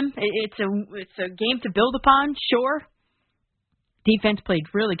 good for them. It's a game to build upon, sure. Defense played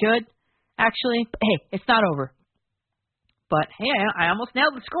really good, actually. Hey, it's not over. But, hey, I almost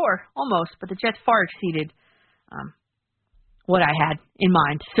nailed the score, almost. But the Jets far exceeded what I had in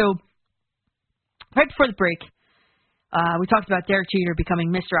mind. So, right before the break, we talked about Derek Jeter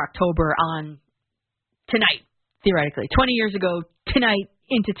becoming Mr. October on tonight, theoretically. 20 years ago, tonight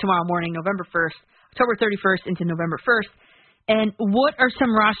into tomorrow morning, November 1st, October 31st into November 1st. And what are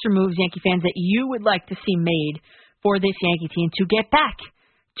some roster moves, Yankee fans, that you would like to see made for this Yankee team to get back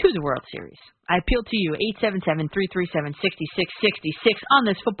to the World Series? I appeal to you, 877-337-6666 on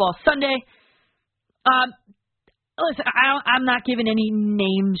this football Sunday. Listen, I'm not giving any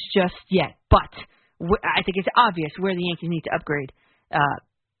names just yet, but I think it's obvious where the Yankees need to upgrade.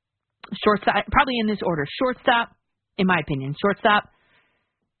 Shortstop, probably in this order. Shortstop, in my opinion. Shortstop,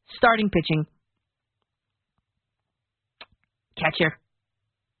 starting pitching, catcher,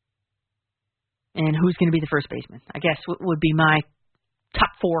 and who's going to be the first baseman, I guess, would be my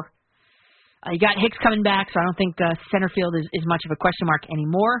top four. You got Hicks coming back, so I don't think center field is much of a question mark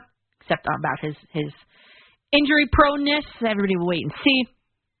anymore, except about his injury proneness, everybody will wait and see.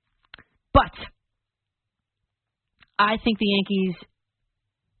 But I think the Yankees.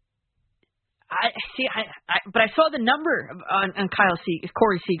 But I saw the number on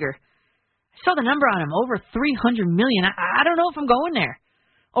Corey Seager. I saw the number on him, over $300 million. I don't know if I'm going there.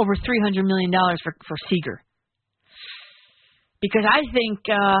 Over $300 million for Seager. Because I think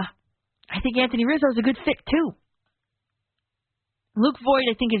Anthony Rizzo is a good fit too. Luke Voigt,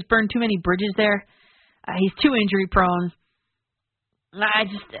 I think, has burned too many bridges there. He's too injury prone. I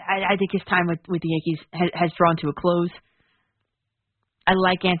think his time with the Yankees has drawn to a close. I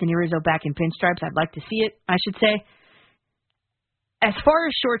like Anthony Rizzo back in pinstripes. I'd like to see it, I should say. As far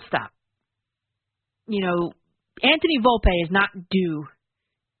as shortstop, Anthony Volpe is not due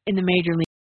in the major league.